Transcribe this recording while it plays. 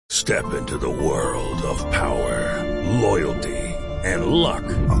Step into the world of power, loyalty, and luck.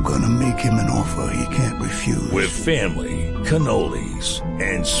 I'm gonna make him an offer he can't refuse. With family, cannolis,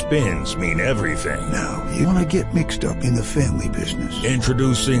 and spins mean everything. Now, you wanna get mixed up in the family business.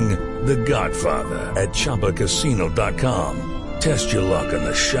 Introducing The Godfather at ChumbaCasino.com. Test your luck in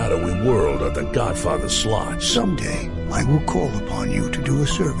the shadowy world of The Godfather slot. Someday, I will call upon you to do a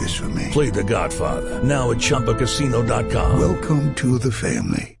service for me. Play The Godfather, now at ChumbaCasino.com. Welcome to the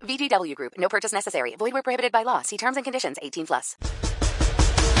family. VGW Group. No purchase necessary. Void where prohibited by law. See terms and conditions. 18+.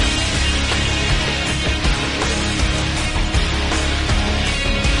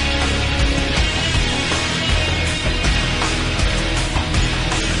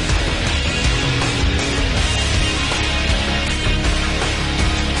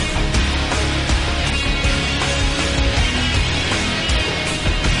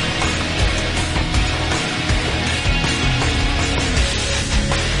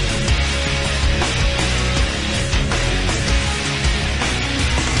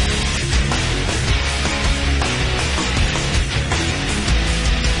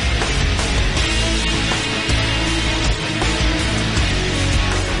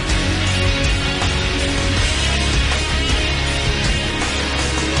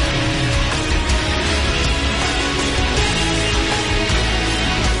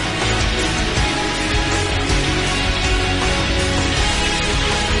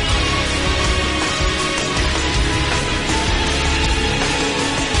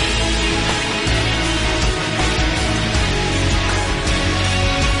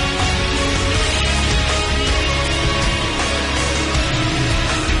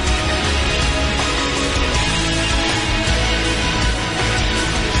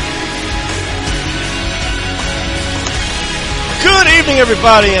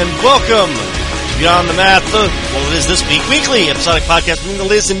 Everybody, and welcome to Beyond the Mat, it is this week, weekly episodic podcast bringing the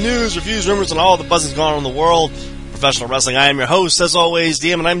latest in news, reviews, rumors, and all the buzzings going on in the world of professional wrestling. I am your host, as always,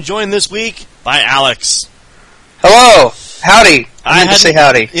 DM, and I'm joined this week by Alex. Hello. Howdy. I had to say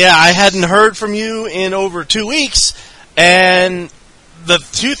howdy. Yeah, I hadn't heard from you in over 2 weeks, and the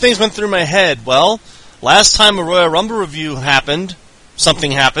two things went through my head. Well, last time a Royal Rumble review happened,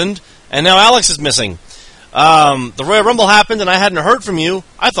 something happened, and now Alex is missing. The Royal Rumble happened and I hadn't heard from you.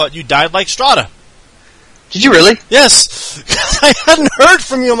 I thought you died like Strata. Did you really? Yes. I hadn't heard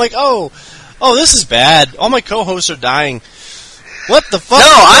from you. I'm like, oh, this is bad. All my co-hosts are dying. What the fuck?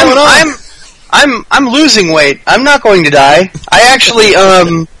 No, I'm losing weight. I'm not going to die. I actually,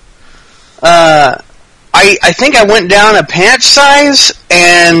 I think I went down a pant size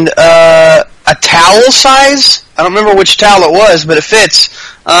and, a towel size. I don't remember which towel it was, but it fits.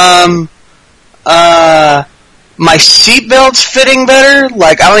 My seatbelt's fitting better.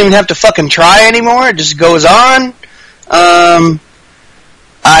 Like, I don't even have to fucking try anymore. It just goes on. I'm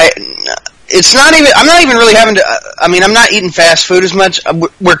not even really having to, I'm not eating fast food as much. I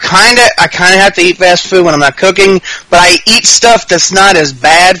kinda have to eat fast food when I'm not cooking, but I eat stuff that's not as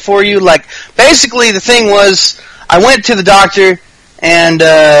bad for you. Like, basically the thing was, I went to the doctor, and,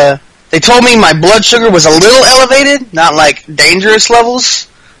 they told me my blood sugar was a little elevated, not like dangerous levels.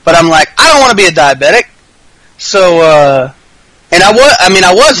 But I'm like, I don't want to be a diabetic. So, and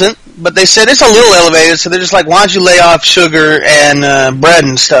I wasn't, but they said it's a little elevated, so they're just like, why don't you lay off sugar and, bread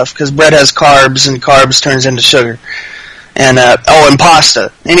and stuff, because bread has carbs, and carbs turns into sugar. And, and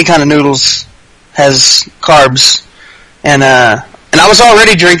pasta. Any kind of noodles has carbs. And I was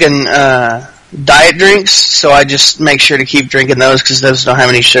already drinking, diet drinks, so I just make sure to keep drinking those, because those don't have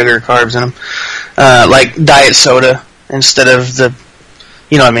any sugar or carbs in them. Like diet soda, instead of the,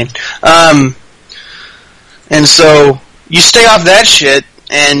 you know what I mean? And so you stay off that shit,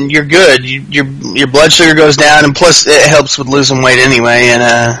 and you're good. Your blood sugar goes down, and plus it helps with losing weight anyway. And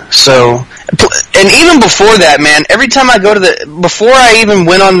and even before that, man, every time I go to before I even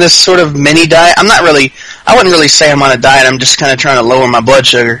went on this sort of mini diet, I wouldn't really say I'm on a diet. I'm just kind of trying to lower my blood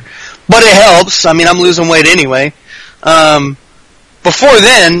sugar, but it helps. I mean, I'm losing weight anyway. Before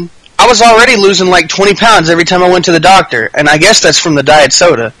then, I was already losing like 20 pounds every time I went to the doctor, and I guess that's from the diet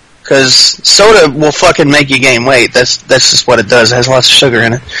soda, because soda will fucking make you gain weight. That's just what it does. It has lots of sugar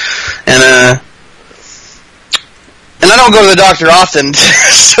in it. And I don't go to the doctor often,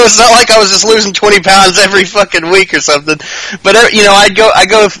 so it's not like I was just losing 20 pounds every fucking week or something. But, I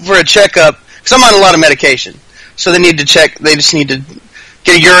go for a checkup, because I'm on a lot of medication. So they just need to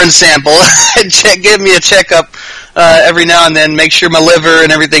get a urine sample and give me a checkup every now and then, make sure my liver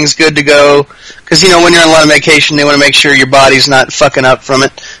and everything's good to go. Because, when you're on a lot of medication, they want to make sure your body's not fucking up from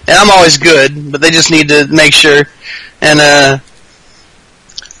it. And I'm always good, but they just need to make sure. And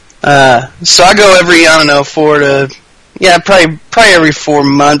so I go every, 4 to Yeah, probably every 4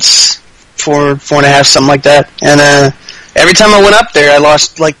 months, 4.5, something like that. And every time I went up there, I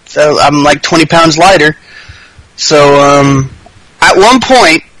lost I'm like 20 pounds lighter. So at one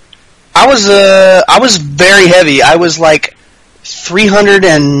point, I was very heavy. I was like 300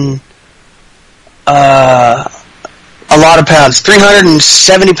 and a lot of pounds,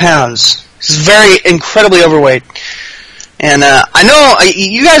 370 pounds. It's very incredibly overweight. And I know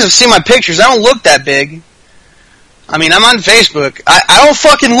you guys have seen my pictures. I don't look that big. I mean, I'm on Facebook. I don't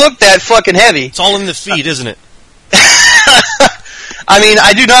fucking look that fucking heavy. It's all in the feed, isn't it? I mean,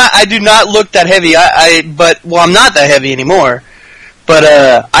 I do not look that heavy. But I'm not that heavy anymore. But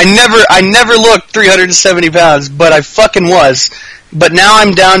I never looked 370 pounds, but I fucking was. But now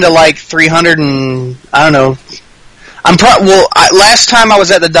I'm down to like 300 and I don't know. Last time I was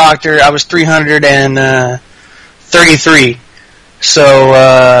at the doctor, I was 333. So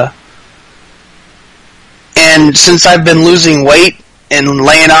and since I've been losing weight and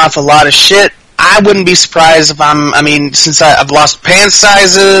laying off a lot of shit, I wouldn't be surprised if since I've lost pant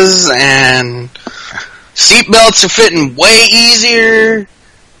sizes and seatbelts are fitting way easier,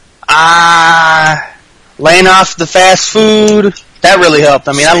 laying off the fast food, that really helped.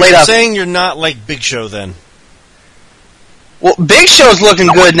 I mean, so I laid off. You're saying you're not like Big Show then? Well, Big Show's looking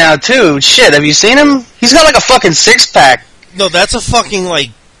good now too. Shit, have you seen him? He's got like a fucking 6-pack. No, that's a fucking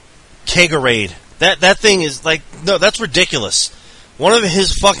like Kegarade. That thing is like, no, that's ridiculous. One of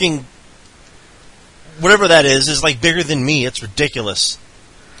his fucking whatever that is like bigger than me. It's ridiculous.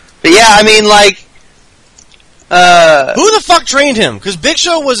 But yeah, I mean, like, who the fuck trained him? Because Big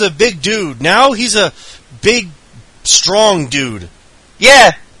Show was a big dude. Now he's a big, strong dude.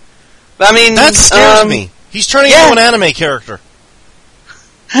 Yeah, I mean, that scares me. He's turning into an anime character.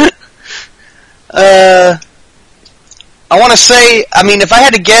 I want to say, I mean, if I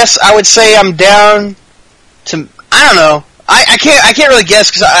had to guess, I would say I'm down to, I don't know. I can't really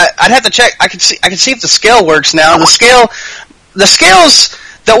guess because I'd have to check. I can see if the scale works now. The scales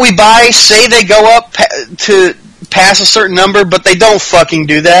that we buy say they go up to pass a certain number, but they don't fucking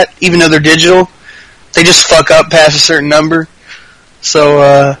do that, even though they're digital. They just fuck up past a certain number.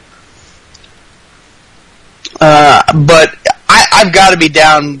 So, but I've got to be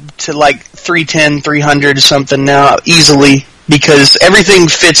down to like 310, 300 or something now, easily, because everything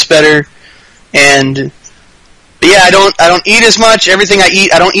fits better, and but yeah, I don't eat as much. Everything I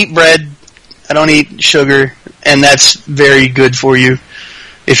eat, I don't eat bread, I don't eat sugar, and that's very good for you.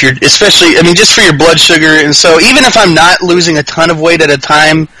 If you're, especially, I mean, just for your blood sugar, and so even if I'm not losing a ton of weight at a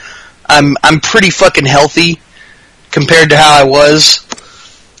time, I'm pretty fucking healthy compared to how I was.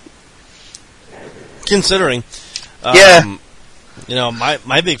 Considering, yeah, you know,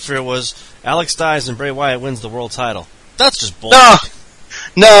 my big fear was Alex dies and Bray Wyatt wins the world title. That's just bullshit.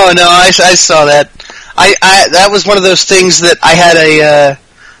 No, I saw that. I that was one of those things that I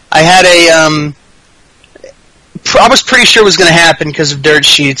was pretty sure was going to happen because of dirt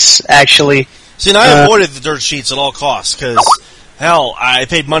sheets, actually. See, and I avoided the dirt sheets at all costs because, hell, I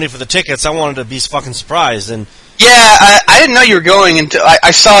paid money for the tickets. I wanted to be fucking surprised. And yeah, I didn't know you were going until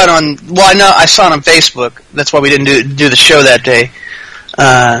I saw it on. Well, I saw it on Facebook. That's why we didn't do the show that day.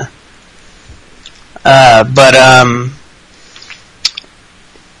 But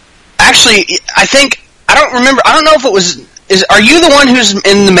actually, I don't remember. I don't know if it was. Are you the one who's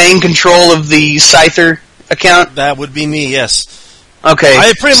in the main control of the Scyther account? That would be me, yes. Okay.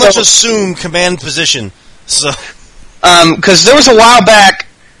 I pretty much assume command position. So, because there was a while back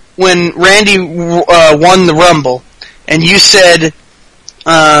when Randy won the Rumble, and you said,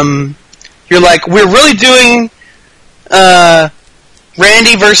 you're like, we're really doing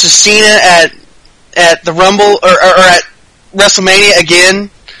Randy versus Cena at the Rumble or at WrestleMania again,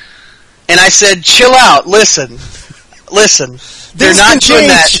 and I said, chill out, listen. They're not doing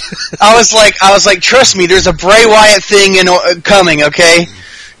that. I was like, trust me, there's a Bray Wyatt thing coming, okay?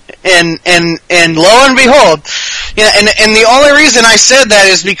 And lo and behold, and the only reason I said that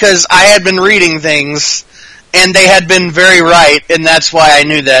is because I had been reading things, and they had been very right, and that's why I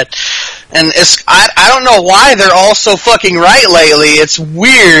knew that. And I don't know why they're all so fucking right lately. It's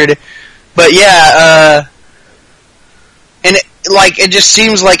weird, but yeah. And it just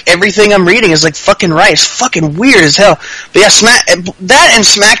seems like everything I'm reading is like fucking right. It's fucking weird as hell. But yeah, that and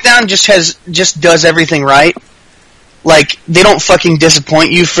SmackDown just does everything right. Like, they don't fucking disappoint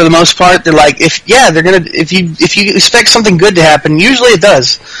you for the most part. They're like, if you expect something good to happen, usually it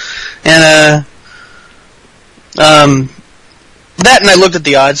does. And that, and I looked at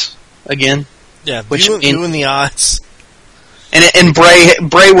the odds again. Yeah, viewing the odds. And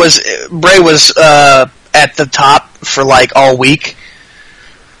Bray was at the top for like all week.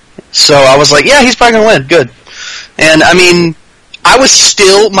 So I was like, yeah, he's probably gonna win. Good. And, I mean,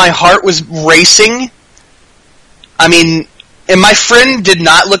 my heart was racing. I mean, and my friend did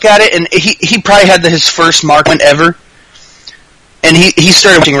not look at it, and he probably had his first markment ever. And he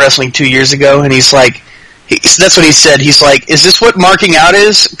started watching wrestling 2 years ago, and he's like, that's what he said. He's like, is this what marking out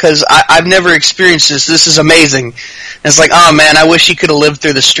is? Because I've never experienced this. This is amazing. And it's like, oh man, I wish he could have lived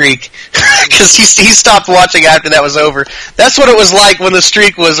through the streak. Because he stopped watching after that was over. That's what it was like when the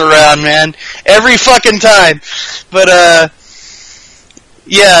streak was around, man. Every fucking time. But,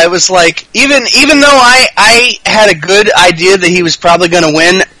 yeah, it was like, even though I had a good idea that he was probably going to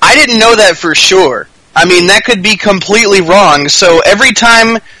win, I didn't know that for sure. I mean, that could be completely wrong. So every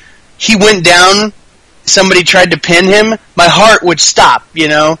time he went down, somebody tried to pin him, my heart would stop, you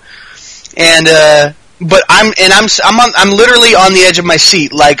know. And but I'm literally on the edge of my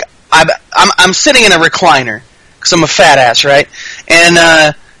seat, like I'm sitting in a recliner because I'm a fat ass, right?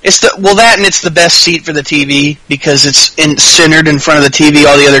 And it's the best seat for the TV because it's centered in front of the TV.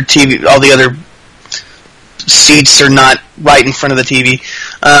 All the other seats are not right in front of the TV.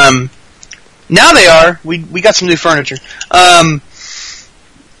 Now they are. We got some new furniture.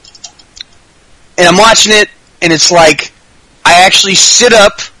 And I'm watching it, and it's like, I actually sit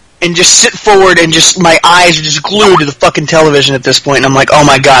up and just sit forward, and just my eyes are just glued to the fucking television at this point, and I'm like, oh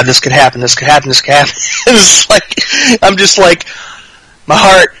my god, this could happen, this could happen, this could happen. It's like, I'm just like, my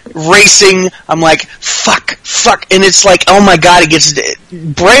heart racing, I'm like, fuck, and it's like, oh my god,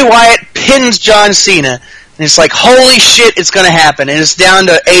 Bray Wyatt pins John Cena, and it's like, holy shit, it's gonna happen, and it's down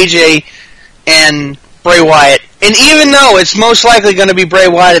to AJ and Bray Wyatt. And even though it's most likely going to be Bray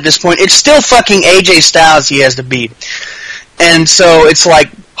Wyatt at this point, it's still fucking AJ Styles he has to beat. And so it's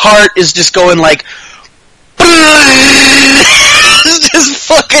like, heart is just going like, it's just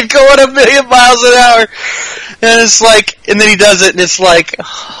fucking going 1,000,000 miles an hour. And it's like, and then he does it, and it's like,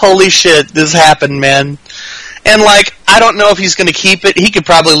 holy shit, this happened, man. And like, I don't know if he's going to keep it. He could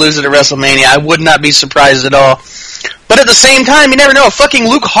probably lose it at WrestleMania. I would not be surprised at all. But at the same time, you never know. Fucking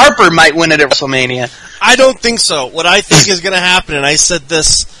Luke Harper might win it at WrestleMania. I don't think so. What I think is going to happen, and I said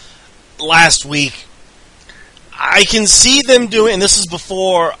this last week, I can see them doing, and this is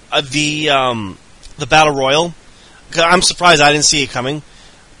before the Battle Royal. I'm surprised I didn't see it coming.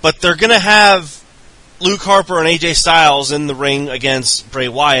 But they're going to have Luke Harper and AJ Styles in the ring against Bray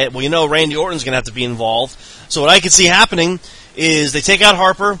Wyatt. Well, you know Randy Orton's going to have to be involved. So what I could see happening is they take out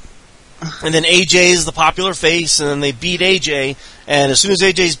Harper, and then AJ is the popular face, and then they beat AJ, and as soon as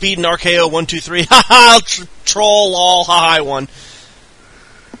AJ's beaten, RKO, 1, 2, 3, ha-ha, troll, lol, ha-ha, I won.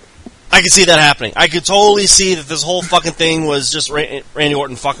 I could see that happening. I could totally see that this whole fucking thing was just Randy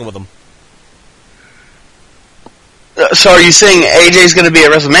Orton fucking with him. So are you saying AJ's going to be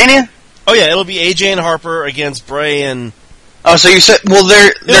at WrestleMania? Oh yeah, it'll be AJ and Harper against Bray and... Oh, so you said... Well,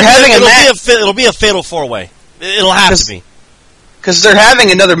 they're having a match... It'll be a fatal 4-way. It'll have to be. Because they're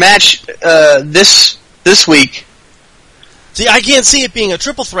having another match this week. See, I can't see it being a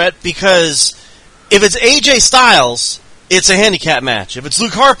triple threat because if it's AJ Styles, it's a handicap match. If it's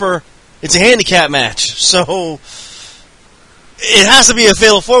Luke Harper, it's a handicap match. So it has to be a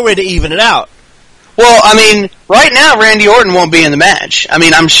fatal 4-way to even it out. Well, I mean, right now Randy Orton won't be in the match. I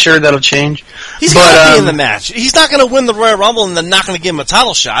mean, I'm sure that'll change. He's going to be in the match. He's not going to win the Royal Rumble and then not going to give him a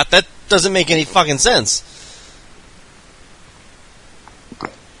title shot. That doesn't make any fucking sense.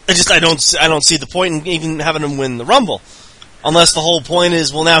 I don't see the point in even having him win the Rumble. Unless the whole point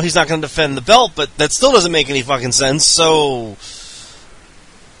is, well, now he's not going to defend the belt, but that still doesn't make any fucking sense. So,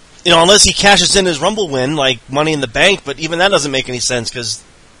 you know, unless he cashes in his Rumble win, like Money in the Bank, but even that doesn't make any sense because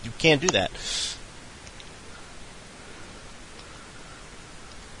you can't do that.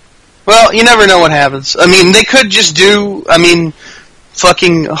 Well, you never know what happens. I mean, they could just do,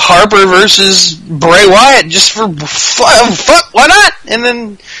 fucking Harper versus Bray Wyatt just for fuck, why not? And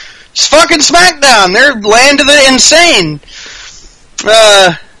then just fucking SmackDown. They're land of the insane.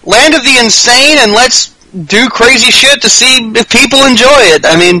 Land of the insane, and let's do crazy shit to see if people enjoy it.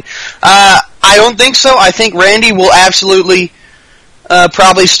 I mean, I don't think so. I think Randy will absolutely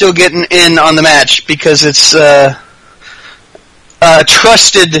probably still get in on the match because it's a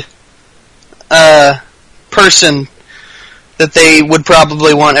trusted person that they would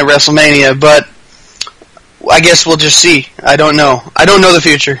probably want at WrestleMania, but I guess we'll just see. I don't know. I don't know the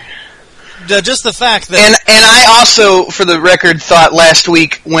future. Just the fact that... And I also, for the record, thought last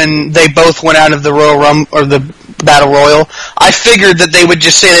week when they both went out of the Royal Rumble, or the Battle Royal, I figured that they would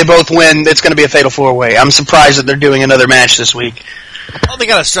just say they both win, it's going to be a fatal 4-way. I'm surprised that they're doing another match this week. Well, they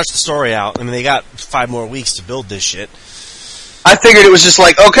got to stretch the story out. I mean, they got 5 more weeks to build this shit. I figured it was just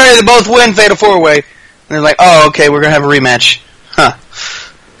like, okay, they both win, fatal 4-way. And they're like, oh, okay, we're going to have a rematch. Huh.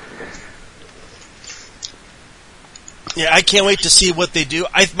 Yeah, I can't wait to see what they do.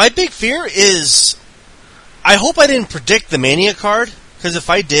 My big fear is, I hope I didn't predict the Mania card, because if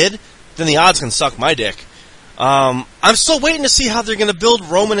I did, then the odds can suck my dick. I'm still waiting to see how they're going to build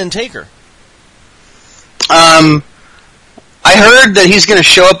Roman and Taker. I heard that he's going to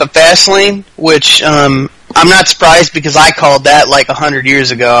show up at Fastlane, which I'm not surprised because I called that like 100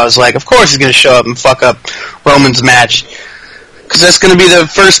 years ago. I was like, of course he's going to show up and fuck up Roman's match. Because that's going to be the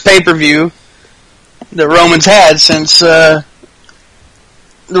first pay-per-view that Roman's had since the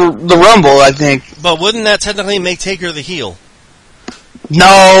Rumble, I think. But wouldn't that technically make Taker the heel?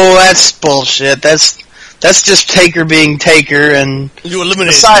 No, that's bullshit. That's just Taker being Taker, and you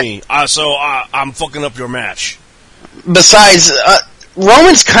eliminated me, so I'm fucking up your match. Besides,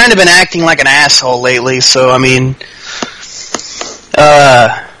 Roman's kind of been acting like an asshole lately, so I mean,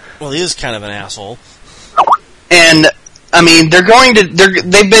 well, he is kind of an asshole. And I mean,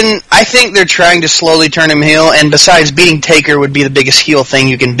 I think they're trying to slowly turn him heel, and besides, beating Taker would be the biggest heel thing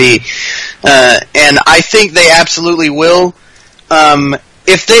you can be. And I think they absolutely will.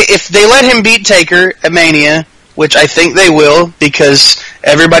 If they let him beat Taker at Mania, which I think they will, because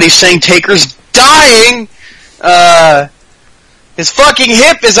everybody's saying Taker's dying, his fucking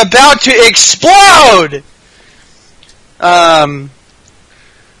hip is about to explode!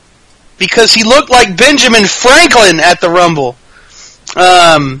 Because he looked like Benjamin Franklin at the Rumble.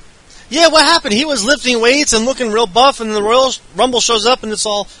 Yeah, what happened? He was lifting weights and looking real buff, and the Royal Rumble shows up, and it's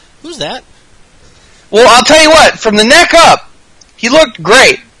all, who's that? Well, I'll tell you what, from the neck up, he looked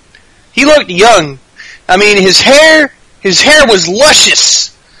great. He looked young. I mean, his hair was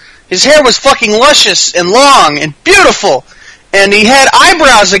luscious. His hair was fucking luscious and long and beautiful. And he had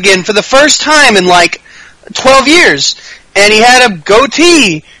eyebrows again for the first time in like 12 years. And he had a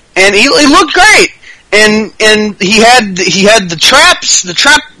goatee. And he looked great. And he had the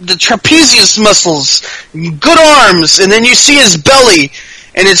trapezius muscles, good arms, and then you see his belly,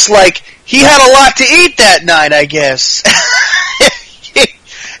 and it's like he had a lot to eat that night, I guess.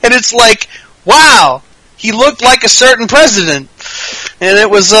 And it's like, wow, he looked like a certain president. And it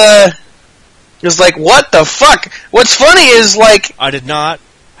was like, what the fuck? What's funny is, like, I did not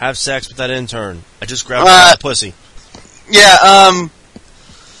have sex with that intern. I just grabbed the pussy. Yeah,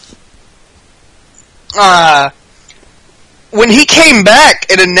 when he came back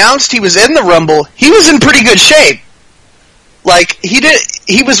and announced he was in the Rumble, he was in pretty good shape. Like, he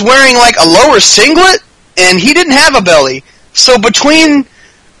was wearing like a lower singlet, and he didn't have a belly. So between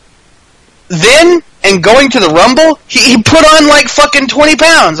then and going to the Rumble, he put on like fucking 20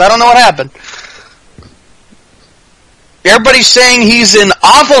 pounds. I don't know what happened. Everybody's saying he's in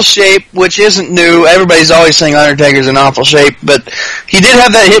awful shape, which isn't new. Everybody's always saying Undertaker's in awful shape, but he did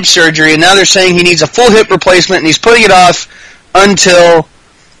have that hip surgery, and now they're saying he needs a full hip replacement, and he's putting it off until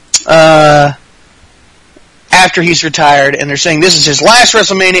after he's retired, and they're saying this is his last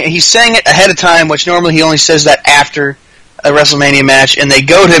WrestleMania. He's saying it ahead of time, which normally he only says that after a WrestleMania match, and they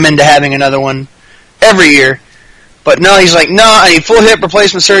goad him into having another one every year. But no, he's like, no, I need full hip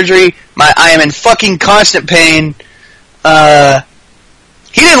replacement surgery. I am in fucking constant pain.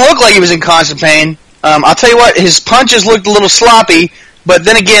 He didn't look like he was in constant pain. I'll tell you what, his punches looked a little sloppy, but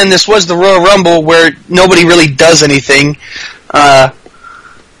then again, this was the Royal Rumble where nobody really does anything. The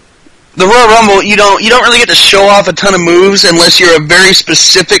Royal Rumble, you don't really get to show off a ton of moves unless you're a very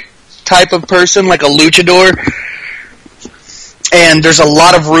specific type of person, like a luchador. And there's a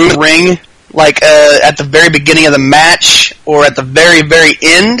lot of room in the ring, like at the very beginning of the match or at the very, very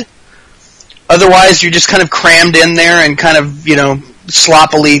end. Otherwise, you're just kind of crammed in there and kind of,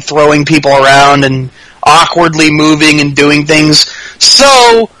 sloppily throwing people around and awkwardly moving and doing things.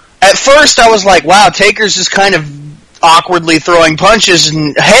 So, at first I was like, wow, Taker's just kind of awkwardly throwing punches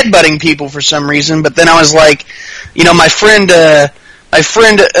and headbutting people for some reason. But then I was like, my friend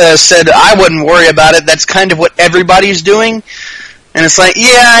said I wouldn't worry about it. That's kind of what everybody's doing. And it's like,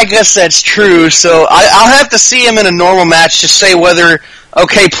 yeah, I guess that's true. So I'll have to see him in a normal match to say whether,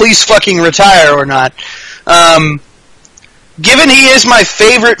 okay, please fucking retire or not. Given he is my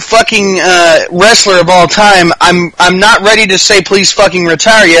favorite fucking wrestler of all time, I'm not ready to say please fucking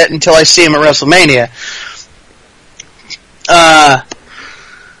retire yet until I see him at WrestleMania.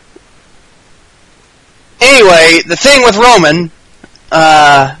 Anyway, the thing with Roman,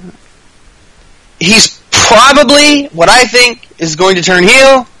 he's probably, what I think, is going to turn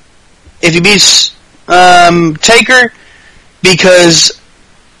heel if he beats Taker, because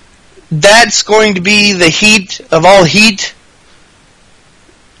that's going to be the heat of all heat,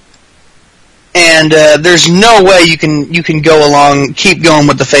 and there's no way you can go along, keep going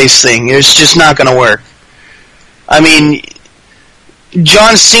with the face thing. It's just not going to work. I mean,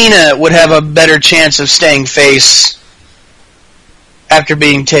 John Cena would have a better chance of staying face after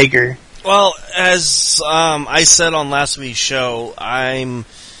beating Taker. Well, as I said on last week's show, I'm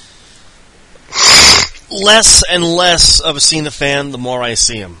less and less of a Cena fan the more I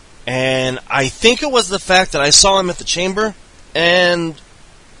see him. And I think it was the fact that I saw him at the Chamber, and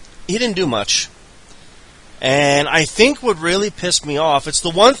he didn't do much. And I think what really pissed me off, it's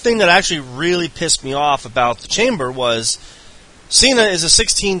the one thing that actually really pissed me off about the Chamber, was Cena is a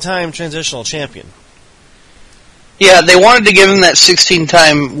 16-time transitional champion. Yeah, they wanted to give him that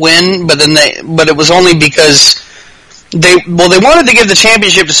 16-time win, but it was only because they wanted to give the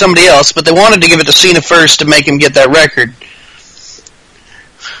championship to somebody else, but they wanted to give it to Cena first to make him get that record.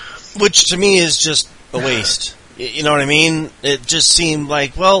 Which to me is just a waste. You know what I mean? It just seemed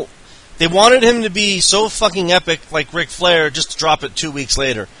like, well, they wanted him to be so fucking epic like Ric Flair just to drop it 2 weeks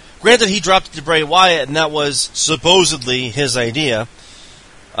later. Granted, he dropped it to Bray Wyatt, and that was supposedly his idea.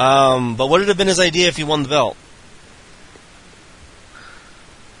 But would it have been his idea if he won the belt?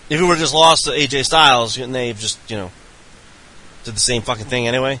 If he would have just lost to AJ Styles, and they just, did the same fucking thing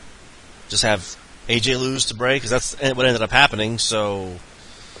anyway. Just have AJ lose to Bray, because that's what ended up happening, so...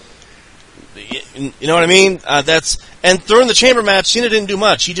 You know what I mean? And during the Chamber match, Cena didn't do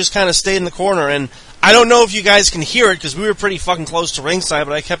much. He just kind of stayed in the corner, and I don't know if you guys can hear it, because we were pretty fucking close to ringside,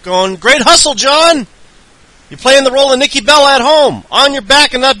 but I kept going, "Great hustle, John! You're playing the role of Nikki Bella at home, on your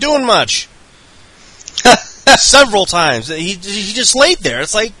back and not doing much." Several times. He just laid there.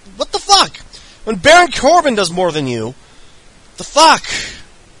 It's like, what the fuck? When Baron Corbin does more than you, the fuck?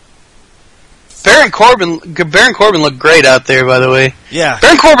 Baron Corbin looked great out there, by the way. Yeah.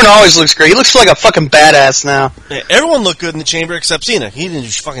 Baron Corbin always looks great. He looks like a fucking badass now. Yeah, everyone looked good in the Chamber except Cena. He didn't do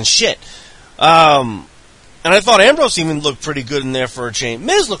fucking shit. And I thought Ambrose even looked pretty good in there for a change.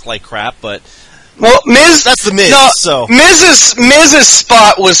 Miz looked like crap, but... Well, Miz... That's the Miz, no, so... Miz's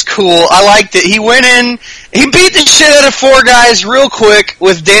spot was cool. I liked it. He went in, he beat the shit out of 4 guys real quick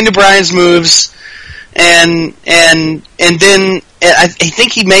with Daniel Bryan's moves, and then I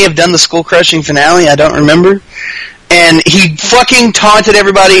think he may have done the skull-crushing finale, I don't remember. And he fucking taunted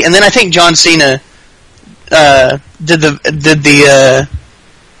everybody, and then I think John Cena did the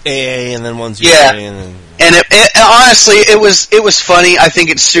AA and then 1, 2, yeah. 3, and then... And honestly, it was funny. I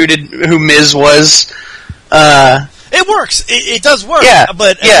think it suited who Miz was. It works. It does work. Yeah,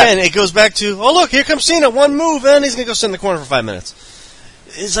 but again, it goes back to, oh look, here comes Cena, one move, and he's going to go sit in the corner for 5 minutes.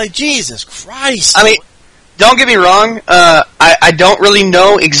 It's like, Jesus Christ. I mean, don't get me wrong. I don't really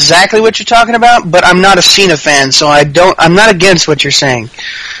know exactly what you're talking about, but I'm not a Cena fan, so I'm not against what you're saying.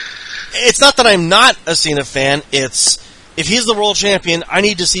 It's not that I'm not a Cena fan. It's, if he's the world champion, I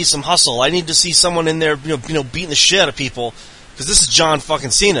need to see some hustle. I need to see someone in there, beating the shit out of people, because this is John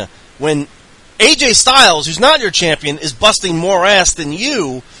fucking Cena. When AJ Styles, who's not your champion, is busting more ass than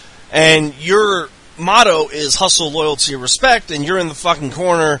you, and your motto is hustle, loyalty, respect, and you're in the fucking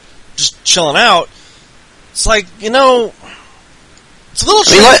corner just chilling out, it's like, it's a little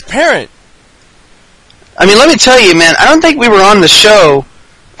transparent. I mean, let me tell you, man, I don't think we were on the show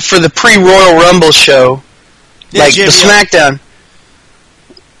for the pre-Royal Rumble show. Like the SmackDown,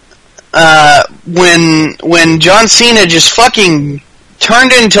 when John Cena just fucking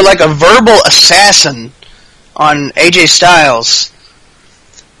turned into like a verbal assassin on AJ Styles,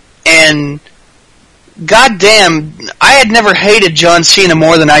 and goddamn, I had never hated John Cena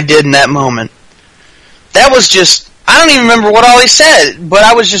more than I did in that moment. That was just, I don't even remember what all he said, but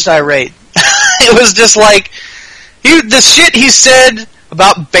I was just irate. It was just like, the shit he said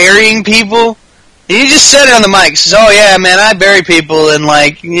about burying people. He just said it on the mic. He says, "Oh yeah, man, I bury people, and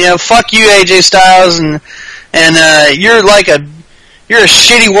fuck you, AJ Styles, and you're a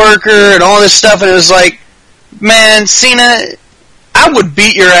shitty worker and all this stuff." And it was like, man, Cena, I would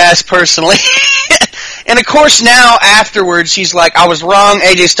beat your ass personally. And of course now afterwards he's like, "I was wrong.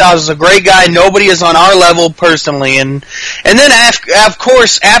 AJ Styles is a great guy. Nobody is on our level personally." And then of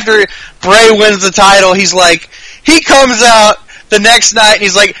course after Bray wins the title, he's like, he comes out the next night, and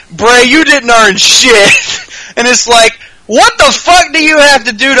he's like, "Bray, you didn't earn shit." And it's like, what the fuck do you have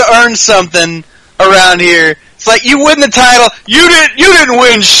to do to earn something around here? It's like, you win the title, you didn't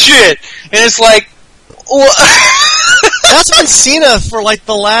win shit. And it's like, that's been Cena for like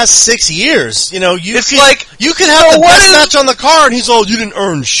the last 6 years. You could have the what best match on the card, and he's all, "You didn't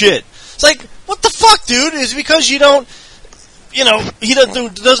earn shit." It's like, what the fuck, dude? Is it because you don't, he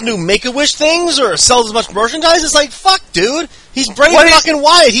doesn't do Make-A-Wish things or sell as much merchandise? It's like, fuck, dude. He's Bray fucking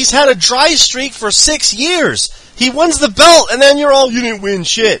Wyatt. He's had a dry streak for 6 years. He wins the belt, and then you're all, "You didn't win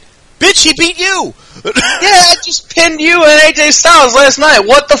shit." Bitch, he beat you. Yeah, I just pinned you and AJ Styles last night.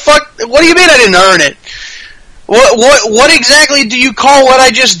 What the fuck? What do you mean I didn't earn it? What exactly do you call what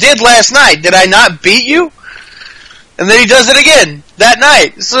I just did last night? Did I not beat you? And then he does it again. that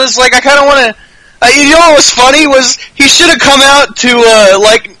night. So it's like, I kind of want to... you know what was funny was he should have come out to,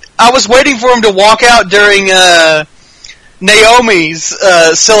 I was waiting for him to walk out during Naomi's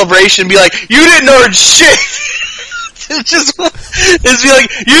celebration and be like, you didn't earn shit. It's be like,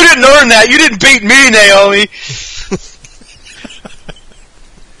 you didn't earn that. You didn't beat me, Naomi.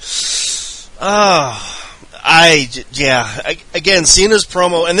 Again, Cena's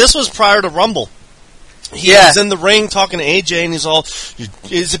promo, and this was prior to Rumble. He was in the ring talking to AJ, and he's all,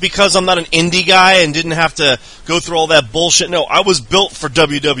 is it because I'm not an indie guy and didn't have to go through all that bullshit? No, I was built for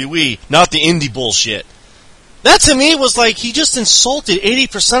WWE, not the indie bullshit. That, to me, was like, he just insulted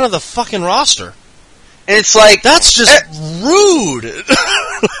 80% of the fucking roster. And it's like... That's just rude.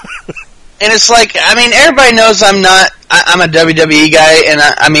 And it's like, I mean, everybody knows I'm a WWE guy,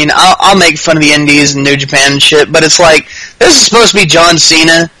 and I'll make fun of the indies and New Japan and shit, but it's like, this is supposed to be John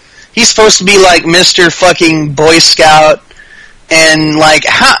Cena. He's supposed to be like Mr. fucking Boy Scout, and like,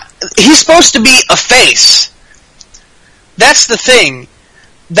 he's supposed to be a face. That's the thing.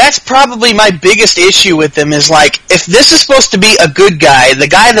 That's probably my biggest issue with him, is like, if this is supposed to be a good guy, the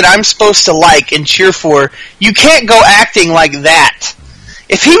guy that I'm supposed to like and cheer for, you can't go acting like that.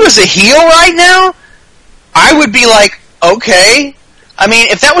 If he was a heel right now, I would be like, okay. I mean,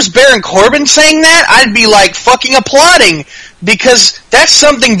 if that was Baron Corbin saying that, I'd be like fucking applauding, because that's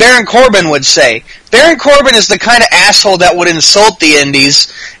something Baron Corbin would say. Baron Corbin is the kind of asshole that would insult the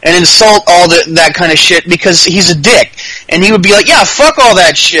indies and insult all that kind of shit because he's a dick. And he would be like, yeah, fuck all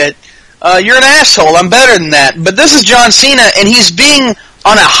that shit. You're an asshole. I'm better than that. But this is John Cena, and he's being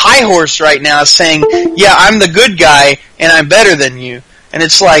on a high horse right now saying, yeah, I'm the good guy, and I'm better than you. And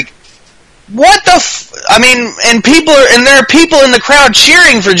it's like, what the and there are people in the crowd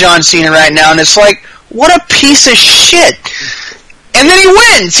cheering for John Cena right now, and it's like, what a piece of shit. And then he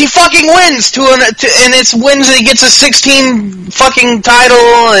wins. He fucking wins and it's wins, and he gets a 16 fucking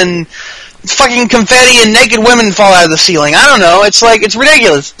title, and fucking confetti and naked women fall out of the ceiling. I don't know. It's like, it's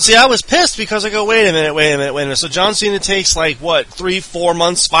ridiculous. See, I was pissed because I go, wait a minute. So John Cena takes 3-4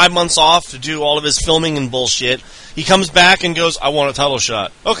 months, 5 months off to do all of his filming and bullshit. He comes back and goes, I want a title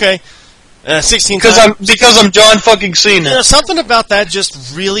shot. Okay. 16 because I'm John fucking Cena. You know, something about that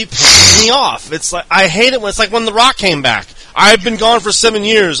just really pisses me off. It's like, I hate it when it's like when The Rock came back. I've been gone for 7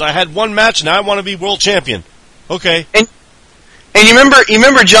 years. I had one match and I want to be world champion. Okay. And you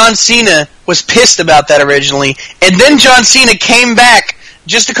remember John Cena was pissed about that originally, and then John Cena came back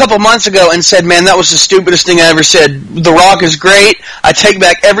just a couple months ago and said, man, that was the stupidest thing I ever said. The Rock is great. I take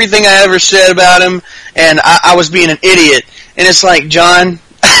back everything I ever said about him, and I was being an idiot. And it's like, John,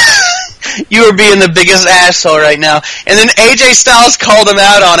 you are being the biggest asshole right now. And then AJ Styles called him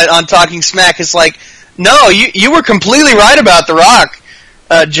out on it on Talking Smack. It's like, no, you were completely right about The Rock,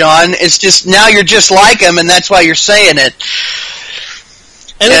 John. It's just, now you're just like him, and that's why you're saying it.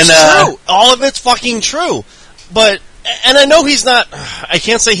 And it's true. All of it's fucking true. But, and I know he's not, I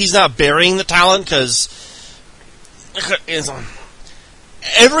can't say he's not burying the talent, because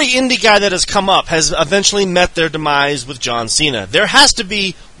every indie guy that has come up has eventually met their demise with John Cena. There has to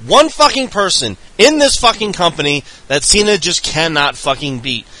be one fucking person in this fucking company that Cena just cannot fucking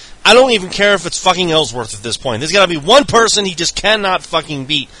beat. I don't even care if it's fucking Ellsworth at this point. There's got to be one person he just cannot fucking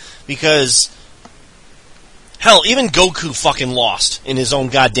beat, because hell, even Goku fucking lost in his own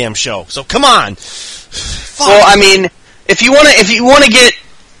goddamn show. So come on. Fuck. Well, I mean, if you want to get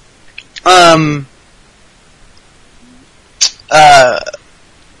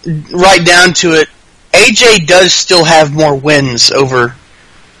right down to it, AJ does still have more wins over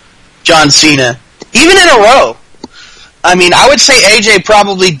John Cena, even in a row. I mean, I would say AJ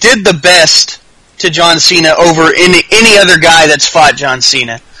probably did the best to John Cena over any other guy that's fought John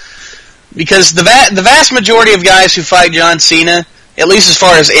Cena. Because the vast majority of guys who fight John Cena, at least as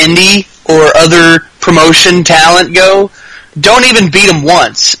far as indie or other promotion talent go, don't even beat him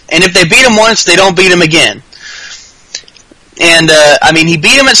once. And if they beat him once, they don't beat him again. And, I mean, he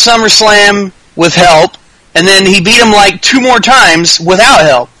beat him at SummerSlam with help, and then he beat him 2 more times without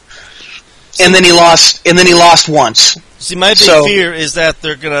help. And then he lost once. See, my big fear is that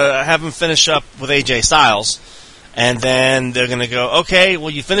they're going to have him finish up with AJ Styles, and then they're going to go, okay, well,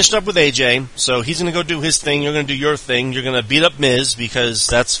 you finished up with AJ, so he's going to go do his thing, you're going to do your thing, you're going to beat up Miz, because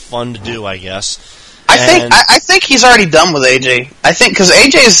that's fun to do, I guess. I think he's already done with AJ. I think, because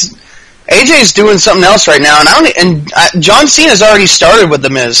AJ's doing something else right now, and John Cena's already started with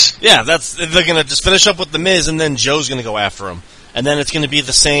the Miz. Yeah, they're going to just finish up with the Miz, and then Joe's going to go after him. And then it's going to be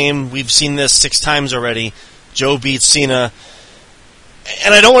the same. We've seen this 6 times already. Joe beats Cena.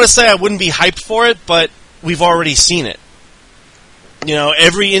 And I don't want to say I wouldn't be hyped for it, but we've already seen it. You know,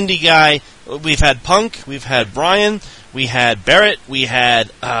 every indie guy, we've had Punk, we've had Bryan, we had Barrett, we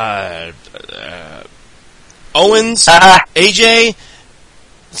had Owens, AJ.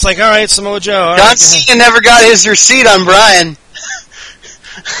 It's like, all right, Samoa Joe. John Cena never got his receipt on Bryan.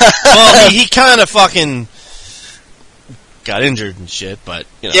 Well, he kind of fucking got injured and shit, but,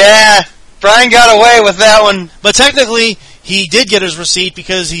 you know. Yeah, Bryan got away with that one. But technically, he did get his receipt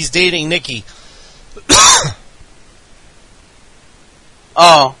because he's dating Nikki.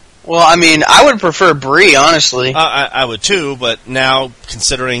 Oh, well, I mean, I would prefer Brie, honestly. I would too, but now,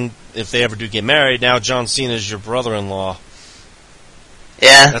 considering if they ever do get married, now John Cena is your brother-in-law.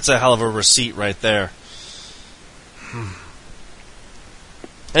 Yeah. That's a hell of a receipt right there.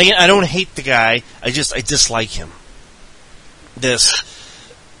 And again, I don't hate the guy. I dislike him. I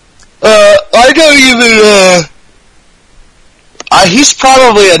don't even, he's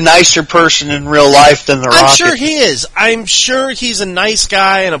probably a nicer person in real life than The Rock. I'm sure he is. I'm sure he's a nice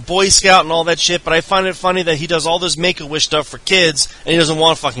guy and a Boy Scout and all that shit, but I find it funny that he does all this Make-A-Wish stuff for kids, and he doesn't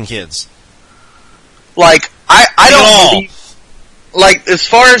want fucking kids. Like, I don't believe, like, as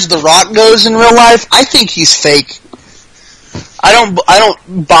far as The Rock goes in real life, I think he's fake. I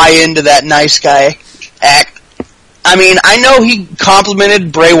don't buy into that nice guy act. I mean, I know he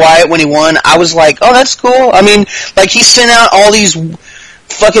complimented Bray Wyatt when he won. I was like, oh, that's cool. I mean, like, he sent out all these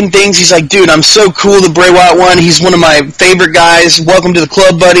fucking things. He's like, dude, I'm so cool that Bray Wyatt won. He's one of my favorite guys. Welcome to the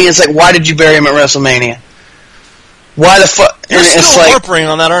club, buddy. It's like, why did you bury him at WrestleMania? Why the fuck? You're still harping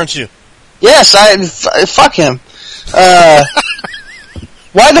on that, aren't you? Yes, fuck him.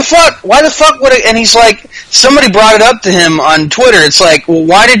 Why the fuck would it? And he's like, somebody brought it up to him on Twitter. It's like, well,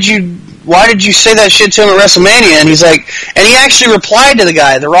 why did you say that shit to him at WrestleMania? And he's like, and he actually replied to the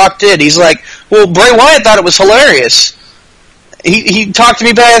guy. The Rock did. He's like, well, Bray Wyatt thought it was hilarious. He talked to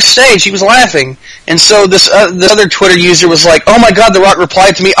me backstage. He was laughing. And so this other Twitter user was like, oh my god, The Rock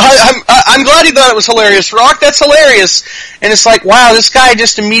replied to me, I'm glad he thought it was hilarious. Rock, that's hilarious. And it's like, wow, this guy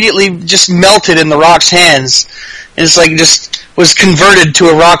just immediately just melted in The Rock's hands. And it's like, just was converted to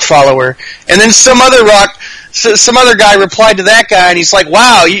a Rock follower. And then some other guy replied to that guy, and he's like,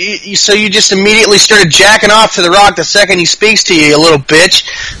 wow, so you just immediately started jacking off to The Rock the second he speaks to you, you little bitch.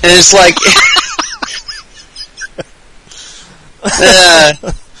 And it's like...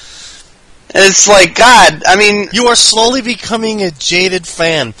 it's like, God, I mean... You are slowly becoming a jaded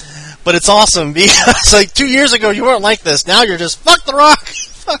fan, but it's awesome, because like 2 years ago you weren't like this. Now you're just, fuck The Rock!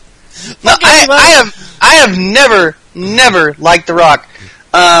 No, I have never liked The Rock.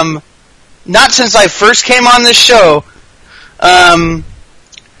 Not since I first came on this show. I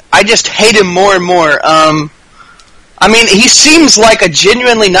just hate him more and more. I mean, he seems like a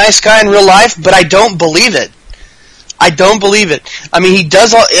genuinely nice guy in real life, but I don't believe it. I don't believe it. I mean,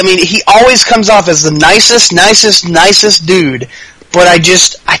 he always comes off as the nicest dude, but I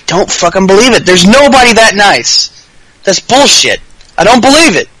don't fucking believe it. There's nobody that nice. That's bullshit. I don't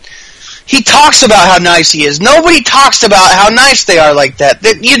believe it. He talks about how nice he is. Nobody talks about how nice they are like that.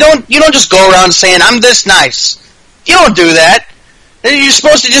 You don't just go around saying, I'm this nice. You don't do that. You're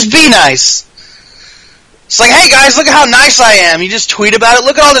supposed to just be nice. It's like, hey guys, look at how nice I am. You just tweet about it.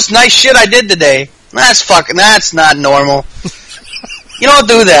 Look at all this nice shit I did today. That's not normal. You don't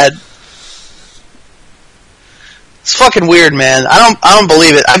do that. It's fucking weird, man. I don't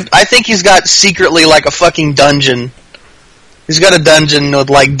believe it. I think he's got secretly like a fucking dungeon. He's got a dungeon with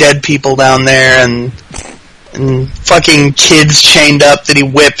like dead people down there and fucking kids chained up that he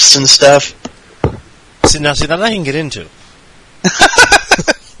whips and stuff. See that I can get into.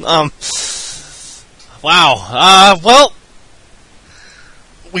 Wow. Well,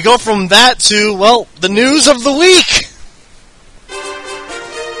 we go from that to, well, the news of the week.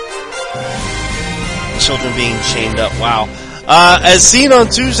 Children being chained up. Wow. As seen on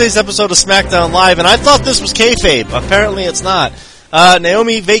Tuesday's episode of SmackDown Live, and I thought this was kayfabe. Apparently it's not.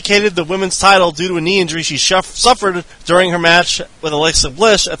 Naomi vacated the women's title due to a knee injury she suffered during her match with Alexa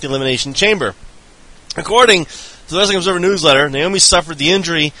Bliss at the Elimination Chamber. According to the Wrestling Observer newsletter, Naomi suffered the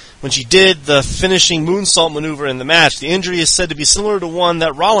injury when she did the finishing moonsault maneuver in the match. The injury is said to be similar to one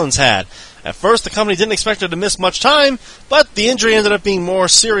that Rollins had. At first, the company didn't expect her to miss much time, but the injury ended up being more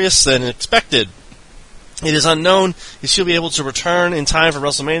serious than expected. It is unknown if she'll be able to return in time for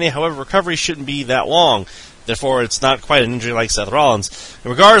WrestleMania. However, recovery shouldn't be that long. Therefore, it's not quite an injury like Seth Rollins. In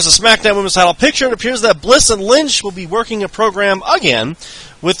regards to SmackDown Women's title picture, it appears that Bliss and Lynch will be working a program again.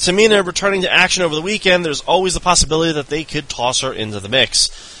 With Tamina returning to action over the weekend, there's always the possibility that they could toss her into the mix.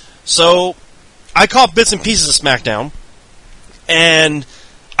 So, I caught bits and pieces of SmackDown, and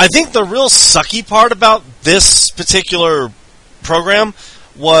I think the real sucky part about this particular program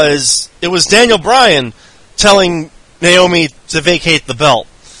was Daniel Bryan telling Naomi to vacate the belt.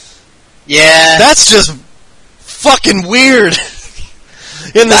 Yeah. That's just fucking weird.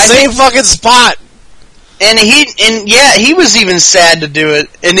 In the same fucking spot. And he was even sad to do it.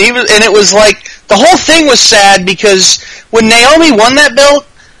 And it was like, the whole thing was sad because when Naomi won that belt,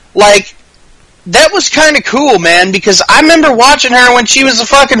 like, that was kind of cool, man, because I remember watching her when she was a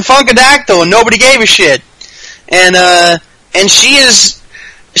fucking Funkadactyl and nobody gave a shit. And she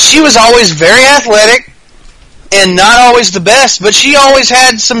was always very athletic and not always the best, but she always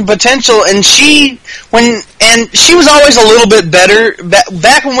had some potential, and she was always a little bit better.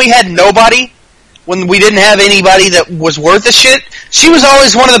 Back when we had nobody, when we didn't have anybody that was worth a shit, she was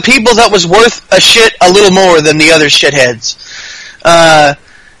always one of the people that was worth a shit a little more than the other shitheads.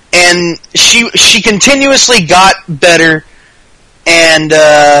 And she continuously got better, and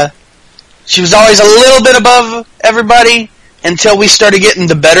she was always a little bit above everybody until we started getting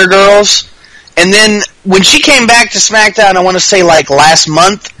the better girls. And then when she came back to SmackDown, I want to say like last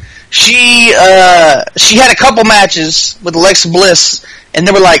month, she had a couple matches with Alexa Bliss, and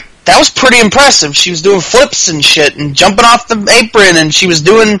they were like, that was pretty impressive. She was doing flips and shit and jumping off the apron, and she was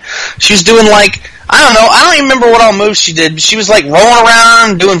doing like, I don't know, I don't even remember what all moves she did, but she was like rolling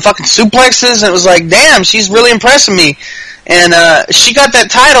around doing fucking suplexes, and it was like, damn, she's really impressing me. And she got that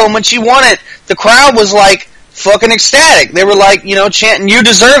title, and when she won it, the crowd was like fucking ecstatic. They were like, chanting, "You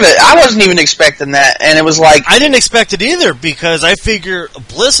deserve it." I wasn't even expecting that, and it was like, I didn't expect it either, because I figure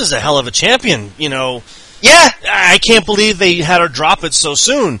Bliss is a hell of a champion, Yeah. I can't believe they had her drop it so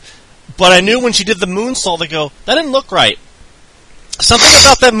soon. But I knew when she did the moonsault, they go, that didn't look right. Something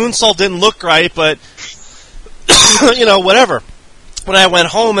about that moonsault didn't look right, but, whatever. When I went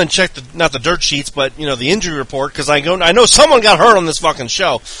home and checked, not the dirt sheets, but, the injury report, because I know someone got hurt on this fucking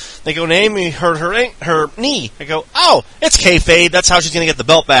show. They go, Naomi hurt her knee. I go, oh, it's kayfabe, that's how she's going to get the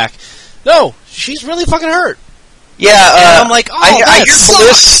belt back. No, she's really fucking hurt. Yeah, and I'm like, oh, I hear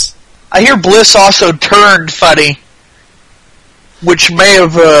sucks. I hear Bliss also turned funny, which may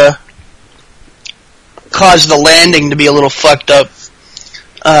have caused the landing to be a little fucked up.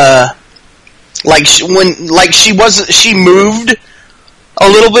 She moved a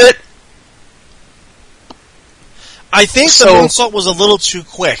little bit. I think the moonsault was a little too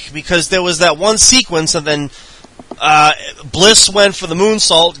quick, because there was that one sequence, and then Bliss went for the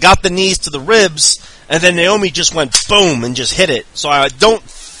moonsault, got the knees to the ribs, and then Naomi just went boom and just hit it. So I don't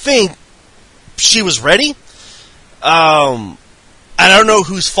think she was ready. I don't know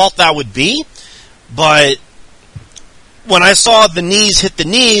whose fault that would be, but when I saw the knees hit the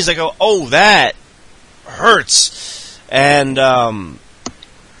knees, I go, oh, that hurts. And,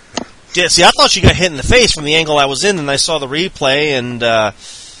 yeah, see, I thought she got hit in the face from the angle I was in, and I saw the replay, and,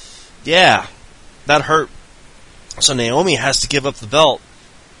 yeah, that hurt. So Naomi has to give up the belt.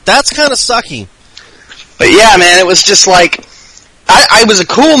 That's kind of sucky. But yeah, man, it was just like, it was a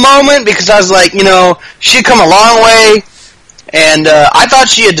cool moment, because I was like, she'd come a long way, and I thought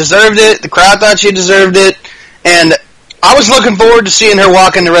she had deserved it, the crowd thought she had deserved it, and I was looking forward to seeing her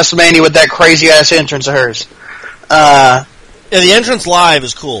walk into WrestleMania with that crazy-ass entrance of hers. Yeah, the entrance live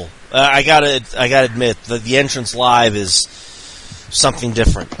is cool. I gotta admit, the entrance live is something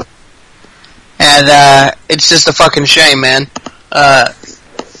different. And it's just a fucking shame, man.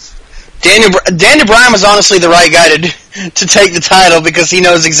 Daniel Bryan was honestly the right guy to take the title, because he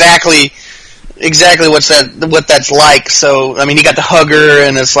knows exactly what that's like. So, I mean, he got to hug her,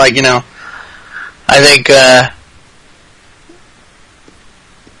 and it's like,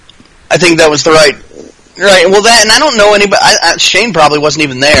 I think that was the right. Well, that, and I don't know anybody. Shane probably wasn't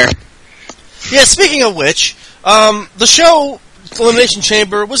even there. Yeah. Speaking of which, the show Elimination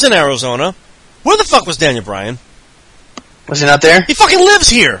Chamber was in Arizona. Where the fuck was Daniel Bryan? Was he not there? He fucking lives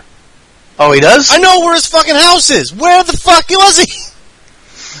here. Oh, he does? I know where his fucking house is. Where the fuck was he?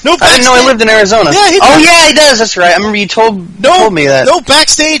 No, I didn't know he lived in Arizona. Yeah, yeah, he does. That's right. I remember you told me that. No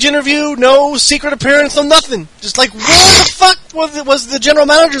backstage interview, no secret appearance, no nothing. Just like, where the fuck was the general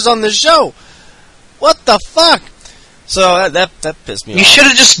managers on this show? What the fuck? So that pissed me off. You should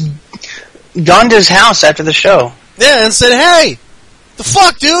have just gone to his house after the show. Yeah, and said, hey, the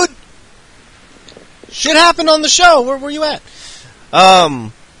fuck, dude? Shit happened on the show. Where were you at?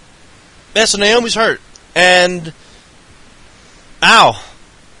 Yeah, so Naomi's hurt. And, ow.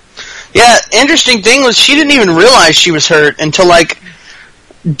 Yeah, interesting thing was she didn't even realize she was hurt until, like,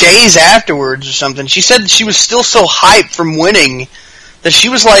 days afterwards or something. She said she was still so hyped from winning that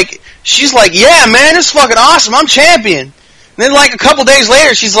she's like, yeah, man, it's fucking awesome. I'm champion. And then, like, a couple days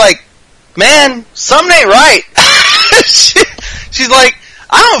later, she's like, man, something ain't right. She's like,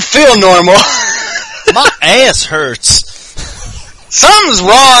 I don't feel normal. My ass hurts. Something's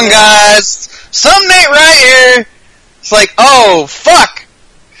wrong, guys. Something ain't right here. It's like, oh, fuck.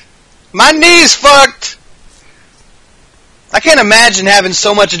 My knee's fucked. I can't imagine having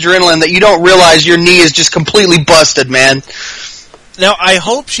so much adrenaline that you don't realize your knee is just completely busted, man. Now, I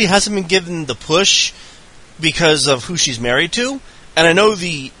hope she hasn't been given the push because of who she's married to. And I know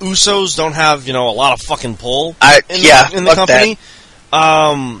the Usos don't have, a lot of fucking pull in the company.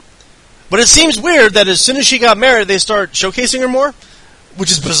 But it seems weird that as soon as she got married, they start showcasing her more,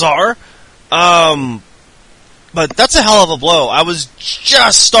 which is bizarre. But that's a hell of a blow. I was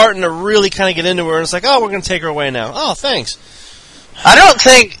just starting to really kind of get into her, and it's like, oh, we're going to take her away now. Oh, thanks. I don't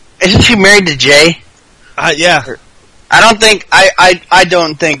think... Isn't she married to Jay? Yeah. I don't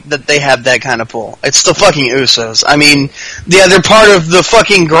think that they have that kind of pull. It's the fucking Usos. I mean, they're part of the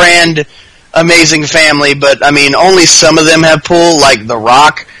fucking grand, amazing family, but, I mean, only some of them have pull, like The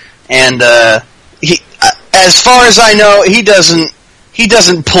Rock, and, as far as I know, he doesn't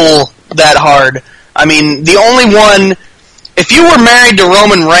pull that hard. I mean, the only one, if you were married to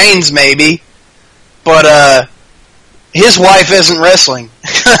Roman Reigns, maybe, but, his wife isn't wrestling.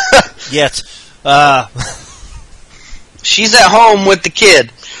 Yet. She's at home with the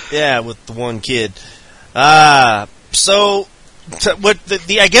kid. Yeah, with the one kid. So,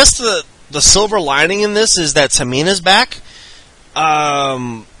 I guess the silver lining in this is that Tamina's back.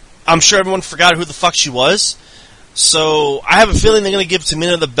 I'm sure everyone forgot who the fuck she was. So, I have a feeling they're going to give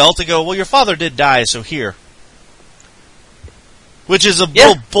Tamina the belt to go, well, your father did die, so here. Which is a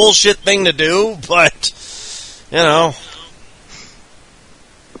real bullshit thing to do, but, I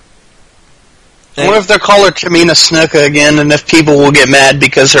wonder if they'll call her Tamina Snuka again, and if people will get mad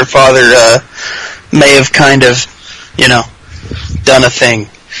because her father may have kind of, done a thing.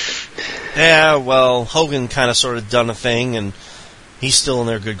 Yeah, well, Hogan kind of sort of done a thing, and he's still in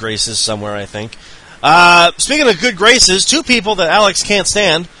their good graces somewhere, I think. Speaking of good graces, two people that Alex can't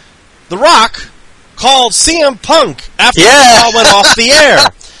stand, The Rock called CM Punk after the call went off the air.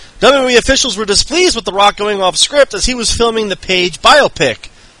 WWE officials were displeased with The Rock going off script as he was filming the Paige biopic.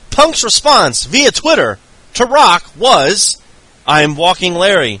 Punk's response via Twitter to Rock was, I'm walking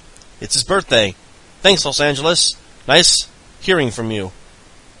Larry. It's his birthday. Thanks, Los Angeles. Nice hearing from you.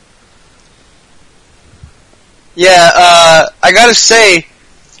 Yeah, I gotta say,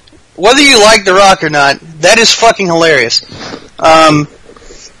 whether you like The Rock or not, that is fucking hilarious.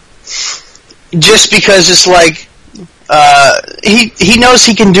 Just because it's like, he knows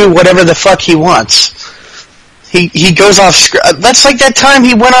he can do whatever the fuck he wants. He goes off script. That's like that time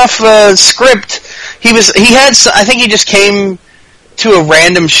he went off script. I think he just came to a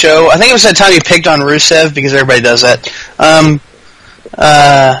random show. I think it was that time he picked on Rusev, because everybody does that.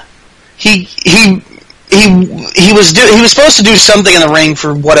 He was supposed to do something in the ring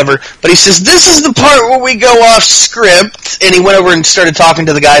for whatever, but he says, this is the part where we go off script, and he went over and started talking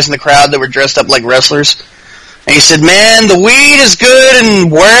to the guys in the crowd that were dressed up like wrestlers, and he said, man, the weed is good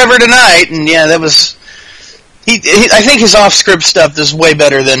and wherever tonight, and yeah, that was, I think his off-script stuff is way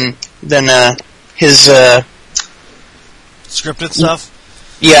better than his, scripted stuff?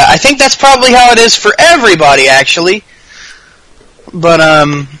 Yeah, I think that's probably how it is for everybody, actually, but,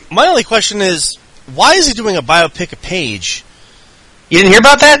 my only question is, why is he doing a biopic of Paige? You didn't hear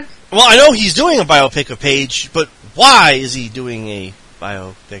about that? Well, I know he's doing a biopic of Paige, but why is he doing a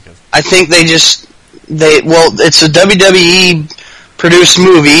biopic of... I think it's a WWE produced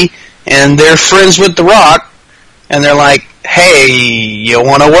movie, and they're friends with The Rock, and they're like, hey, you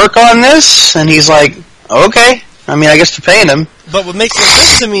want to work on this? And he's like, okay. I mean, I guess they're paying him. But what makes no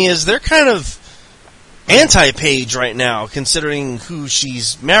sense to me is they're kind of anti-Paige right now, considering who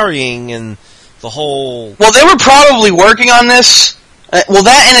she's marrying and the whole... Well, they were probably working on this. Well,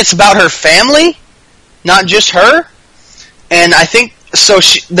 that and it's about her family, not just her. And I think,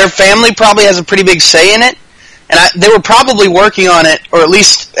 their family probably has a pretty big say in it. And they were probably working on it, or at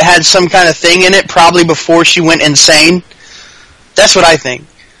least had some kind of thing in it, probably before she went insane. That's what I think.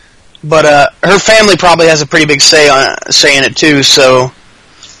 But her family probably has a pretty big say in it too. So,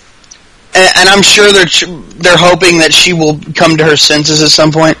 and I'm sure they're hoping that she will come to her senses at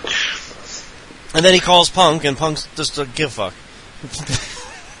some point. And then he calls Punk, and Punk's just a give a fuck.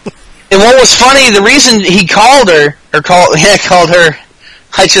 And what was funny, the reason he called her, called her,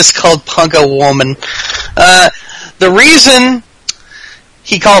 I just called Punk a woman. The reason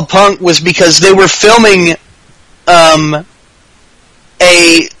he called Punk was because they were filming a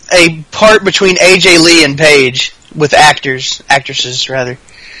part between AJ Lee and Paige with actresses rather,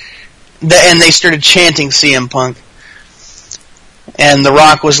 and they started chanting CM Punk. And The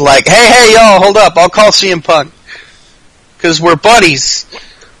Rock was like, hey, y'all, hold up, I'll call CM Punk. Because we're buddies.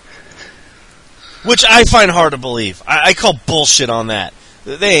 Which I find hard to believe. I call bullshit on that.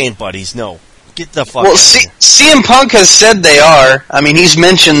 They ain't buddies, no. Get the fuck out of here. CM Punk has said they are. I mean, he's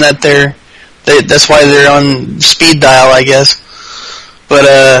mentioned that they're That's why they're on speed dial, I guess. But,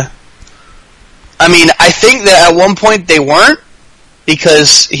 I mean, I think that at one point they weren't,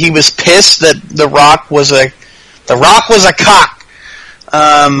 because he was pissed that The Rock was a cock.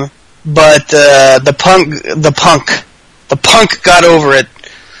 But the Punk got over it,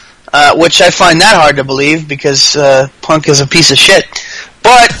 which I find that hard to believe, because Punk is a piece of shit.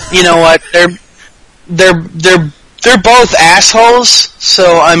 But you know what? They're both assholes.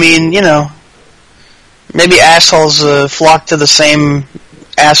 So I mean, you know, maybe assholes flock to the same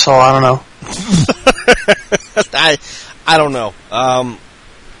asshole. I don't know. I don't know.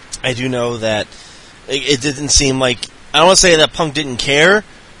 I do know that it didn't seem like, I don't want to say that Punk didn't care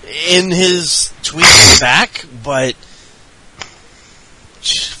in his tweets back, but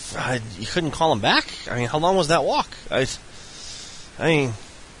you couldn't call him back? I mean, how long was that walk? I mean,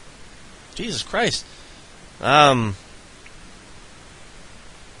 Jesus Christ. I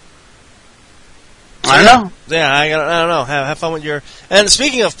don't know. Yeah, I don't know. Have fun with your... And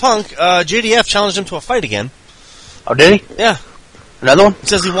speaking of Punk, JDF challenged him to a fight again. Oh, did he? Yeah. Another one? He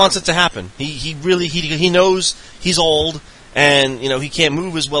says he wants it to happen. He knows he's old, and, you know, he can't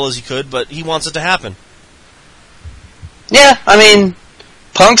move as well as he could, but he wants it to happen. Yeah, I mean,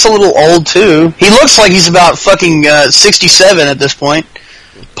 Punk's a little old, too. He looks like he's about fucking 67 at this point.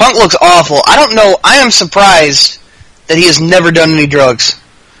 Punk looks awful. I don't know. I am surprised that he has never done any drugs.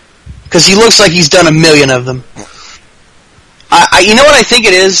 Because he looks like he's done 1 million of them. You know what I think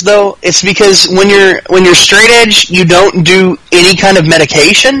it is, though? It's because when you're straight edge, you don't do any kind of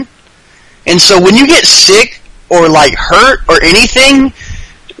medication. And so when you get sick or like hurt or anything,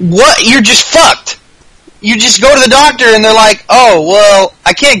 you're just fucked. You just go to the doctor and they're like, "Oh, well,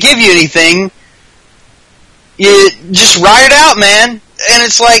 I can't give you anything. You just ride it out, man." And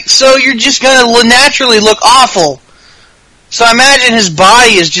it's like, so you're just gonna naturally look awful. So I imagine his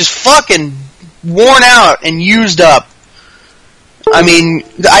body is just fucking worn out and used up. I mean,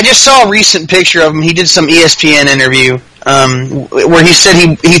 I just saw a recent picture of him. He did some ESPN interview where he said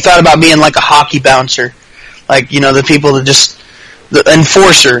he thought about being like a hockey bouncer. Like, you know, the people that the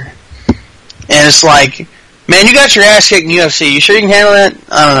enforcer. And it's like, man, you got your ass kicked in UFC. You sure you can handle that?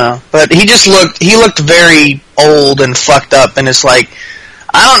 I don't know. But he looked very old and fucked up, and it's like,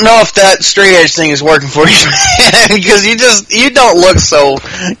 I don't know if that straight edge thing is working for you, man, because you don't look so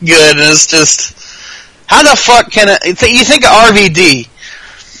good, and it's just, how the fuck can you think of RVD?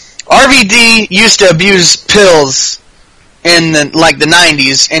 RVD used to abuse pills in the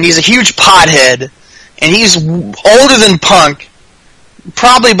 90s, and he's a huge pothead, and he's older than Punk,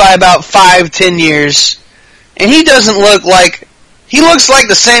 probably by about 5-10 years, and he doesn't look like, he looks like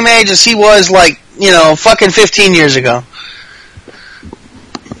the same age as he was, like, you know, fucking 15 years ago.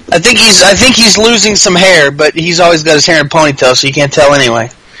 I think he's losing some hair, but he's always got his hair in a ponytail, so you can't tell anyway.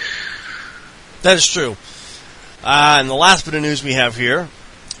 That is true. And the last bit of news we have here.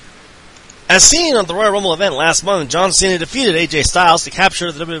 As seen on the Royal Rumble event last month, John Cena defeated AJ Styles to capture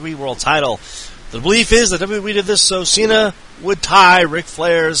the WWE World title. The belief is that WWE did this so Cena would tie Ric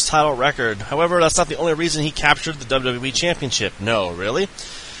Flair's title record. However, that's not the only reason he captured the WWE Championship. No, really?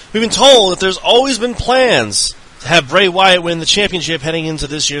 We've been told that there's always been plans to have Bray Wyatt win the championship heading into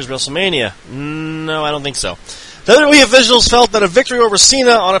this year's WrestleMania. No, I don't think so. WWE officials felt that a victory over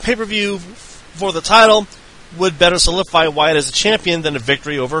Cena on a pay-per-view for the title would better solidify Wyatt as a champion than a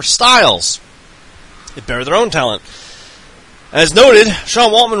victory over Styles. They bury their own talent. As noted,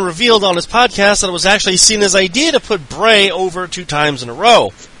 Sean Waltman revealed on his podcast that it was actually Cena's idea to put Bray over 2 times in a row.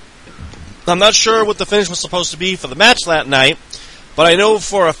 I'm not sure what the finish was supposed to be for the match that night, but I know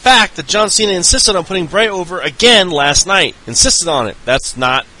for a fact that John Cena insisted on putting Bray over again last night. Insisted on it. That's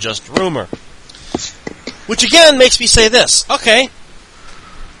not just rumor. Which again makes me say this. Okay,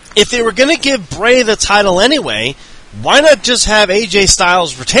 if they were going to give Bray the title anyway, why not just have AJ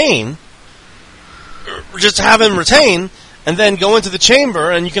Styles retain? Just have him retain, and then go into the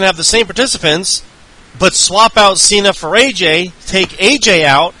chamber, and you can have the same participants, but swap out Cena for AJ, take AJ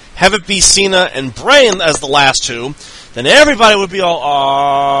out, have it be Cena and Bray as the last 2, then everybody would be all,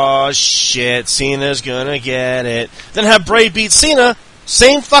 "Aw, shit, Cena's gonna get it." Then have Bray beat Cena,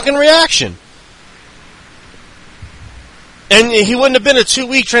 same fucking reaction. And he wouldn't have been a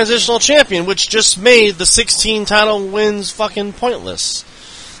 2-week transitional champion, which just made the 16 title wins fucking pointless.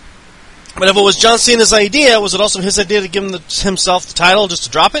 But if it was John Cena's idea, was it also his idea to give himself the title just to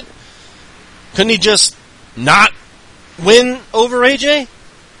drop it? Couldn't he just not win over AJ?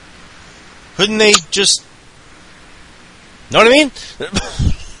 Couldn't they just... Know what I mean?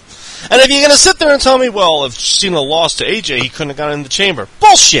 And if you're going to sit there and tell me, well, if Cena lost to AJ, he couldn't have gotten in the chamber.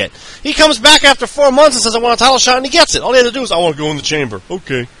 Bullshit! He comes back after 4 months and says, "I want a title shot," and he gets it. All he had to do is, "I want to go in the chamber."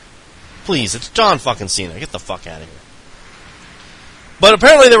 Okay. Please, it's John fucking Cena. Get the fuck out of here. But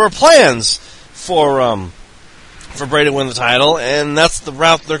apparently there were plans for Bray to win the title, and that's the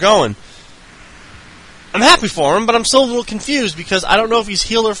route they're going. I'm happy for him, but I'm still a little confused because I don't know if he's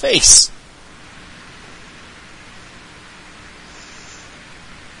heel or face.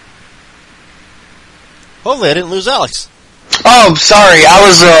 Hopefully I didn't lose Alex. Oh, sorry. I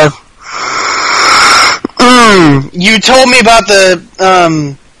was, you told me about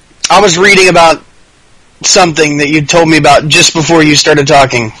I was reading about something that you told me about just before you started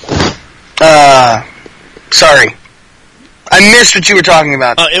talking. Sorry. I missed what you were talking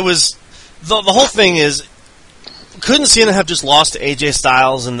about. It was, the whole thing is, couldn't Cena have just lost to AJ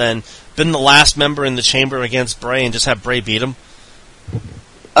Styles and then been the last member in the chamber against Bray and just have Bray beat him?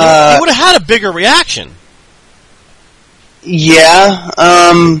 He would have had a bigger reaction. Yeah,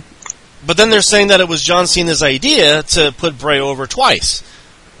 But then they're saying that it was John Cena's idea to put Bray over twice.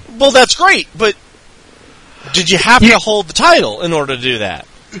 Well, that's great, but did you have to hold the title in order to do that?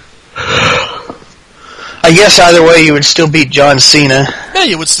 I guess either way you would still beat John Cena. Yeah,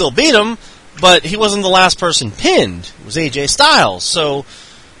 you would still beat him, but he wasn't the last person pinned. It was AJ Styles, so,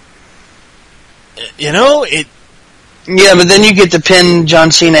 it... Yeah, but then you get to pin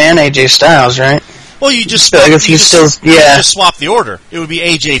John Cena and AJ Styles, right? Well, you just swap the order. It would be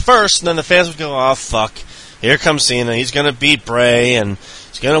AJ first, and then the fans would go, "Oh fuck, here comes Cena. He's gonna beat Bray, and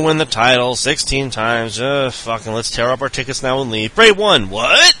he's gonna win the title 16 times. Fucking, let's tear up our tickets now and leave." Bray won.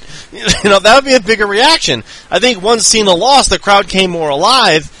 What? That would be a bigger reaction. I think once Cena lost, the crowd came more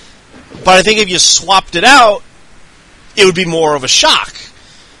alive. But I think if you swapped it out, it would be more of a shock.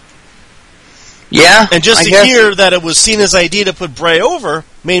 Yeah, and just to hear that it was Cena's idea to put Bray over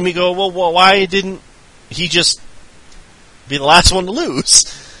made me go, well, why didn't he just be the last one to lose?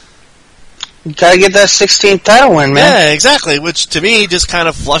 You gotta get that 16th title win, man. Yeah, exactly, which to me just kind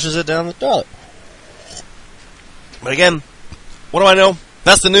of flushes it down the toilet. But again, what do I know?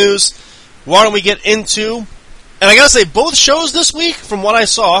 That's the news. Why don't we get into... And I gotta say, both shows this week, from what I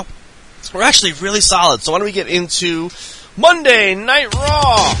saw, were actually really solid. So why don't we get into Monday Night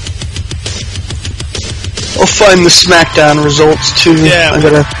Raw? We'll find the SmackDown results, too. Yeah,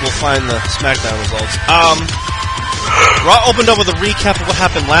 we'll find the SmackDown results. Raw opened up with a recap of what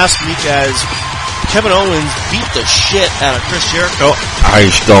happened last week as Kevin Owens beat the shit out of Chris Jericho. I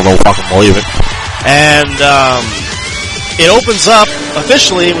still don't fucking believe it. And it opens up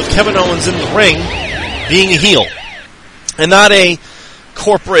officially with Kevin Owens in the ring being a heel. And not a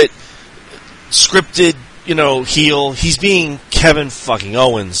corporate, scripted, heel. He's being Kevin fucking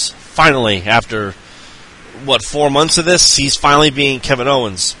Owens. Finally, after... 4 months of this, he's finally being Kevin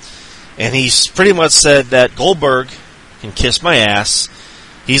Owens. And he's pretty much said that Goldberg can kiss my ass.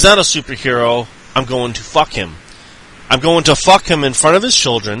 He's not a superhero. I'm going to fuck him. I'm going to fuck him in front of his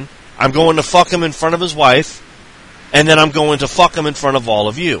children. I'm going to fuck him in front of his wife. And then I'm going to fuck him in front of all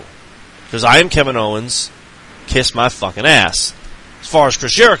of you. Because I am Kevin Owens. Kiss my fucking ass. As far as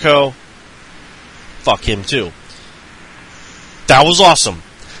Chris Jericho, fuck him too. That was awesome.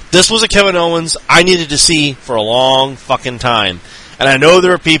 This was a Kevin Owens I needed to see for a long fucking time. And I know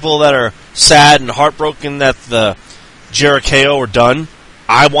there are people that are sad and heartbroken that the Jericho are done.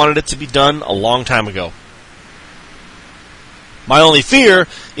 I wanted it to be done a long time ago. My only fear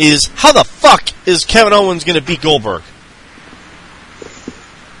is, how the fuck is Kevin Owens going to beat Goldberg?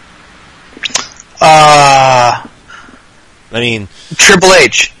 Triple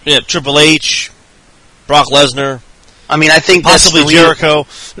H. Yeah, Triple H, Brock Lesnar. I think possibly Jericho.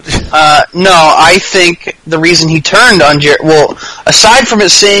 No, I think the reason he turned on Jericho, aside from it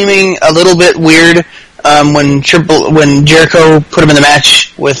seeming a little bit weird when Jericho put him in the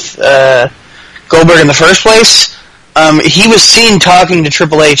match with Goldberg in the first place, he was seen talking to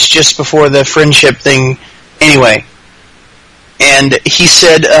Triple H just before the friendship thing anyway. And he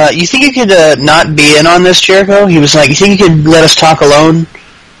said, you think you could not be in on this, Jericho? He was like, you think you could let us talk alone?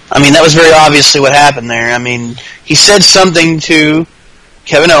 That was very obviously what happened there. He said something to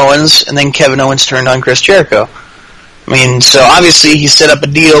Kevin Owens, and then Kevin Owens turned on Chris Jericho. So obviously he set up a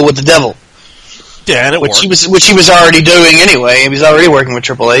deal with the devil. Yeah, and it worked. Which he was already doing anyway. He was already working with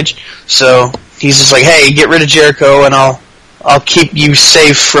Triple H. So he's just like, hey, get rid of Jericho, and I'll keep you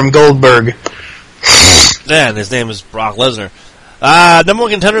safe from Goldberg. Yeah, and his name is Brock Lesnar. Number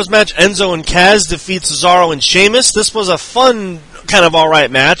one contenders match, Enzo and Kaz defeat Cesaro and Sheamus. This was a fun, kind of alright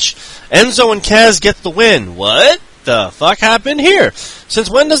match. Enzo and Kaz get the win. What the fuck happened here? Since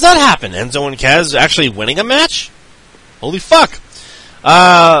when does that happen? Enzo and Kaz actually winning a match? Holy fuck.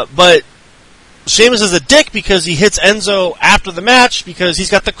 But Sheamus is a dick because he hits Enzo after the match because he's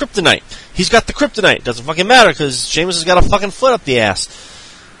got the kryptonite. Doesn't fucking matter because Sheamus has got a fucking foot up the ass.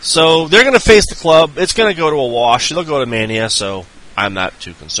 So they're going to face the Club. It's going to go to a wash. They'll go to Mania, so I'm not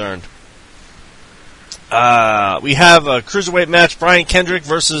too concerned. We have a cruiserweight match, Brian Kendrick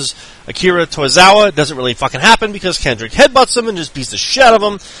versus Akira Tozawa. It doesn't really fucking happen because Kendrick headbutts him and just beats the shit out of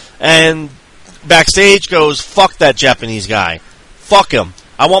him. And backstage goes, fuck that Japanese guy. Fuck him.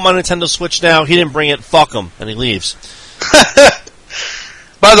 I want my Nintendo Switch now. He didn't bring it. Fuck him. And he leaves.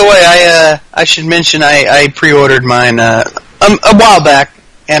 By the way, I should mention I pre-ordered mine a while back,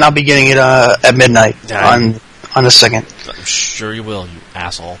 and I'll be getting it at midnight on the 2nd. I'm sure you will, you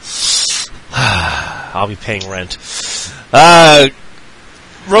asshole. I'll be paying rent.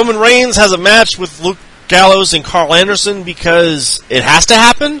 Roman Reigns has a match with Luke Gallows and Carl Anderson because it has to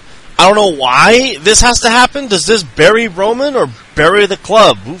happen. I don't know why this has to happen. Does this bury Roman or bury the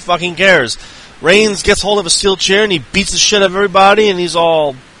Club? Who fucking cares? Reigns gets hold of a steel chair and he beats the shit out of everybody and he's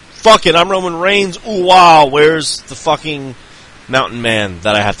all, fuck it, I'm Roman Reigns. Ooh, wow, where's the fucking mountain man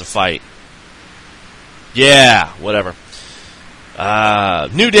that I have to fight? Yeah, whatever.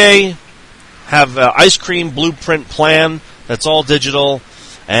 New Day have an ice cream blueprint plan that's all digital,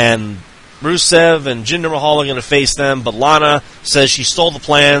 and Rusev and Jinder Mahal are going to face them, but Lana says she stole the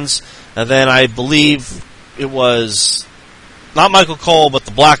plans, and then I believe it was not Michael Cole, but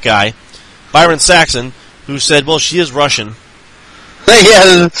the black guy, Byron Saxon, who said, well, she is Russian.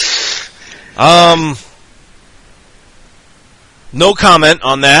 Yeah. No comment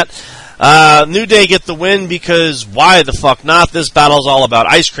on that. New Day get the win because why the fuck not? This battle's all about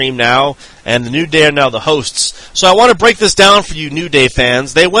ice cream now, and the New Day are now the hosts. So I want to break this down for you New Day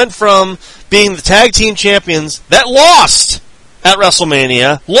fans. They went from being the tag team champions that lost at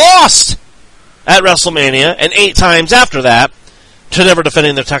WrestleMania, and 8 times after that, to never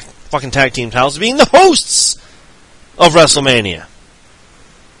defending their fucking tag team titles, being the hosts of WrestleMania.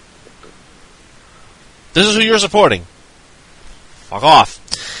 This is who you're supporting. Fuck off.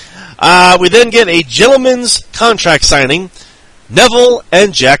 We then get a gentleman's contract signing, Neville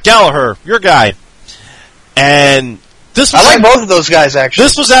and Jack Gallagher, your guy. And this was I like both of those guys, actually.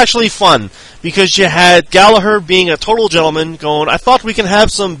 This was actually fun, because you had Gallagher being a total gentleman, going, I thought we can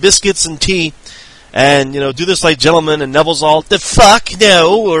have some biscuits and tea, and, do this like gentlemen, and Neville's all, the fuck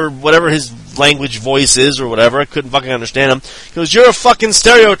no, or whatever his language voice is, or whatever. I couldn't fucking understand him. He goes, you're a fucking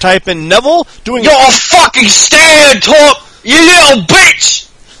stereotype, and Neville doing... You're a fucking stereotype, you little bitch!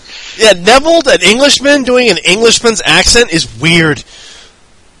 Yeah, Neville, an Englishman, doing an Englishman's accent is weird.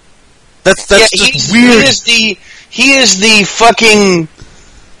 That's just weird. He is the fucking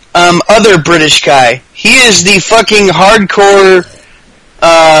other British guy. He is the fucking hardcore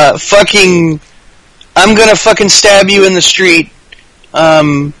fucking I'm gonna fucking stab you in the street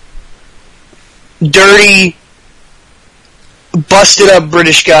dirty busted up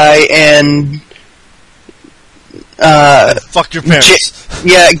British guy, and fuck your parents.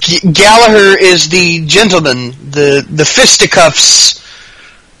 Gallagher is the gentleman, the fisticuffs,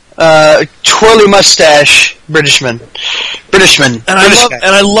 twirly mustache Britishman. And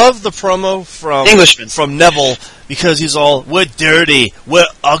I love the promo from Neville, because he's all, we're dirty, we're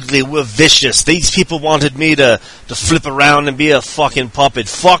ugly, we're vicious. These people wanted me to flip around and be a fucking puppet.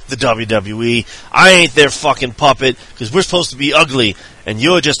 Fuck the WWE. I ain't their fucking puppet, because we're supposed to be ugly, and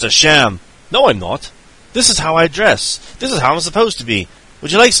you're just a sham. No, I'm not. This is how I dress. This is how I'm supposed to be.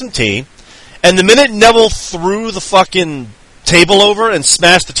 Would you like some tea? And the minute Neville threw the fucking table over and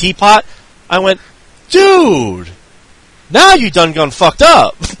smashed the teapot, I went, dude, now you done gone fucked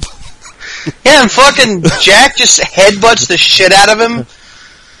up. Yeah, and fucking Jack just headbutts the shit out of him.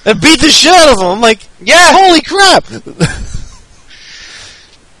 And beat the shit out of him. I'm like, yeah, holy crap.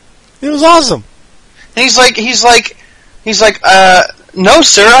 It was awesome. And he's like, no,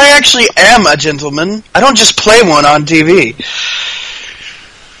 sir, I actually am a gentleman. I don't just play one on TV.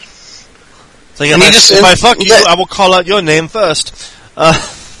 It's like, if I fuck you, I will call out your name first.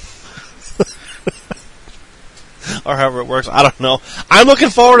 Or however it works, I don't know. I'm looking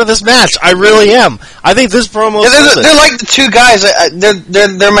forward to this match. I really am. I think this promo. Yeah, they're like the two guys.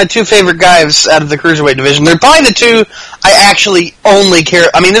 They're my two favorite guys out of the cruiserweight division. They're probably the two I actually only care.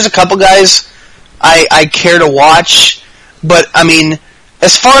 I mean, there's a couple guys I care to watch, but I mean,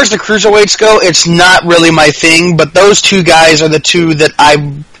 as far as the cruiserweights go, it's not really my thing. But those two guys are the two that I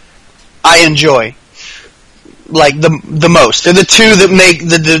enjoy, like the most. They're the two that make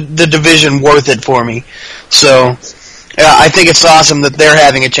the division worth it for me. So, I think it's awesome that they're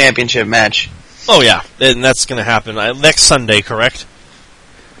having a championship match. Oh yeah, and that's going to happen next Sunday, correct?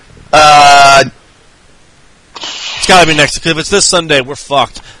 It's got to be next. Because if it's this Sunday, we're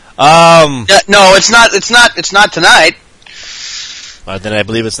fucked. No, it's not. It's not tonight. Then I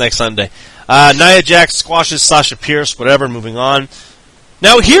believe it's next Sunday. Nia Jax squashes Sasha Pierce. Whatever. Moving on.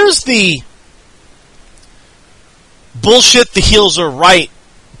 Now here's the bullshit the heels are right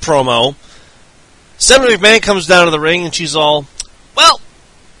promo. Stephanie McMahon comes down to the ring and she's all, well,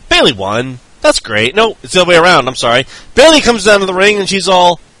 Bayley won. That's great. No, it's the other way around. I'm sorry. Bayley comes down to the ring and she's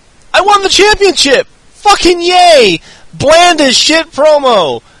all, I won the championship. Fucking yay. Bland as shit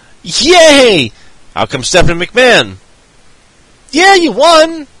promo. Yay. How come Stephanie McMahon? Yeah, you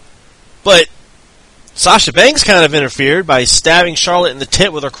won. But Sasha Banks kind of interfered by stabbing Charlotte in the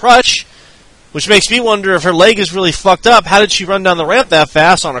tit with her crutch, which makes me wonder if her leg is really fucked up. How did she run down the ramp that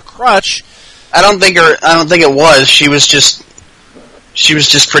fast on a crutch? I don't think it was. She was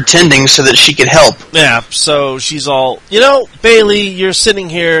just pretending so that she could help. Yeah, so she's all, Bayley, you're sitting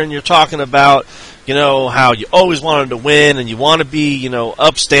here and you're talking about, how you always wanted to win and you want to be,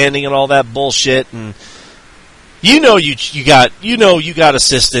 upstanding and all that bullshit, and you got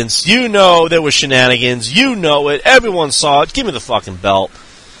assistance, there was shenanigans, it, everyone saw it, give me the fucking belt.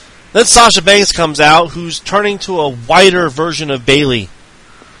 Then Sasha Banks comes out, who's turning to a whiter version of Bayley.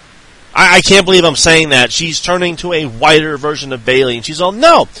 I can't believe I'm saying that. She's turning to a whiter version of Bayley, and she's all,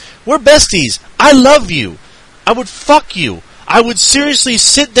 no, we're besties. I love you. I would fuck you. I would seriously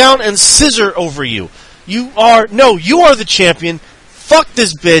sit down and scissor over you. You are the champion. Fuck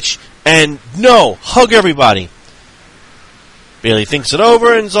this bitch, and no, hug everybody. Bayley thinks it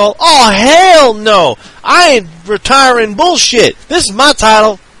over and is all, oh, hell no. I ain't retiring bullshit. This is my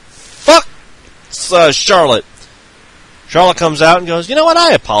title. Fuck Charlotte. Charlotte comes out and goes, you know what,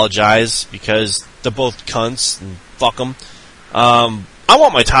 I apologize, because they're both cunts, and fuck them. I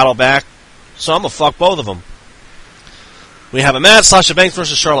want my title back, so I'm going to fuck both of them. We have a match, Sasha Banks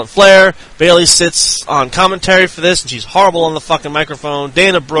versus Charlotte Flair. Bayley sits on commentary for this, and she's horrible on the fucking microphone.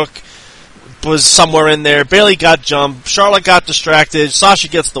 Dana Brooke was somewhere in there. Bayley got jumped. Charlotte got distracted. Sasha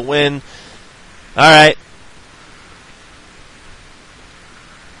gets the win. Alright.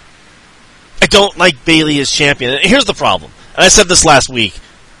 I don't like Bayley as champion. And here's the problem. And I said this last week.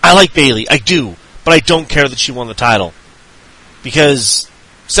 I like Bayley. I do. But I don't care that she won the title. Because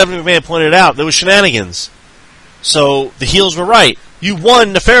Stephanie McMahon pointed out there was shenanigans. So the heels were right. You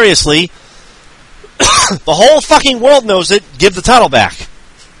won nefariously. The whole fucking world knows it. Give the title back.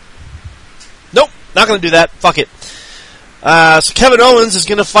 Nope. Not going to do that. Fuck it. So Kevin Owens is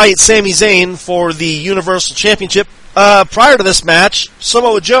going to fight Sami Zayn for the Universal Championship. Prior to this match,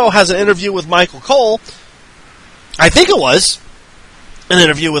 Samoa Joe has an interview with Michael Cole. I think it was an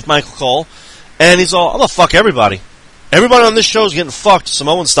interview with Michael Cole. And he's all, I'm going to fuck everybody. Everybody on this show is getting fucked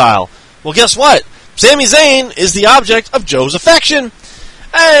Samoan style. Well, guess what? Sami Zayn is the object of Joe's affection.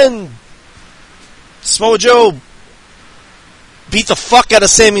 And Samoa Joe beat the fuck out of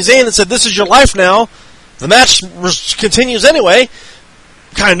Sami Zayn and said, this is your life now. The match continues anyway.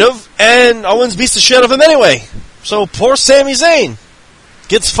 Kind of. And Owens beats the shit out of him anyway. So poor Sami Zayn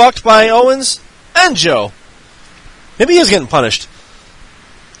gets fucked by Owens and Joe. Maybe he is getting punished.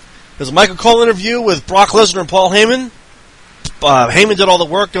 There's a Michael Cole interview with Brock Lesnar and Paul Heyman. Heyman did all the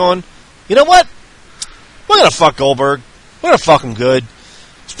work going, you know what? We're going to fuck Goldberg. We're going to fuck him good.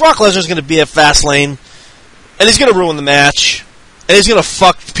 So Brock Lesnar's going to be at Fastlane, and he's going to ruin the match, and he's going to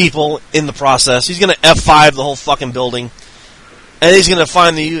fuck people in the process. He's going to F5 the whole fucking building, and he's going to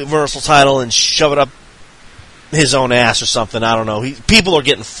find the Universal title and shove it up his own ass or something. I don't know. People are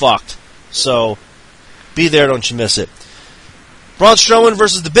getting fucked. So, be there, don't you miss it. Braun Strowman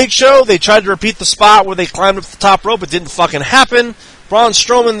versus The Big Show. They tried to repeat the spot where they climbed up the top rope. It didn't fucking happen. Braun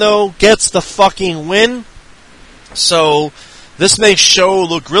Strowman, though, gets the fucking win. So, this makes Show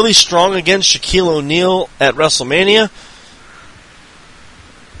look really strong against Shaquille O'Neal at WrestleMania,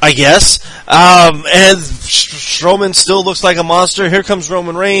 I guess. And Strowman still looks like a monster. Here comes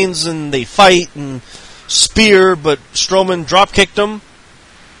Roman Reigns, and they fight and spear, but Strowman drop-kicked him.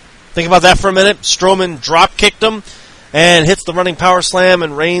 Think about that for a minute. Strowman drop-kicked him and hits the running power slam,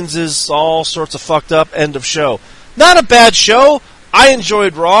 and Reigns is all sorts of fucked up. End of show. Not a bad show. I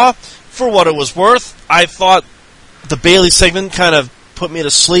enjoyed Raw for what it was worth. I thought the Bayley segment kind of put me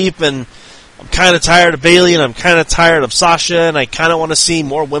to sleep, and I'm kind of tired of Bayley, and I'm kind of tired of Sasha, and I kind of want to see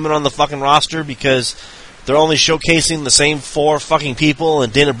more women on the fucking roster because they're only showcasing the same 4 fucking people,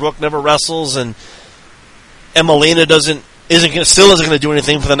 and Dana Brooke never wrestles, and Emelina still isn't going to do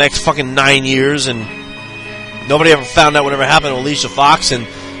anything for the next fucking 9 years, and nobody ever found out whatever happened to Alicia Fox, and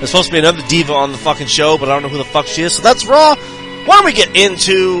there's supposed to be another diva on the fucking show, but I don't know who the fuck she is. So that's Raw. Why don't we get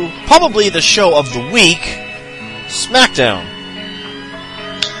into probably the show of the week, SmackDown.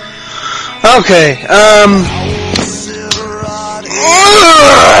 Okay,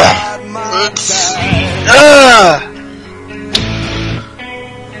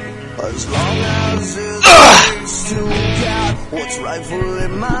 As long as it's to get what's rightfully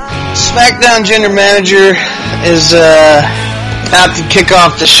SmackDown General Manager is about to kick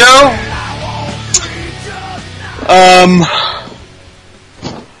off the show.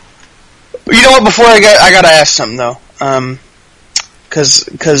 You know what? Before I gotta ask something though.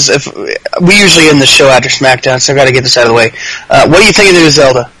 Because if we usually end the show after SmackDown, so I gotta get this out of the way. What do you think of the new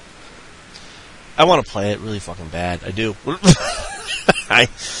Zelda? I want to play it really fucking bad. I do.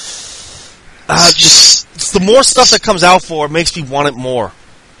 Just the more stuff that comes out for it makes me want it more.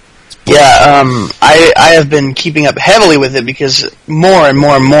 Yeah, I have been keeping up heavily with it because more and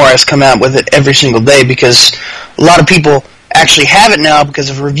more and more has come out with it every single day because a lot of people actually have it now because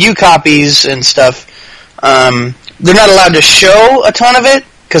of review copies and stuff. They're not allowed to show a ton of it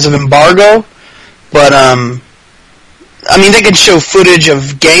because of embargo, but I mean they can show footage of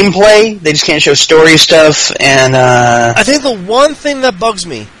gameplay. They just can't show story stuff. And I think the one thing that bugs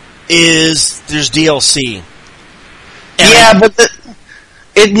me is there's DLC. Yeah, but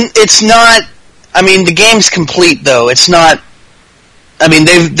it's not. I mean, the game's complete though. It's not. I mean,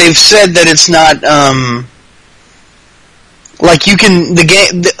 they've said that it's not. Like you can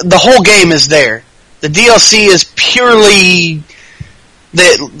the whole game is there. The DLC is purely.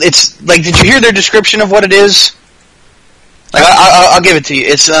 It's like. Did you hear their description of what it is? Like, I'll give it to you.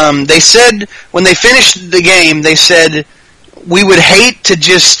 It's they said when they finished the game, they said we would hate to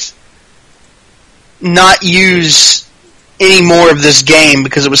just not use any more of this game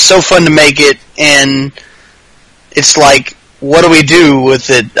because it was so fun to make it, and it's like, what do we do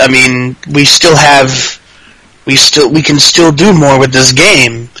with it? I mean, we can still do more with this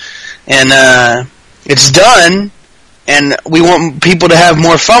game, and it's done, and we want people to have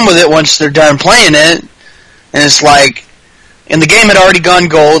more fun with it once they're done playing it, and it's like. And the game had already gone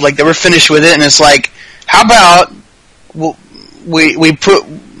gold, like they were finished with it, and it's like, how about we put,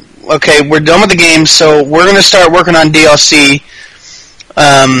 okay, we're done with the game, so we're going to start working on DLC,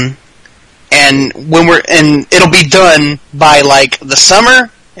 and it'll be done by like the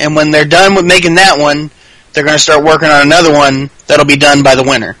summer, and when they're done with making that one, they're going to start working on another one that'll be done by the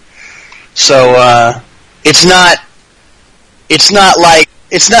winter. So they're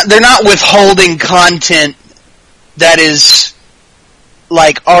not withholding content that is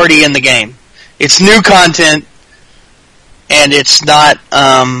like already in the game. It's new content, and it's not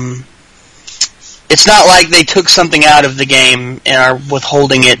like they took something out of the game and are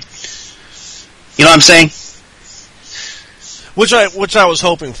withholding it. You know what I'm saying? Which I was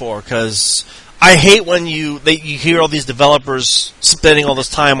hoping for, because I hate when you hear all these developers spending all this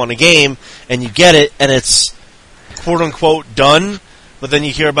time on a game and you get it and it's quote unquote done, but then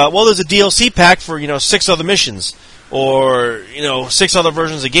you hear about, well, there's a DLC pack for 6 other missions. Or, 6 other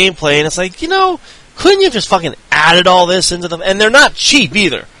versions of gameplay, and it's like, couldn't you have just fucking added all this into them? And they're not cheap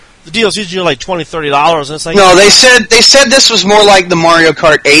either. The DLCs are like $20, $30, and it's like... No, they said this was more like the Mario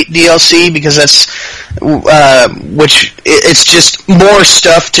Kart 8 DLC, because that's... it's just more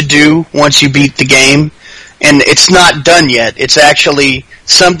stuff to do once you beat the game, and it's not done yet. It's actually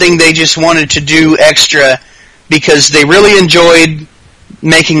something they just wanted to do extra, because they really enjoyed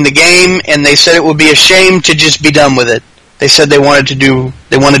making the game, and they said it would be a shame to just be done with it. They said they wanted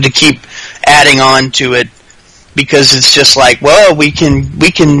to keep adding on to it, because it's just like, well, we can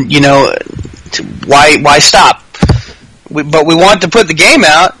why stop? But we want to put the game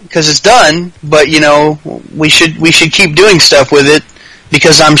out because it's done, but we should keep doing stuff with it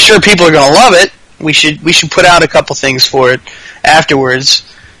because I'm sure people are going to love it. We should put out a couple things for it afterwards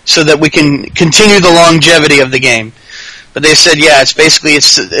so that we can continue the longevity of the game. But they said, yeah,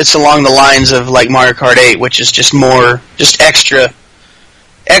 it's along the lines of like Mario Kart 8, which is just extra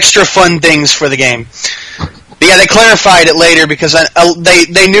fun things for the game. But yeah, they clarified it later because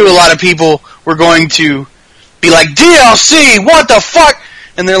they knew a lot of people were going to be like, DLC, what the fuck?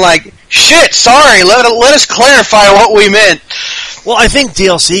 And they're like, shit, sorry, let us clarify what we meant. Well, I think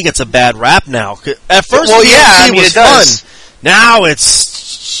DLC gets a bad rap now. At first, well, DLC yeah, I mean, was it does. fun. Now it's,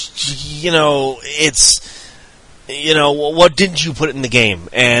 what didn't you put in the game?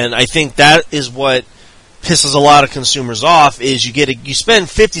 And I think that is what pisses a lot of consumers off, is you spend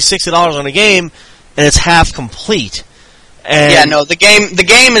 $50, $60 on a game, and it's half complete. And yeah, no, the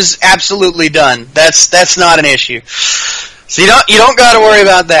game is absolutely done. That's not an issue. So you don't got to worry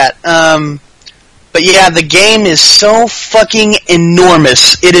about that. But yeah, the game is so fucking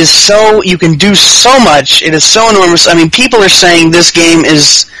enormous. It is so, you can do so much. It is so enormous. I mean, people are saying this game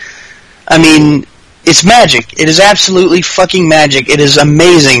is, it's magic. It is absolutely fucking magic. It is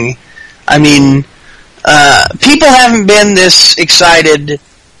amazing. I mean, people haven't been this excited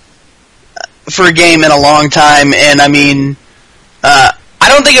for a game in a long time, and I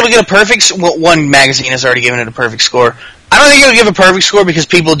don't think it'll get a perfect... Well, one magazine has already given it a perfect score, I don't think it would give a perfect score because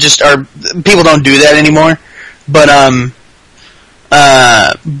people don't do that anymore. But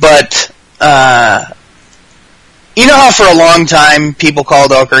you know how for a long time people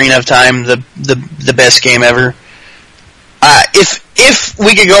called Ocarina of Time the best game ever? If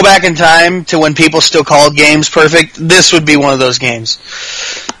we could go back in time to when people still called games perfect, this would be one of those games.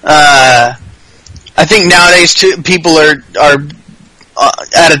 I think nowadays people are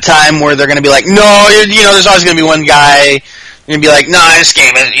at a time where they're going to be like, no, there's always going to be one guy going to be like, nah, this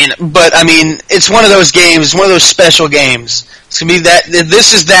game is, But I mean, it's one of those games. It's one of those special games. It's going to be that.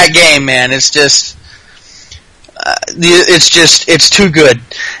 This is that game, man. It's just. It's too good.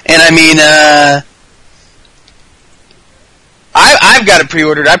 And I mean, I've got it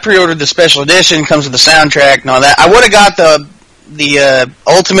pre-ordered. I pre-ordered the special edition, comes with the soundtrack and all that. I would have got the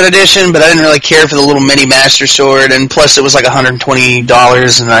Ultimate Edition, but I didn't really care for the little mini Master Sword, and plus it was like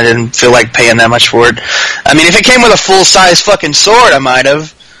 $120, and I didn't feel like paying that much for it. I mean, if it came with a full-size fucking sword, I might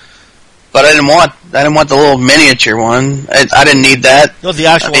have, but I didn't want the little miniature one. I didn't need that. No, the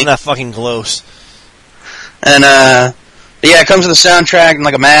actual one that fucking glows. And, yeah, it comes with a soundtrack and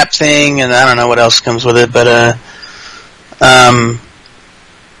like a map thing, and I don't know what else comes with it, but,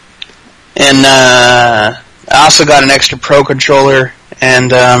 I also got an extra Pro controller,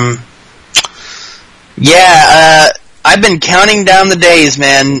 and, I've been counting down the days,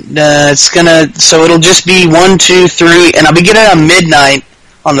 man. So it'll just be 1, 2, 3, and I'll be getting it on midnight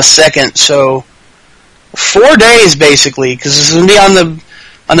on the 2nd, so 4 days, basically, because this is going to be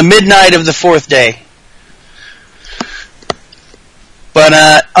on the midnight of the 4th day. But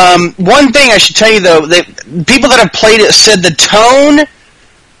one thing I should tell you, though, people that have played it said the tone,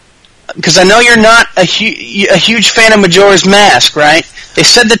 because I know you're not a huge fan of Majora's Mask, right? They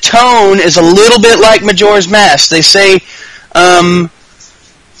said the tone is a little bit like Majora's Mask. They say,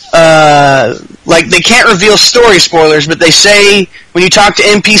 like, they can't reveal story spoilers, but they say when you talk to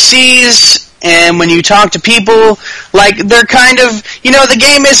NPCs and when you talk to people, like, they're kind of, the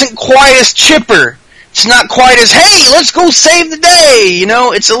game isn't quite as chipper. It's not quite as, hey, let's go save the day,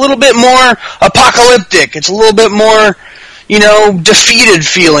 It's a little bit more apocalyptic. It's a little bit more, defeated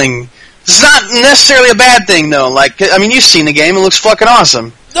feeling. It's not necessarily a bad thing, though. Like, I mean, you've seen the game. It looks fucking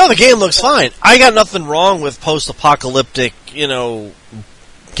awesome. No, the game looks fine. I got nothing wrong with post-apocalyptic,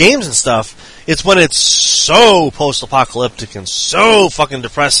 games and stuff. It's when it's so post-apocalyptic and so fucking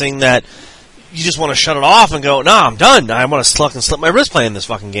depressing that you just want to shut it off and go, nah, I'm done. I want to fucking slip my wrist playing this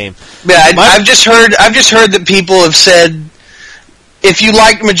fucking game. Yeah, I've just heard that people have said, if you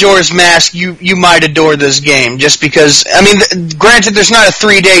like Majora's Mask, you might adore this game, just because, I mean, granted, there's not a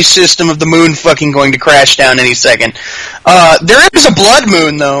 3-day system of the moon fucking going to crash down any second. There is a blood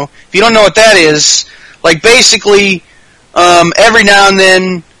moon, though. If you don't know what that is, like, basically, every now and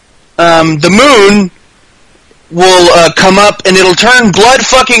then, the moon will come up and it'll turn blood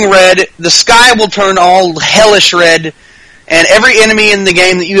fucking red, the sky will turn all hellish red, and every enemy in the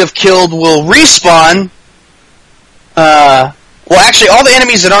game that you have killed will respawn. Well, actually, all the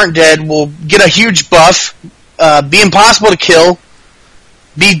enemies that aren't dead will get a huge buff, be impossible to kill,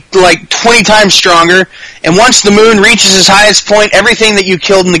 be like 20 times stronger, and once the moon reaches its highest point, everything that you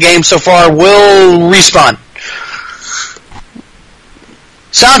killed in the game so far will respawn.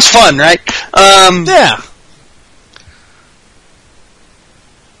 Sounds fun, right? Yeah.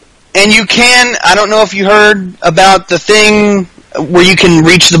 And you can, I don't know if you heard about the thing where you can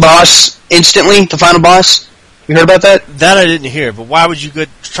reach the boss instantly, the final boss. You heard about that? That I didn't hear, but why would you go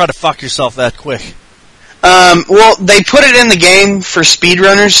try to fuck yourself that quick? Well, they put it in the game for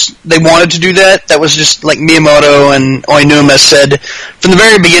speedrunners. They wanted to do that. That was just like Miyamoto and Oinuma said from the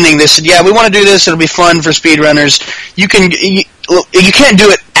very beginning. They said, "Yeah, we want to do this. It'll be fun for speedrunners. You can't do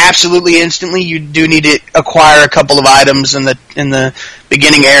it absolutely instantly. You do need to acquire a couple of items in the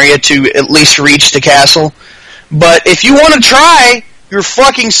beginning area to at least reach the castle. But if you want to try, you're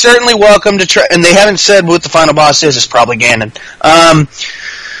fucking certainly welcome to try." And they haven't said what the final boss is. It's probably Ganon.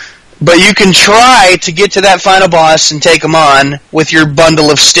 But you can try to get to that final boss and take him on with your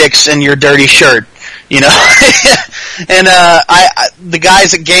bundle of sticks and your dirty shirt, And the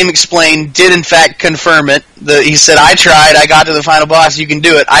guys at Game Explain did in fact confirm it. He said, "I tried. I got to the final boss. You can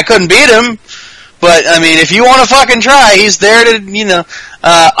do it. I couldn't beat him, but I mean, if you want to fucking try, he's there to.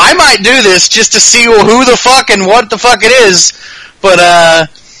 I might do this just to see who the fuck and what the fuck it is, but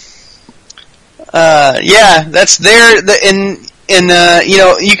yeah, that's there.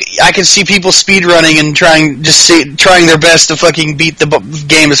 I can see people speedrunning and trying their best to fucking beat the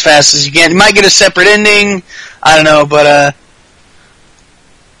game as fast as you can. You might get a separate ending, I don't know, but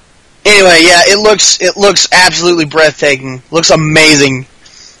anyway, yeah, it looks absolutely breathtaking. Looks amazing.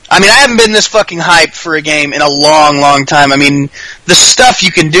 I mean, I haven't been this fucking hyped for a game in a long, long time. I mean, the stuff you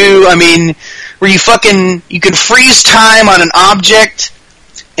can do, I mean, where you can freeze time on an object,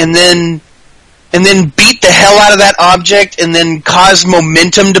 and then beat the hell out of that object, and then cause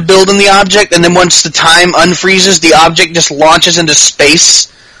momentum to build in the object, and then once the time unfreezes, the object just launches into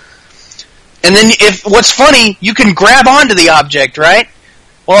space. And then, what's funny, you can grab onto the object, right?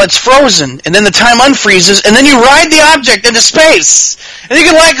 Well, it's frozen, and then the time unfreezes, and then you ride the object into space, and you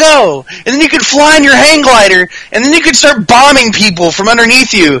can let go, and then you can fly in your hang glider, and then you can start bombing people from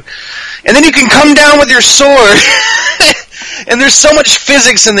underneath you, and then you can come down with your sword, and there's so much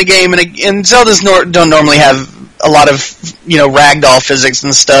physics in the game, and Zeldas don't normally have a lot of, ragdoll physics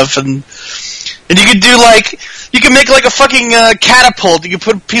and stuff, and you can do, you can make, a fucking catapult. You can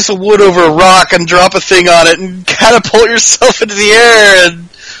put a piece of wood over a rock and drop a thing on it and catapult yourself into the air, and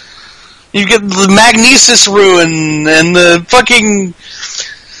you get the magnesis rune, and the fucking...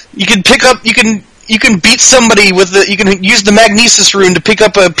 You can beat somebody with you can use the magnesis rune to pick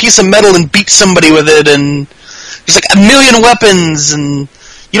up a piece of metal and beat somebody with it, and there's a million weapons, and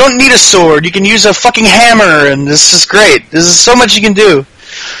you don't need a sword. You can use a fucking hammer, and this is great. There's so much you can do.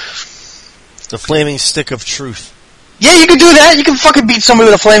 The flaming stick of truth. Yeah, you can do that. You can fucking beat somebody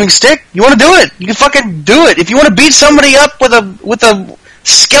with a flaming stick. You want to do it? You can fucking do it. If you want to beat somebody up with a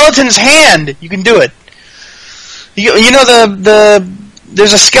skeleton's hand, you can do it.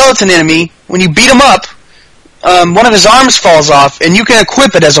 There's a skeleton enemy. When you beat him up, one of his arms falls off, and you can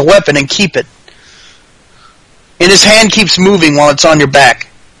equip it as a weapon and keep it. And his hand keeps moving while it's on your back.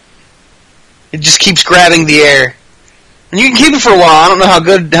 It just keeps grabbing the air. And you can keep it for a while. I don't know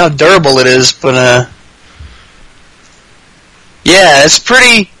how durable it is, but yeah, it's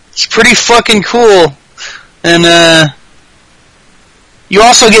pretty fucking cool. And you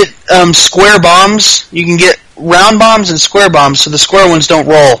also get square bombs. You can get round bombs and square bombs, so the square ones don't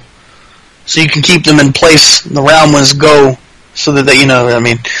roll. So you can keep them in place, and the round ones go, so that they, what I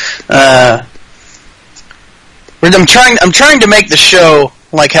mean. I'm trying to make the show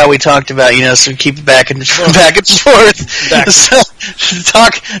like how we talked about, so we keep it back and forth. So,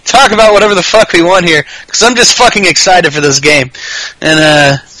 talk about whatever the fuck we want here, because I'm just fucking excited for this game. And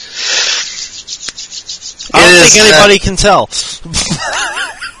I don't think anybody can tell.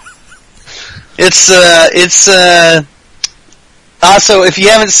 It's also, if you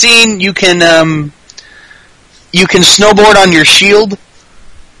haven't seen, you can snowboard on your shield.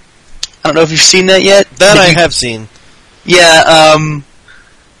 I don't know if you've seen that yet. That I have seen. Yeah,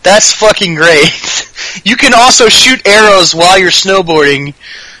 that's fucking great. You can also shoot arrows while you're snowboarding,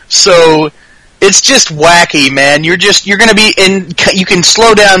 so it's just wacky, man. You're gonna be you can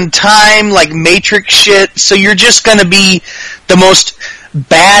slow down time like Matrix shit, so you're just gonna be the most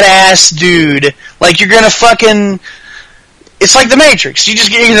badass dude. Like, you're gonna fucking... It's like the Matrix. You're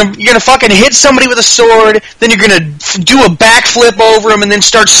gonna fucking hit somebody with a sword, then you're gonna do a backflip over them, and then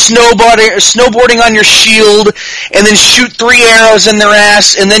start snowboarding on your shield, and then shoot 3 arrows in their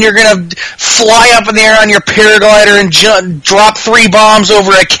ass, and then you're gonna fly up in the air on your paraglider and drop 3 bombs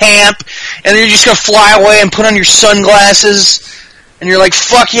over a camp, and then you're just gonna fly away and put on your sunglasses, and you're like,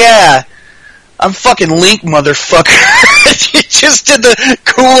 fuck yeah, I'm fucking Link, motherfucker. You just did the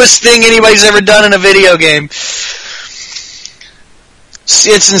coolest thing anybody's ever done in a video game.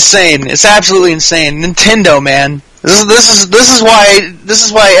 It's insane. It's absolutely insane. Nintendo, man. This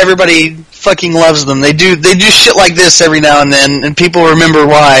is why everybody fucking loves them. They do shit like this every now and then, and people remember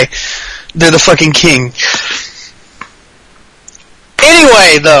why they're the fucking king.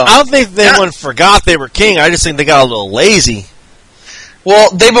 Anyway, though, I don't think anyone forgot they were king. I just think they got a little lazy.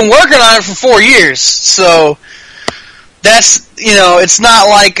 Well, they've been working on it for 4 years, so that's, it's not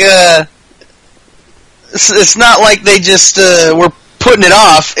like it's not like they just were putting it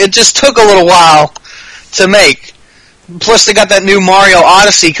off. It just took a little while to make. Plus, they got that new Mario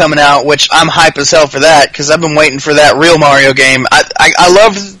Odyssey coming out, which I'm hype as hell for that, because I've been waiting for that real Mario game. I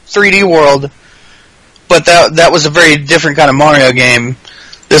love 3D World, but that was a very different kind of Mario game.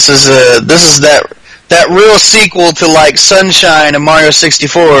 This is that real sequel to, like, Sunshine and Mario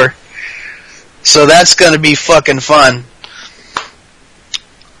 64. So that's going to be fucking fun.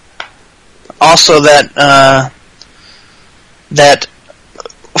 Also, that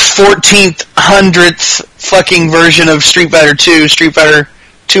 1400th fucking version of Street Fighter 2, Street Fighter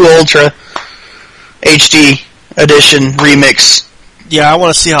 2 Ultra HD edition remix. Yeah, I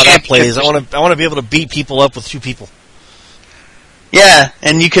want to see how that plays. I want to be able to beat people up with 2 people. Yeah,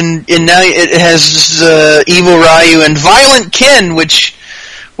 and now it has Evil Ryu and Violent Ken, which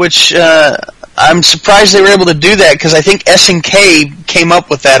I'm surprised they were able to do that, because I think SNK came up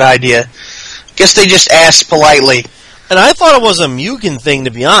with that idea. Guess they just asked politely. And I thought it was a Mugen thing,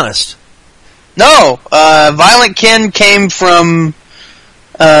 to be honest. No, Violent Ken came from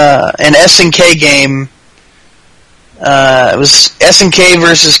an SNK game. It was SNK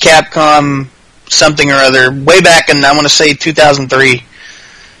versus Capcom something or other, way back in, I want to say, 2003.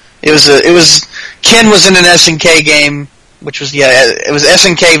 It was Ken was in an SNK game, which was, it was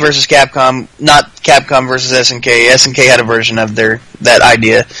SNK versus Capcom, not Capcom versus SNK. SNK had a version of that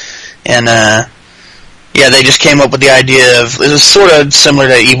idea. And, they just came up with the idea of, it was sort of similar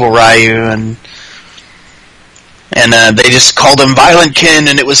to Evil Ryu, and they just called him Violent Ken,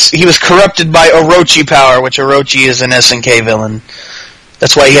 and he was corrupted by Orochi power, which Orochi is an SNK villain.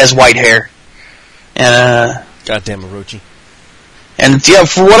 That's why he has white hair. And, goddamn Orochi. And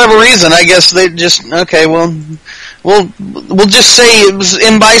for whatever reason, I guess they just, okay, well, we'll just say it was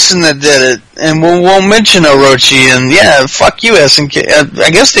M. Bison that did it, and we won't mention Orochi, and fuck you, SNK. I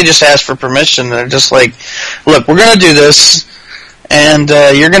guess they just asked for permission. They're just like, look, we're gonna do this, and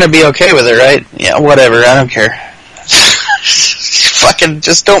you're gonna be okay with it, right? Yeah, whatever, I don't care. Fucking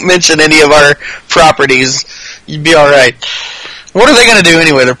just don't mention any of our properties. You'd be alright. What are they gonna do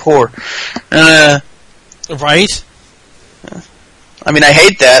anyway? They're poor. And, right? I mean, I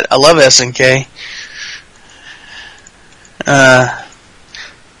hate that. I love SNK.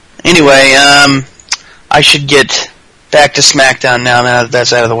 Anyway, I should get back to SmackDown now that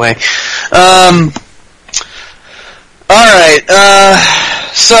that's out of the way. Alright,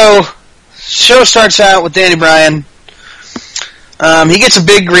 so, show starts out with Danny Bryan. He gets a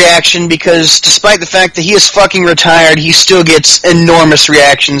big reaction because despite the fact that he is fucking retired, he still gets enormous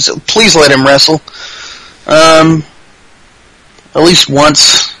reactions. Please let him wrestle. At least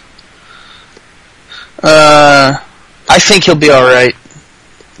once. I think he'll be alright.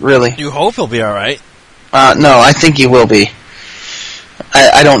 Really. You hope he'll be alright? No, I think he will be.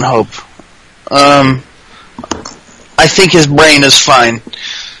 I don't hope. I think his brain is fine.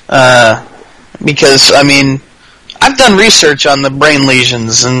 Because, I mean, I've done research on the brain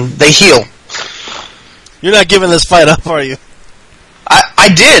lesions, and they heal. You're not giving this fight up, are you? I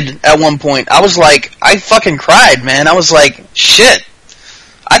did at one point. I was like, I fucking cried, man. I was like, shit.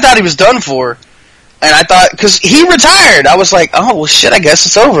 I thought he was done for. And I thought, because he retired, I was like, oh, well, shit, I guess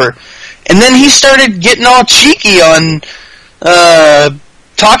it's over. And then he started getting all cheeky on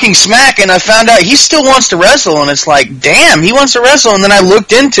talking smack, and I found out he still wants to wrestle, and it's like, damn, he wants to wrestle. And then I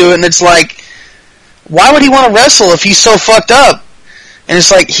looked into it, and it's like, why would he want to wrestle if he's so fucked up? And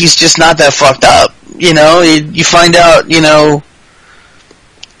it's like, he's just not that fucked up. You know, you find out, you know,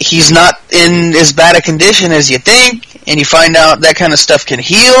 he's not in as bad a condition as you think, and you find out that kind of stuff can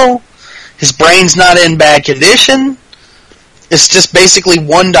heal. His brain's not in bad condition. It's just basically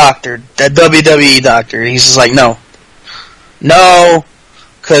one doctor, that WWE doctor. He's just like, no,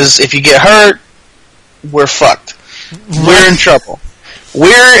 because if you get hurt, we're fucked. We're in trouble.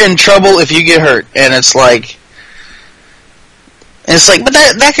 We're in trouble if you get hurt. And it's like, but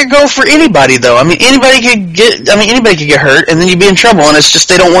that could go for anybody, though. I mean, anybody could get hurt, and then you'd be in trouble. And it's just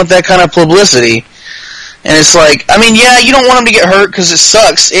they don't want that kind of publicity. And it's like, I mean, yeah, you don't want them to get hurt because it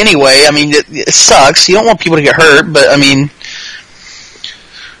sucks anyway. I mean, it sucks. You don't want people to get hurt, but I mean,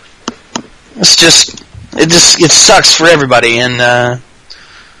 it sucks for everybody. And the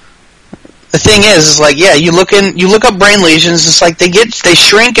thing is like, yeah, you look up brain lesions. It's like they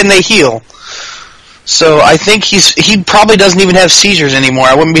shrink and they heal. So I think he probably doesn't even have seizures anymore.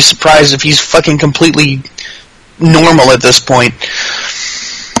 I wouldn't be surprised if he's fucking completely normal at this point.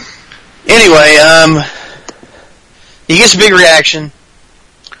 Anyway, he gets a big reaction,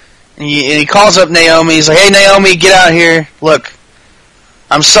 and he calls up Naomi. He's like, "Hey, Naomi, get out here. Look,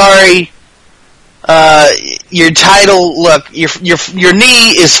 I'm sorry. Your title. Look, your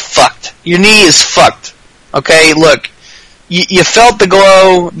knee is fucked. Your knee is fucked. Okay, look." You felt the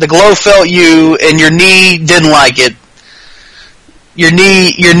glow felt you, and your knee didn't like it. Your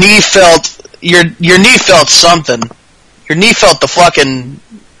knee felt something. Your knee felt the fucking,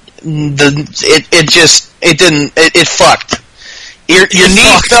 it fucked.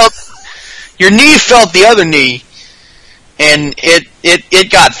 Your knee felt the other knee, and it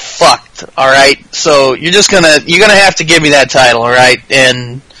got fucked, alright? So you're gonna have to give me that title, alright?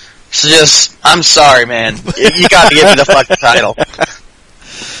 And, so I'm sorry, man. You got to give me the fucking title.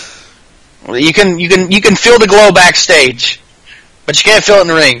 You can feel the glow backstage, but you can't feel it in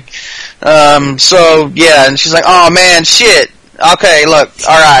the ring. So yeah, and she's like, "Oh man, shit. Okay, look,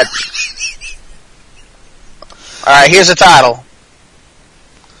 all right. Here's the title.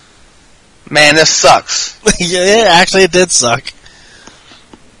 Man, this sucks." Yeah, actually, it did suck.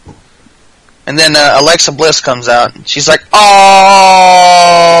 And then Alexa Bliss comes out, and she's like,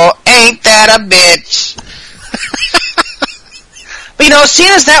 "Oh, ain't that a bitch?" But, seeing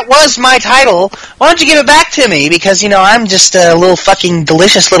as that was my title, why don't you give it back to me? Because, I'm just a little fucking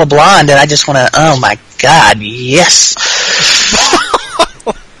delicious little blonde, and I just want to, oh my god, yes.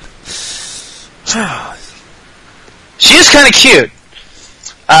 She is kind of cute.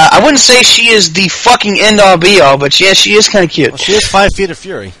 I wouldn't say she is the fucking end-all be-all, but yeah, she is kind of cute. Well, she is 5 feet of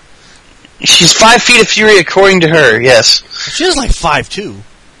fury. She's 5 feet of fury, according to her, yes. She is like 5'2".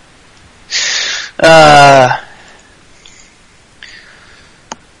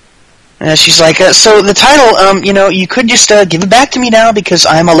 She's like, so the title, you could just give it back to me now because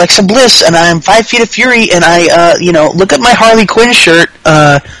I'm Alexa Bliss and I'm 5 feet of fury and I, look at my Harley Quinn shirt,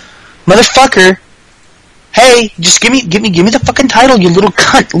 motherfucker. Hey, just give me the fucking title, you little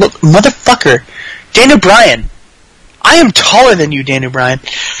cunt. Look, motherfucker. Daniel Bryan. I am taller than you, Daniel Bryan.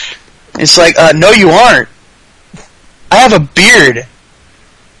 It's like, no you aren't. I have a beard.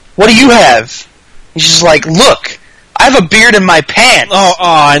 What do you have? He's just like, look, I have a beard in my pants. Oh,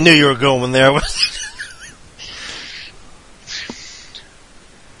 I knew you were going there.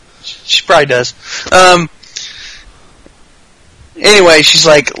 She probably does. Anyway, she's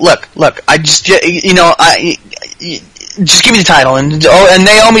like, look, I just, just give me the title. And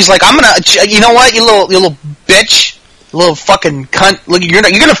Naomi's like, I'm gonna, you know what, you little bitch, you little fucking cunt, look, you're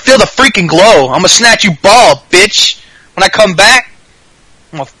gonna feel the freaking glow. I'm gonna snatch you bald, bitch. When I come back,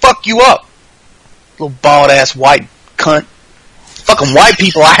 I'm gonna fuck you up. Little bald-ass white cunt. Fucking white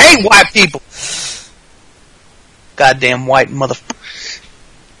people. I hate white people. Goddamn white mother...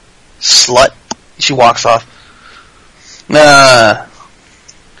 slut. She walks off. He's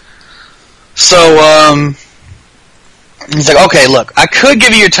like, okay, look, I could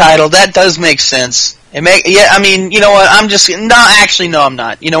give you your title. That does make sense. You know what, I'm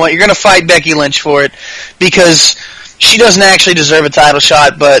not. You know what, you're gonna fight Becky Lynch for it, because she doesn't actually deserve a title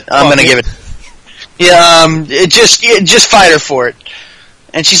shot, but I'm gonna give it... Yeah, just fight her for it.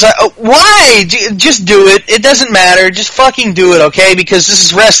 And she's like, oh, why? Just do it. It doesn't matter. Just fucking do it, okay? Because this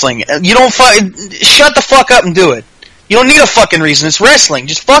is wrestling. You don't shut the fuck up and do it. You don't need a fucking reason. It's wrestling.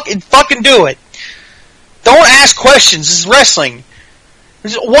 Just fucking do it. Don't ask questions. This is wrestling.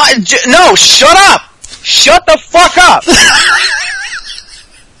 Why? No, shut up. Shut the fuck up.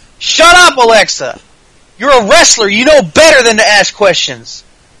 Shut up, Alexa. You're a wrestler. You know better than to ask questions.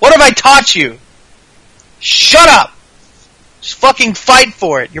 What have I taught you? Shut up! Just fucking fight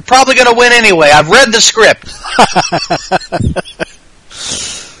for it. You're probably gonna win anyway. I've read the script.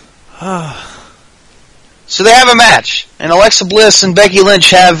 So they have a match, and Alexa Bliss and Becky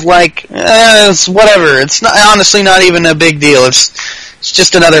Lynch have it's whatever. It's honestly not even a big deal. It's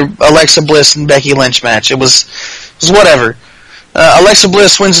just another Alexa Bliss and Becky Lynch match. It was whatever. Alexa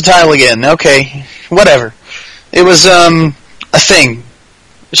Bliss wins the title again. Okay, whatever. It was a thing.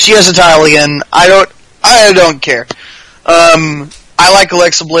 She has a title again. I don't care. I like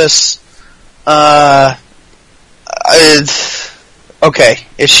Alexa Bliss. Okay,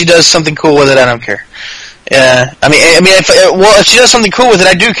 if she does something cool with it, I don't care. If she does something cool with it,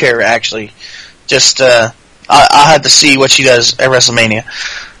 I do care. Actually, just I'll have to see what she does at WrestleMania.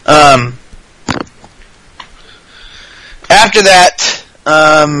 After that,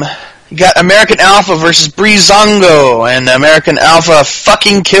 you got American Alpha versus Breezango, and American Alpha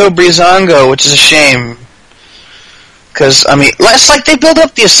fucking killed Breezango, which is a shame. Because, it's like they built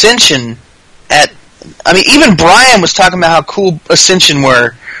up the Ascension even Brian was talking about how cool Ascension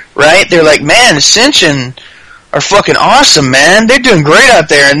were, right? They're like, man, Ascension are fucking awesome, man. They're doing great out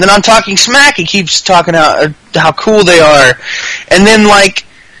there. And then on Talking Smack, he keeps talking how cool they are. And then,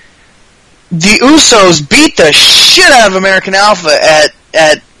 the Usos beat the shit out of American Alpha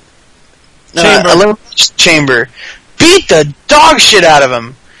at Chamber. Beat the dog shit out of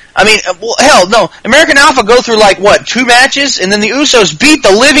him. Hell, no. American Alpha go through, 2 matches, and then the Usos beat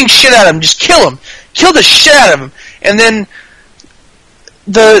the living shit out of him. Just kill him. Kill the shit out of him. And then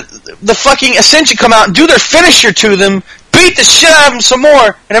the fucking Ascension come out and do their finisher to them, beat the shit out of them some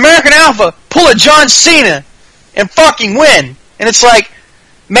more, and American Alpha pull a John Cena and fucking win. And it's like,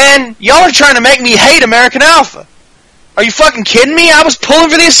 man, y'all are trying to make me hate American Alpha. Are you fucking kidding me? I was pulling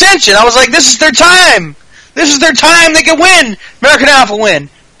for the Ascension. I was like, this is their time. This is their time. They can win. American Alpha win.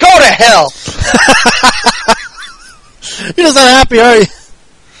 Go to hell. You're just not happy, are you?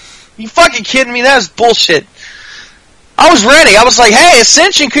 You fucking kidding me? That was bullshit. I was ready. I was like, hey,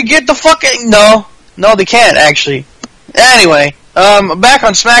 Ascension could get the fucking... No, they can't, actually. Anyway, back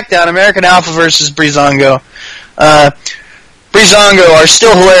on SmackDown, American Alpha versus Breezango. Breezango are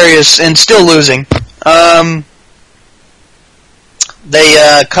still hilarious and still losing.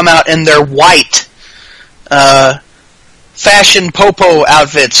 They come out in their white fashion popo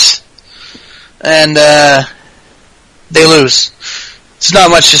outfits, and they lose. It's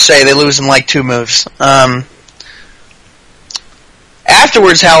not much to say. They lose in like 2 moves.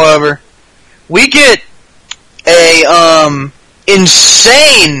 Afterwards, however, we get a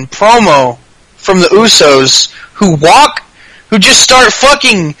insane promo from the Usos who just start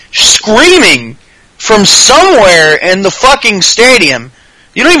fucking screaming from somewhere in the fucking stadium.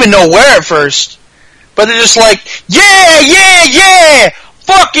 You don't even know where at first. But they're just like, yeah!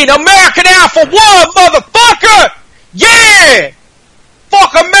 Fucking American Alpha 1, motherfucker! Yeah!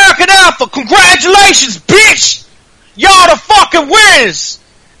 Fuck American Alpha! Congratulations, bitch! Y'all the fucking winners!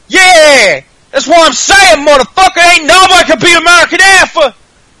 Yeah! That's what I'm saying, motherfucker! Ain't nobody can beat American Alpha!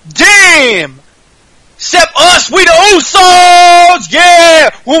 Damn! Except us, we the Usos! Yeah!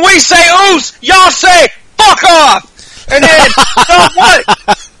 When we say Us, y'all say, fuck off! And then, you know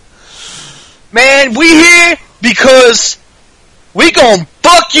what? Man, we here because we gon'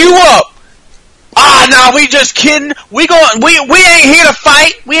 fuck you up. Nah, we just kidding. We ain't here to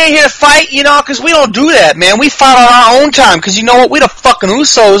fight. We ain't here to fight, you know, cause we don't do that, man. We fight on our own time, cause you know what? We the fucking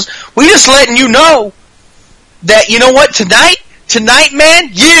Usos. We just letting you know that, you know what, tonight, man,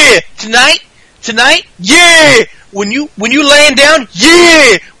 yeah, tonight, yeah. When you laying down,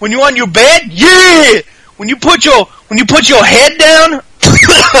 yeah. When you on your bed, yeah. When you put your head down,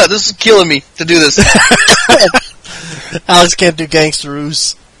 this is killing me to do this. Alex can't do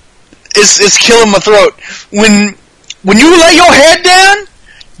gangsteroos. It's killing my throat. When you lay your head down,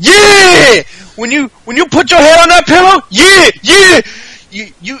 yeah. When you put your head on that pillow, yeah.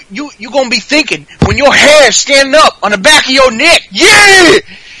 You gonna be thinking when your hair's standing up on the back of your neck, yeah.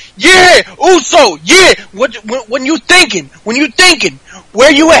 Uso, yeah. When you thinking,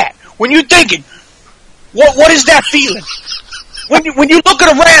 where you at? When you thinking, what is that feeling? When you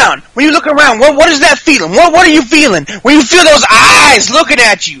looking around, what is that feeling? What are you feeling? When you feel those eyes looking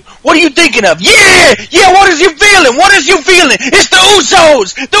at you, what are you thinking of? Yeah, what is you feeling? It's the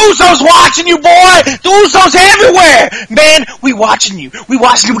Usos! The Usos watching you, boy! The Usos everywhere! Man, we watching you. We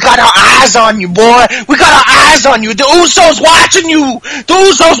got our eyes on you, boy! We got our eyes on you! The Usos watching you!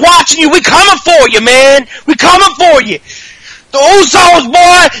 We coming for you, man! We coming for you! The Usos,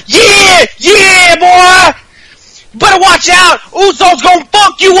 boy! Yeah, boy! Better watch out! Usos gonna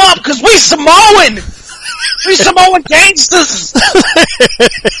fuck you up, cause we Samoan! We Samoan gangsters!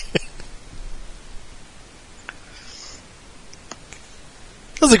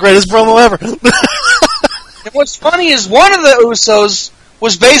 That's the greatest promo ever. And what's funny is one of the Usos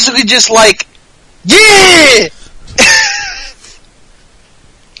was basically just like, yeah!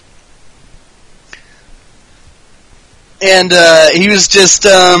 And, he was just, do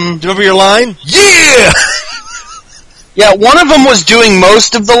you remember your line? Yeah! Yeah, one of them was doing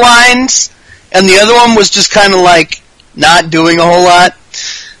most of the lines, and the other one was just kind of like not doing a whole lot.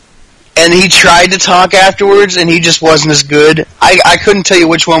 And he tried to talk afterwards, and he just wasn't as good. I couldn't tell you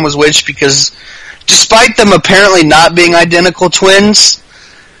which one was which, because despite them apparently not being identical twins,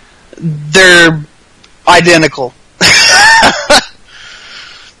 they're identical.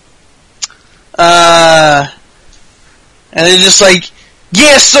 And they're just like,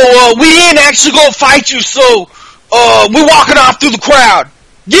 yeah, so we ain't actually gonna fight you, so we're walking off through the crowd.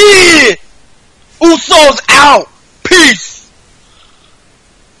 Yeah! Usos out! Peace!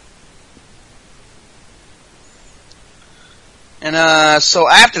 And, so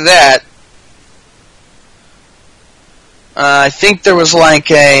after that, I think there was like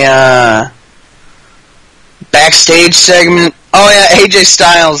a, backstage segment. Oh yeah, AJ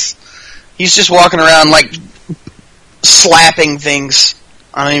Styles. He's just walking around like slapping things.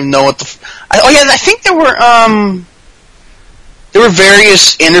 I don't even know what the... I think there were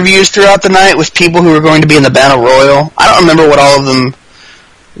various interviews throughout the night with people who were going to be in the Battle Royal. I don't remember what all of them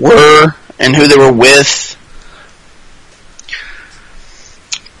were and who they were with.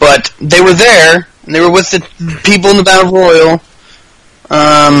 But they were there, and they were with the people in the Battle Royal.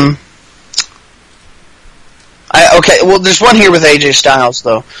 There's one here with AJ Styles,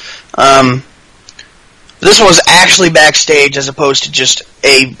 though. This one was actually backstage as opposed to just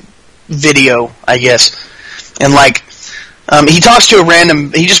a video, I guess. And like, he talks to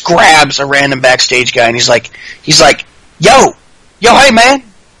he just grabs a random backstage guy and he's like, yo, hey man,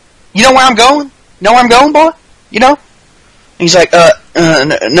 you know where I'm going? Know where I'm going, boy? You know? And he's like,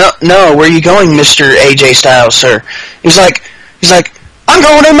 no, where are you going, Mr. AJ Styles, sir? He's like, I'm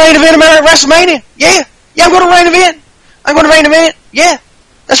going to the main event at WrestleMania. Yeah, I'm going to main event. Yeah.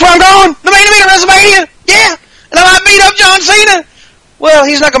 That's where I'm going! The main event of WrestleMania! Yeah! And I might beat up John Cena! Well,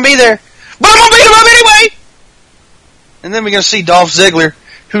 he's not gonna be there. But I'm gonna beat him up anyway! And then we're gonna see Dolph Ziggler,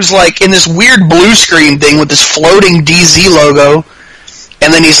 who's like in this weird blue screen thing with this floating DZ logo.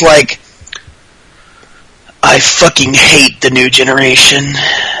 And then he's like, I fucking hate the new generation.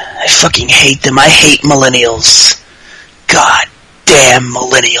 I fucking hate them. I hate millennials. God damn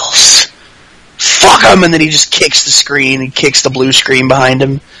millennials. Fuck them! And then he just kicks the screen. He kicks the blue screen behind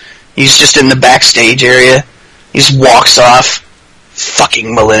him. He's just in the backstage area. He just walks off.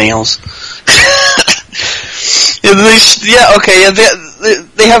 Fucking millennials. They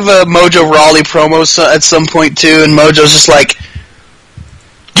have a Mojo Rawley promo at some point too, and Mojo's just like,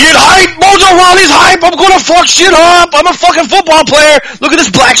 "Get hype! Mojo Rawley's hype! I'm gonna fuck shit up! I'm a fucking football player! Look at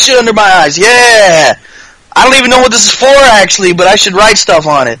this black shit under my eyes! Yeah! I don't even know what this is for, actually, but I should write stuff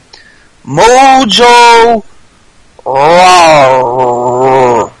on it. Mojo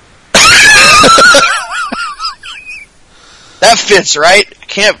Rawley." That fits, right?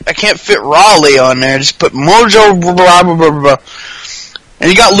 I can't fit Raleigh on there. Just put Mojo blah, blah, blah, blah. And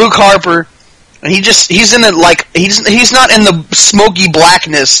you got Luke Harper, and he's in it like he's not in the smoky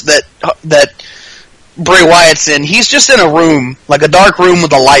blackness that Bray Wyatt's in. He's just in a room, like a dark room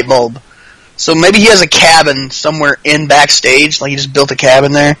with a light bulb. So maybe he has a cabin somewhere in backstage, like he just built a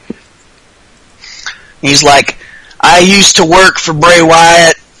cabin there. He's like, "I used to work for Bray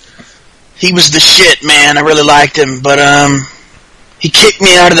Wyatt. He was the shit, man. I really liked him, but he kicked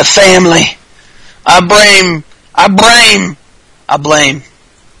me out of the family. I blame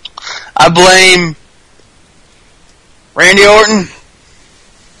Randy Orton,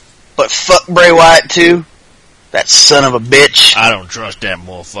 but fuck Bray Wyatt too. That son of a bitch. I don't trust that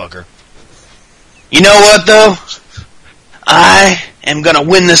motherfucker. You know what though? I am gonna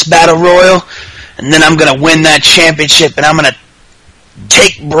win this battle royal, and then I'm gonna win that championship, and I'm gonna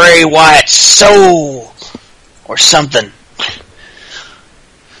take Bray Wyatt's soul or something.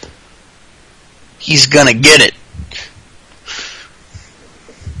 He's gonna get it.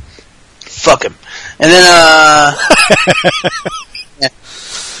 Fuck him. And then, yeah.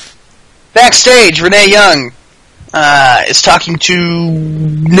 Backstage, Renee Young is talking to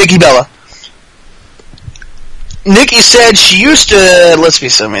Nikki Bella. Nikki said she used to...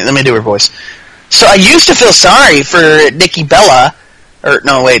 Let me do her voice. So I used to feel sorry for Nikki Bella. Or,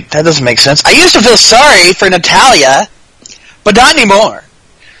 no, wait, that doesn't make sense. I used to feel sorry for Natalya, but not anymore.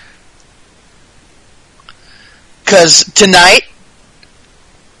 Because tonight,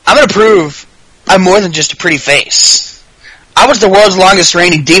 I'm going to prove I'm more than just a pretty face. I was the world's longest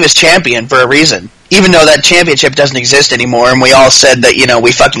reigning Divas champion for a reason. Even though that championship doesn't exist anymore, and we all said that,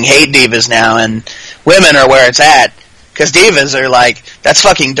 we fucking hate Divas now, and women are where it's at. Because Divas are like, that's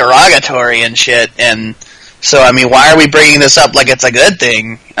fucking derogatory and shit, and so, why are we bringing this up like it's a good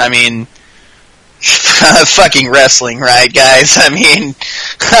thing? Fucking wrestling, right, guys? Right,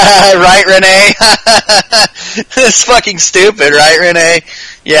 Renee? It's fucking stupid, right, Renee?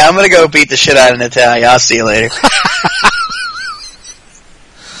 Yeah, I'm gonna go beat the shit out of Natalya. I'll see you later.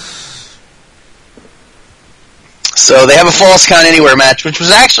 So, they have a Falls Count Anywhere match, which was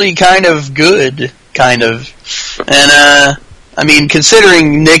actually kind of good, And,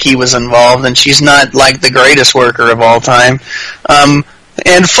 considering Nikki was involved, and she's not, like, the greatest worker of all time,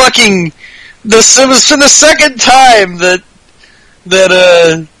 and fucking... This was for the second time that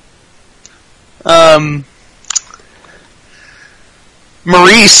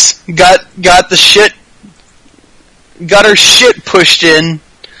Maurice got her shit pushed in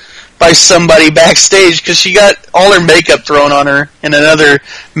by somebody backstage because she got all her makeup thrown on her in another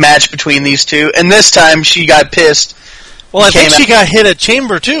match between these two, and this time she got pissed. Well, I think she got hit at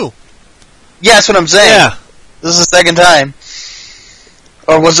Chamber too. Yeah, that's what I'm saying. Yeah, this is the second time.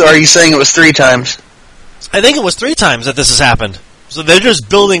 Or are you saying it was 3 times? I think it was 3 times that this has happened. So they're just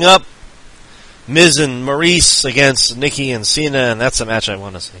building up Miz and Maurice against Nikki and Cena, and that's a match I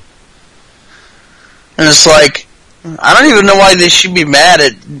want to see. And it's like, I don't even know why they should be mad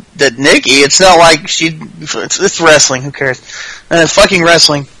at Nikki. It's not like it's wrestling. Who cares? And it's fucking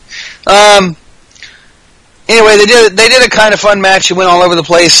wrestling. Anyway, they did a kind of fun match. It went all over the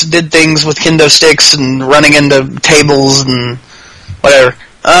place, did things with kendo sticks and running into tables and whatever.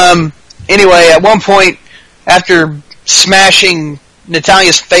 Anyway, at one point, after smashing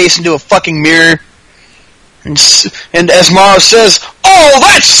Natalya's face into a fucking mirror, and as Morrow says, "Oh,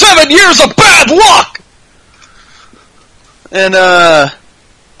 that's 7 years of bad luck!" And,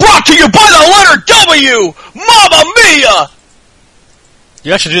 brought to you by the letter W! Mamma Mia!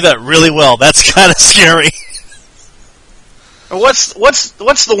 You actually do that really well. That's kind of scary. What's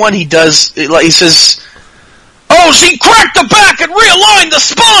the one he does? He says... "Oh, she cracked the back and realigned the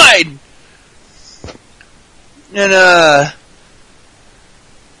spine!" And,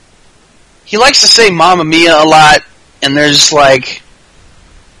 he likes to say Mamma Mia a lot, and there's, like...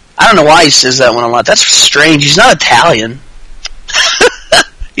 I don't know why he says that one a lot. That's strange. He's not Italian.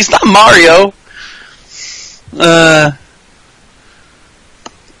 He's not Mario.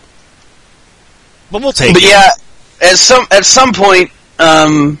 But we'll take it. But yeah, at some point,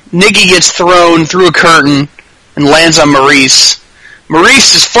 Nikki gets thrown through a curtain and lands on Maurice.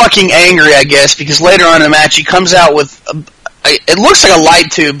 Maurice is fucking angry, I guess, because later on in the match he comes out with it looks like a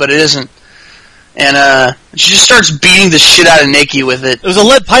light tube, but it isn't. And she just starts beating the shit out of Nikki with it. It was a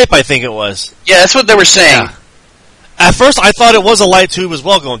lead pipe, I think it was. Yeah, that's what they were saying. Yeah. At first, I thought it was a light tube as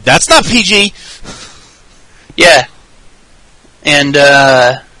well, going, that's not PG. Yeah. And,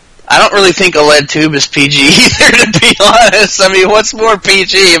 I don't really think a lead tube is PG either, to be honest. I mean, what's more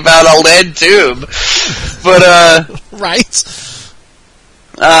PG about a lead tube? But, right.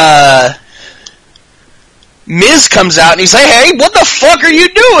 Miz comes out and he's like, hey, what the fuck are you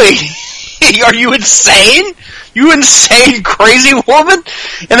doing? Are you insane? You insane crazy woman?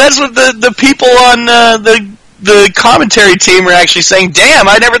 And that's what the people on the commentary team are actually saying. Damn,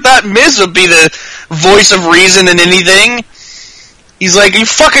 I never thought Miz would be the voice of reason in anything. He's like, are you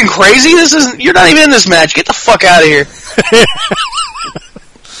fucking crazy? You're not even in this match. Get the fuck out of here.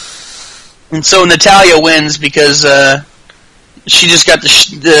 And so Natalya wins because she just got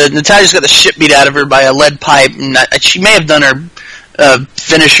Natalya just got the shit beat out of her by a lead pipe, and she may have done her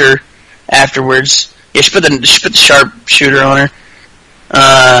finisher afterwards. Yeah, she put the sharpshooter on her.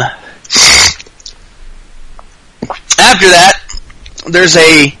 After that, there's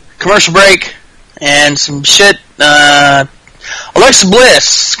a commercial break and some shit. Alexa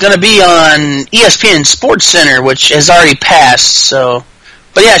Bliss is going to be on ESPN Sports Center, which has already passed. So,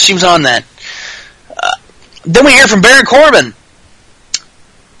 but yeah, she was on that. Then we hear from Baron Corbin.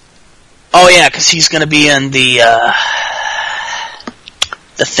 Oh yeah, because he's going to be in the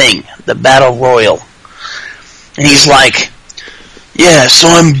thing, the Battle Royal, and he's like, yeah, so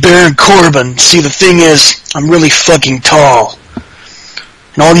I'm Baron Corbin. See, the thing is, I'm really fucking tall.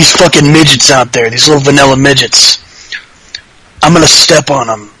 And all these fucking midgets out there, these little vanilla midgets, I'm gonna step on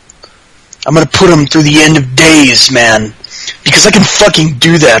them. I'm gonna put them through the end of days, man. Because I can fucking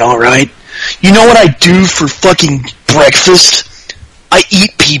do that, alright? You know what I do for fucking breakfast? I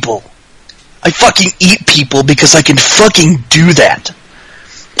eat people. I fucking eat people because I can fucking do that.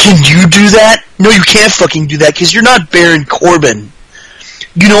 Can you do that? No, you can't fucking do that because you're not Baron Corbin.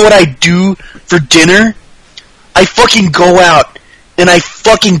 You know what I do for dinner? I fucking go out and I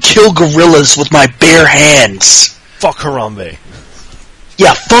fucking kill gorillas with my bare hands. Fuck Harambe.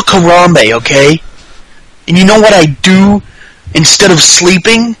 Yeah, fuck Harambe, okay? And you know what I do instead of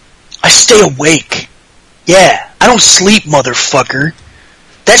sleeping? I stay awake. Yeah, I don't sleep, motherfucker.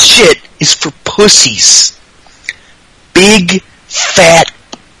 That shit is for pussies. Big, fat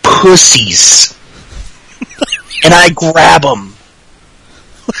pussies. And I grab them.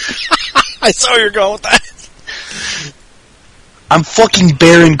 I saw where you're going with that. I'm fucking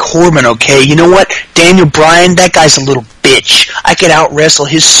Baron Corbin, okay? You know what? Daniel Bryan, that guy's a little bitch. I could out-wrestle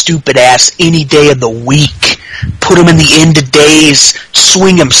his stupid ass any day of the week. Put him in the end of days,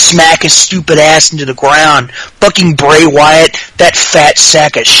 swing him, smack his stupid ass into the ground. Fucking Bray Wyatt, that fat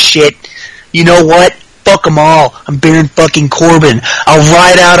sack of shit. You know what? Fuck them all. I'm Baron fucking Corbin. I'll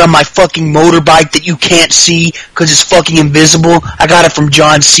ride out on my fucking motorbike that you can't see because it's fucking invisible. I got it from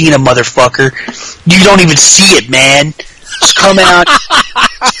John Cena, motherfucker. You don't even see it, man. It's coming out.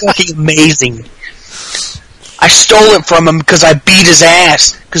 It's fucking amazing. I stole it from him because I beat his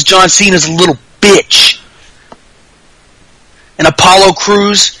ass. Because John Cena's a little bitch. And Apollo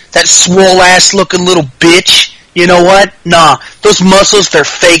Crews, that swole-ass looking little bitch, you know what? Nah, those muscles, they're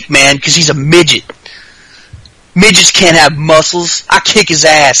fake, man, because he's a midget. Midgets can't have muscles. I kick his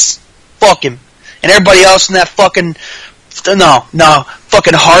ass. Fuck him. And everybody else in that fucking... No.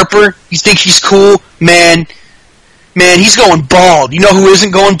 Fucking Harper, you think he's cool? Man, he's going bald. You know who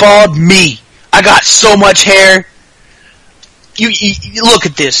isn't going bald? Me. I got so much hair. You look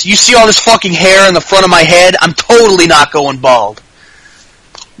at this. You see all this fucking hair in the front of my head? I'm totally not going bald.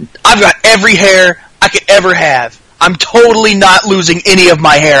 I've got every hair I could ever have. I'm totally not losing any of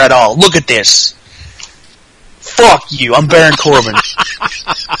my hair at all. Look at this. Fuck you. I'm Baron Corbin.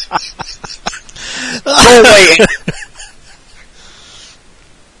 Go away.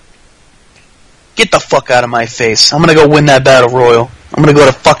 Get the fuck out of my face. I'm gonna go win that battle royal. I'm gonna go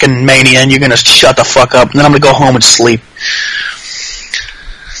to fucking Mania and you're gonna shut the fuck up and then I'm gonna go home and sleep.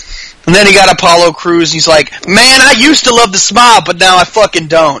 And then he got Apollo Crews and he's like, man, I used to love the smile, but now I fucking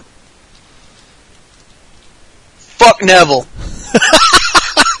don't. Fuck Neville.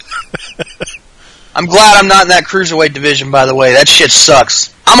 I'm glad I'm not in that cruiserweight division, by the way. That shit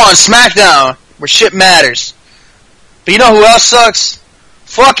sucks. I'm on SmackDown, where shit matters. But you know who else sucks?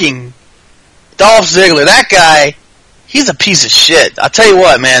 Fucking Dolph Ziggler. That guy, he's a piece of shit. I'll tell you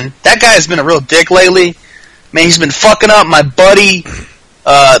what, man. That guy has been a real dick lately. Man, he's been fucking up my buddy.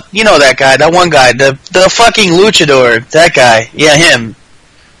 You know that guy, that one guy, the fucking luchador, that guy. Yeah, him.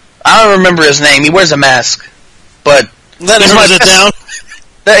 I don't remember his name. He wears a mask, but he's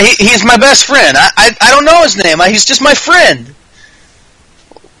my best friend. I don't know his name. He's just my friend.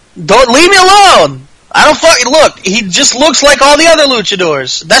 Don't leave me alone. I don't fucking look. He just looks like all the other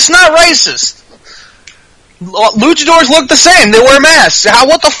luchadors. That's not racist. Luchadors look the same. They wear masks.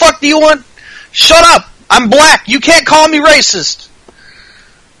 What the fuck do you want? Shut up. I'm black. You can't call me racist.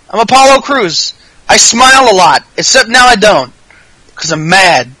 I'm Apollo Crews. I smile a lot, except now I don't, because I'm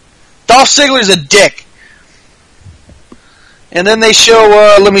mad. Dolph Ziggler's a dick. And then they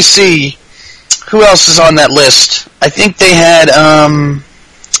show, let me see, who else is on that list? I think they had,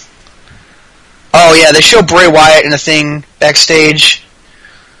 they show Bray Wyatt in a thing backstage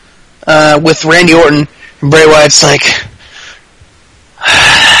with Randy Orton, and Bray Wyatt's like,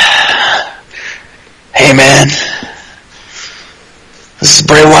 hey man, this is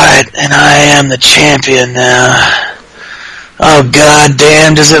Bray Wyatt, and I am the champion now. Oh god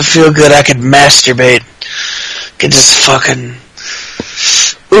damn, does it feel good? I could masturbate. Could just fucking...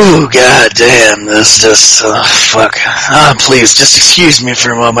 Ooh, god damn, this just... fuck. Please, just excuse me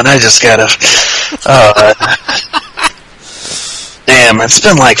for a moment. I just gotta... damn, it's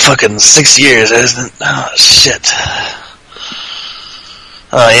been like fucking 6 years, hasn't it? Oh, shit.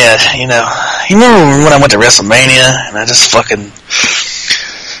 Oh, yeah, you remember when I went to WrestleMania, and I just fucking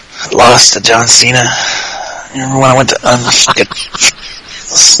lost to John Cena? You remember when I went to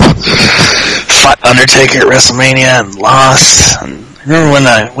fought Undertaker at WrestleMania and lost? And remember when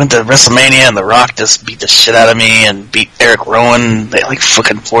I went to WrestleMania and The Rock just beat the shit out of me and beat Eric Rowan by like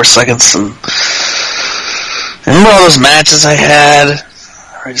fucking 4 seconds? And remember all those matches I had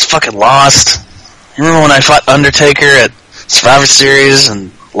where I just fucking lost? You remember when I fought Undertaker at Survivor Series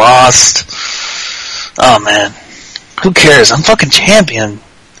and lost? Oh man, who cares? I'm fucking champion.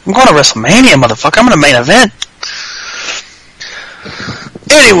 I'm going to WrestleMania, motherfucker. I'm in a main event.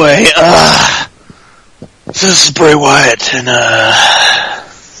 Anyway, this is Bray Wyatt, and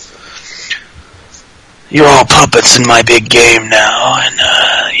you're all puppets in my big game now, and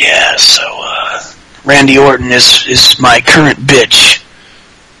Randy Orton is my current bitch.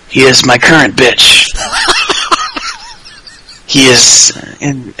 He is my current bitch. He is,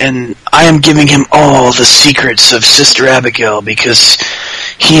 and I am giving him all the secrets of Sister Abigail because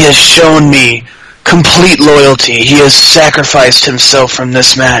he has shown me complete loyalty. He has sacrificed himself from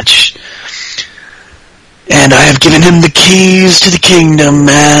this match. And I have given him the keys to the kingdom,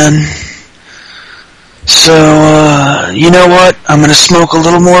 man. So, you know what? I'm going to smoke a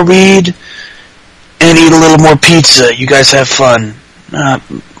little more weed and eat a little more pizza. You guys have fun.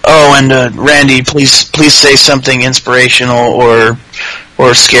 Randy, please say something inspirational or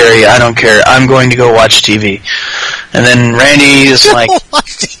scary. I don't care. I'm going to go watch TV. And then Randy is like...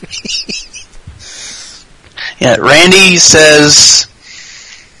 Yeah, Randy says,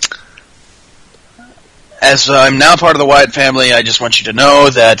 as I'm now part of the Wyatt family, I just want you to know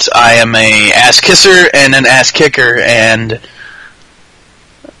that I am a ass kisser and an ass kicker, and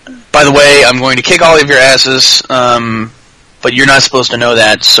by the way, I'm going to kick all of your asses, but you're not supposed to know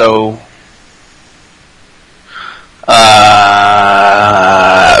that, so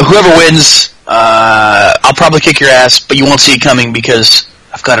whoever wins, I'll probably kick your ass, but you won't see it coming because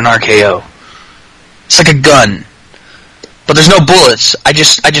I've got an RKO. It's like a gun, but there's no bullets. I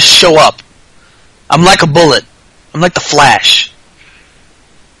just show up. I'm like a bullet. I'm like the Flash.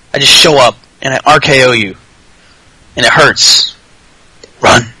 I just show up and I RKO you, and it hurts.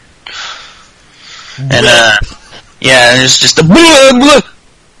 Run. And and it's just a blah.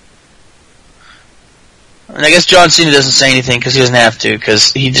 And I guess John Cena doesn't say anything because he doesn't have to,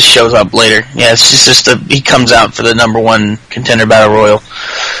 because he just shows up later. Yeah, it's just he comes out for the #1 contender battle royal.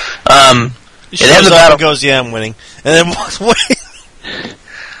 He shows up and goes, yeah, I'm winning. And then walks away.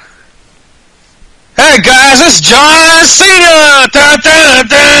 Hey guys, it's John Cena!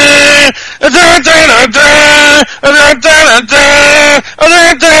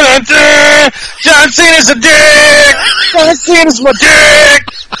 John Cena's a dick! John Cena's my dick!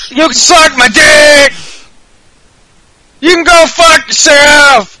 You can suck my dick! You can go fuck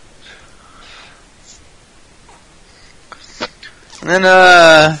yourself! And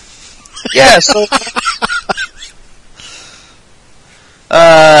then, yeah, so...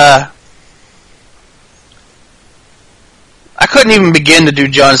 I couldn't even begin to do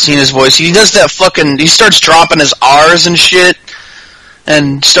John Cena's voice. He does that fucking... He starts dropping his R's and shit,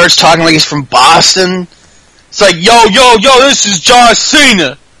 and starts talking like he's from Boston. It's like, yo, this is John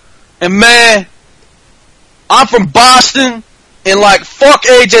Cena. And man, I'm from Boston, and like, fuck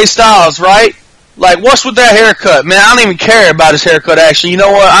AJ Styles, right? Like, what's with that haircut? Man, I don't even care about his haircut, actually. You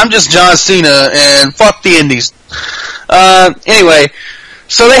know what? I'm just John Cena, and fuck the Indies. Anyway,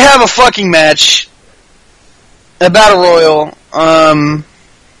 so they have a fucking match, a battle royal. I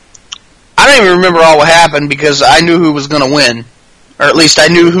don't even remember all what happened because I knew who was going to win. Or at least I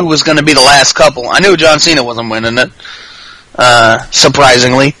knew who was going to be the last couple. I knew John Cena wasn't winning it,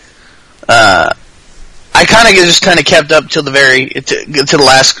 surprisingly. I just kept up till the to the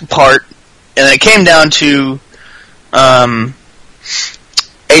last part. And then it came down to AJ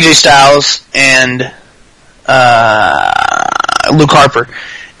Styles and Luke Harper.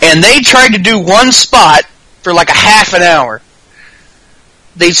 And they tried to do one spot for like a half an hour.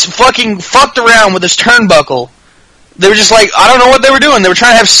 They fucking fucked around with this turnbuckle. They were just like, I don't know what they were doing. They were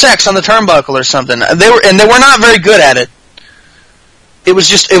trying to have sex on the turnbuckle or something. They were not very good at it. It was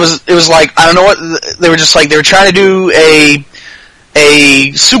like, I don't know what, they were trying to do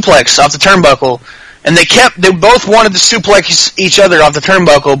a suplex off the turnbuckle, and they both wanted to suplex each other off the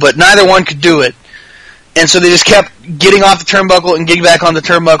turnbuckle, but neither one could do it. And so they just kept getting off the turnbuckle and getting back on the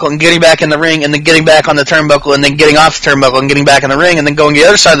turnbuckle and getting back in the ring and then getting back on the turnbuckle and then getting off the turnbuckle and getting back in the ring and then going to the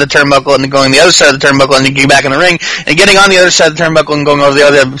other side of the turnbuckle and then going to the other side of the turnbuckle and then getting back in the ring and getting on the other side of the turnbuckle and going over the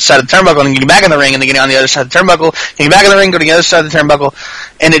other side of the turnbuckle and getting back in the ring and then getting on the other side of the turnbuckle, getting back in the ring, going to the other side of the turnbuckle,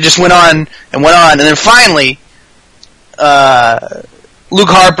 and it just went on and went on. And then finally,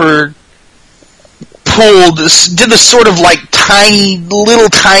 Luke Harper did this sort of like little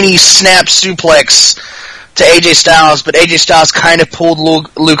tiny snap suplex to AJ Styles, but AJ Styles kind of pulled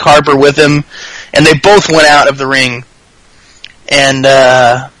Luke Harper with him, and they both went out of the ring. And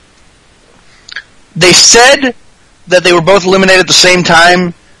they said that they were both eliminated at the same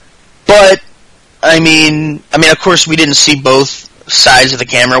time, but I mean, of course, we didn't see both sides of the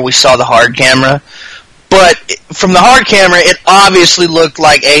camera. We saw the hard camera. But from the hard camera, it obviously looked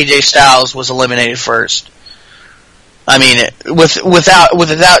like AJ Styles was eliminated first. I mean,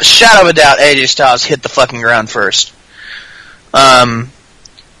 without shadow of a doubt, AJ Styles hit the fucking ground first.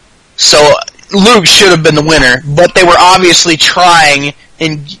 So Luke should have been the winner, but they were obviously trying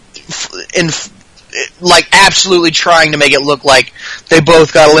and like absolutely trying to make it look like they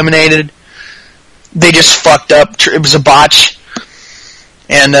both got eliminated. They just fucked up. It was a botch,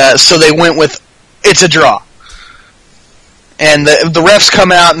 and so they went with it's a draw. And the refs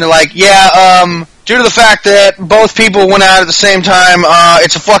come out and they're like, yeah, due to the fact that both people went out at the same time,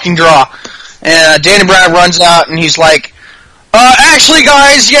 it's a fucking draw. And Danny Bryan runs out and he's like, actually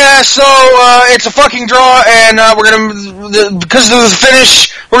guys, yeah, so it's a fucking draw, and we're gonna, because of the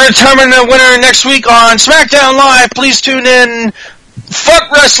finish, we're gonna determine the winner next week on SmackDown Live. Please tune in.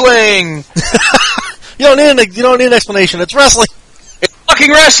 Fuck wrestling. You don't need an explanation. It's wrestling. It's fucking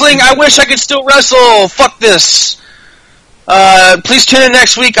wrestling. I wish I could still wrestle. Fuck this. Please tune in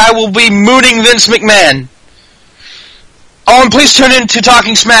next week. I will be mooning Vince McMahon. Oh, and please tune in to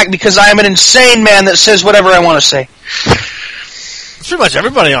Talking Smack because I am an insane man that says whatever I want to say. It's pretty much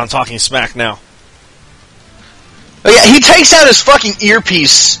everybody on Talking Smack now. Oh, yeah, he takes out his fucking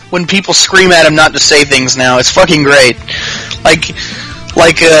earpiece when people scream at him not to say things now. It's fucking great. When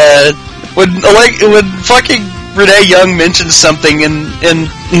fucking Renee Young mentions something and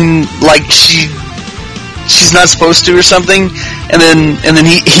like she's not supposed to or something, and then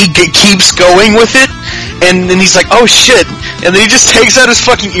he keeps going with it, and then he's like, oh shit, and then he just takes out his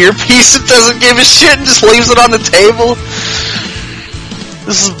fucking earpiece and doesn't give a shit and just leaves it on the table.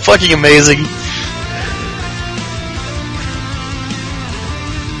 This is fucking amazing.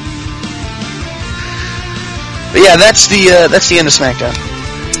 But yeah, that's the end of SmackDown.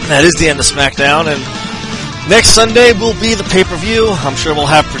 That is the end of SmackDown, and next Sunday will be the pay-per-view. I'm sure we'll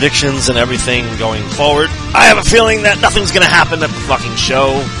have predictions and everything going forward. I have a feeling that nothing's going to happen at the fucking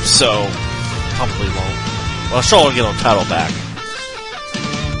show, so probably won't. Well, sure, we'll get a title back.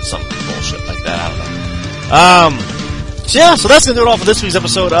 Some bullshit like that, I don't know. So that's going to do it all for this week's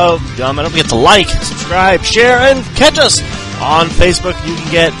episode of Don't forget to like, subscribe, share, and catch us on Facebook. You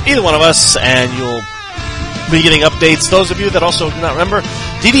can get either one of us, and you'll be getting updates. Those of you that also do not remember,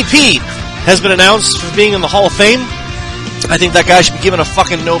 DDP has been announced for being in the Hall of Fame. I think that guy should be given a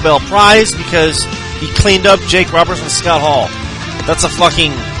fucking Nobel Prize because he cleaned up Jake Roberts and Scott Hall. That's a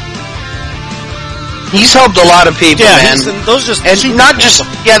fucking... He's helped a lot of people, yeah, man. Those just and not just...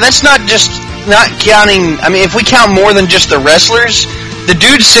 Yeah, that's not just... Not counting... I mean, if we count more than just the wrestlers, the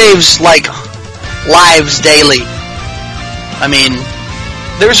dude saves, like, lives daily. I mean,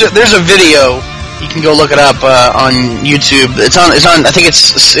 there's a video... You can go look it up on YouTube. It's on. I think it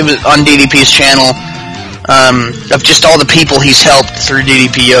was on DDP's channel of just all the people he's helped through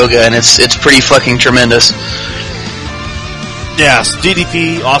DDP Yoga, and it's pretty fucking tremendous. Yes,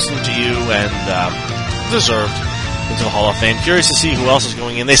 DDP, awesome to you, and deserved into the Hall of Fame. Curious to see who else is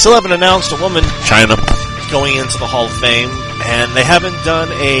going in. They still haven't announced a woman, China, going into the Hall of Fame, and they haven't done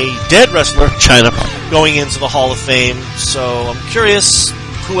a dead wrestler, China, going into the Hall of Fame. So I'm curious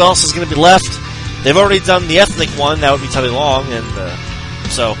who else is going to be left. They've already done the ethnic one. That would be Teddy Long, and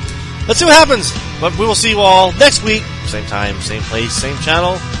so let's see what happens. But we will see you all next week. Same time, same place, same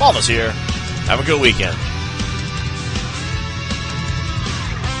channel. All of us here. Have a good weekend.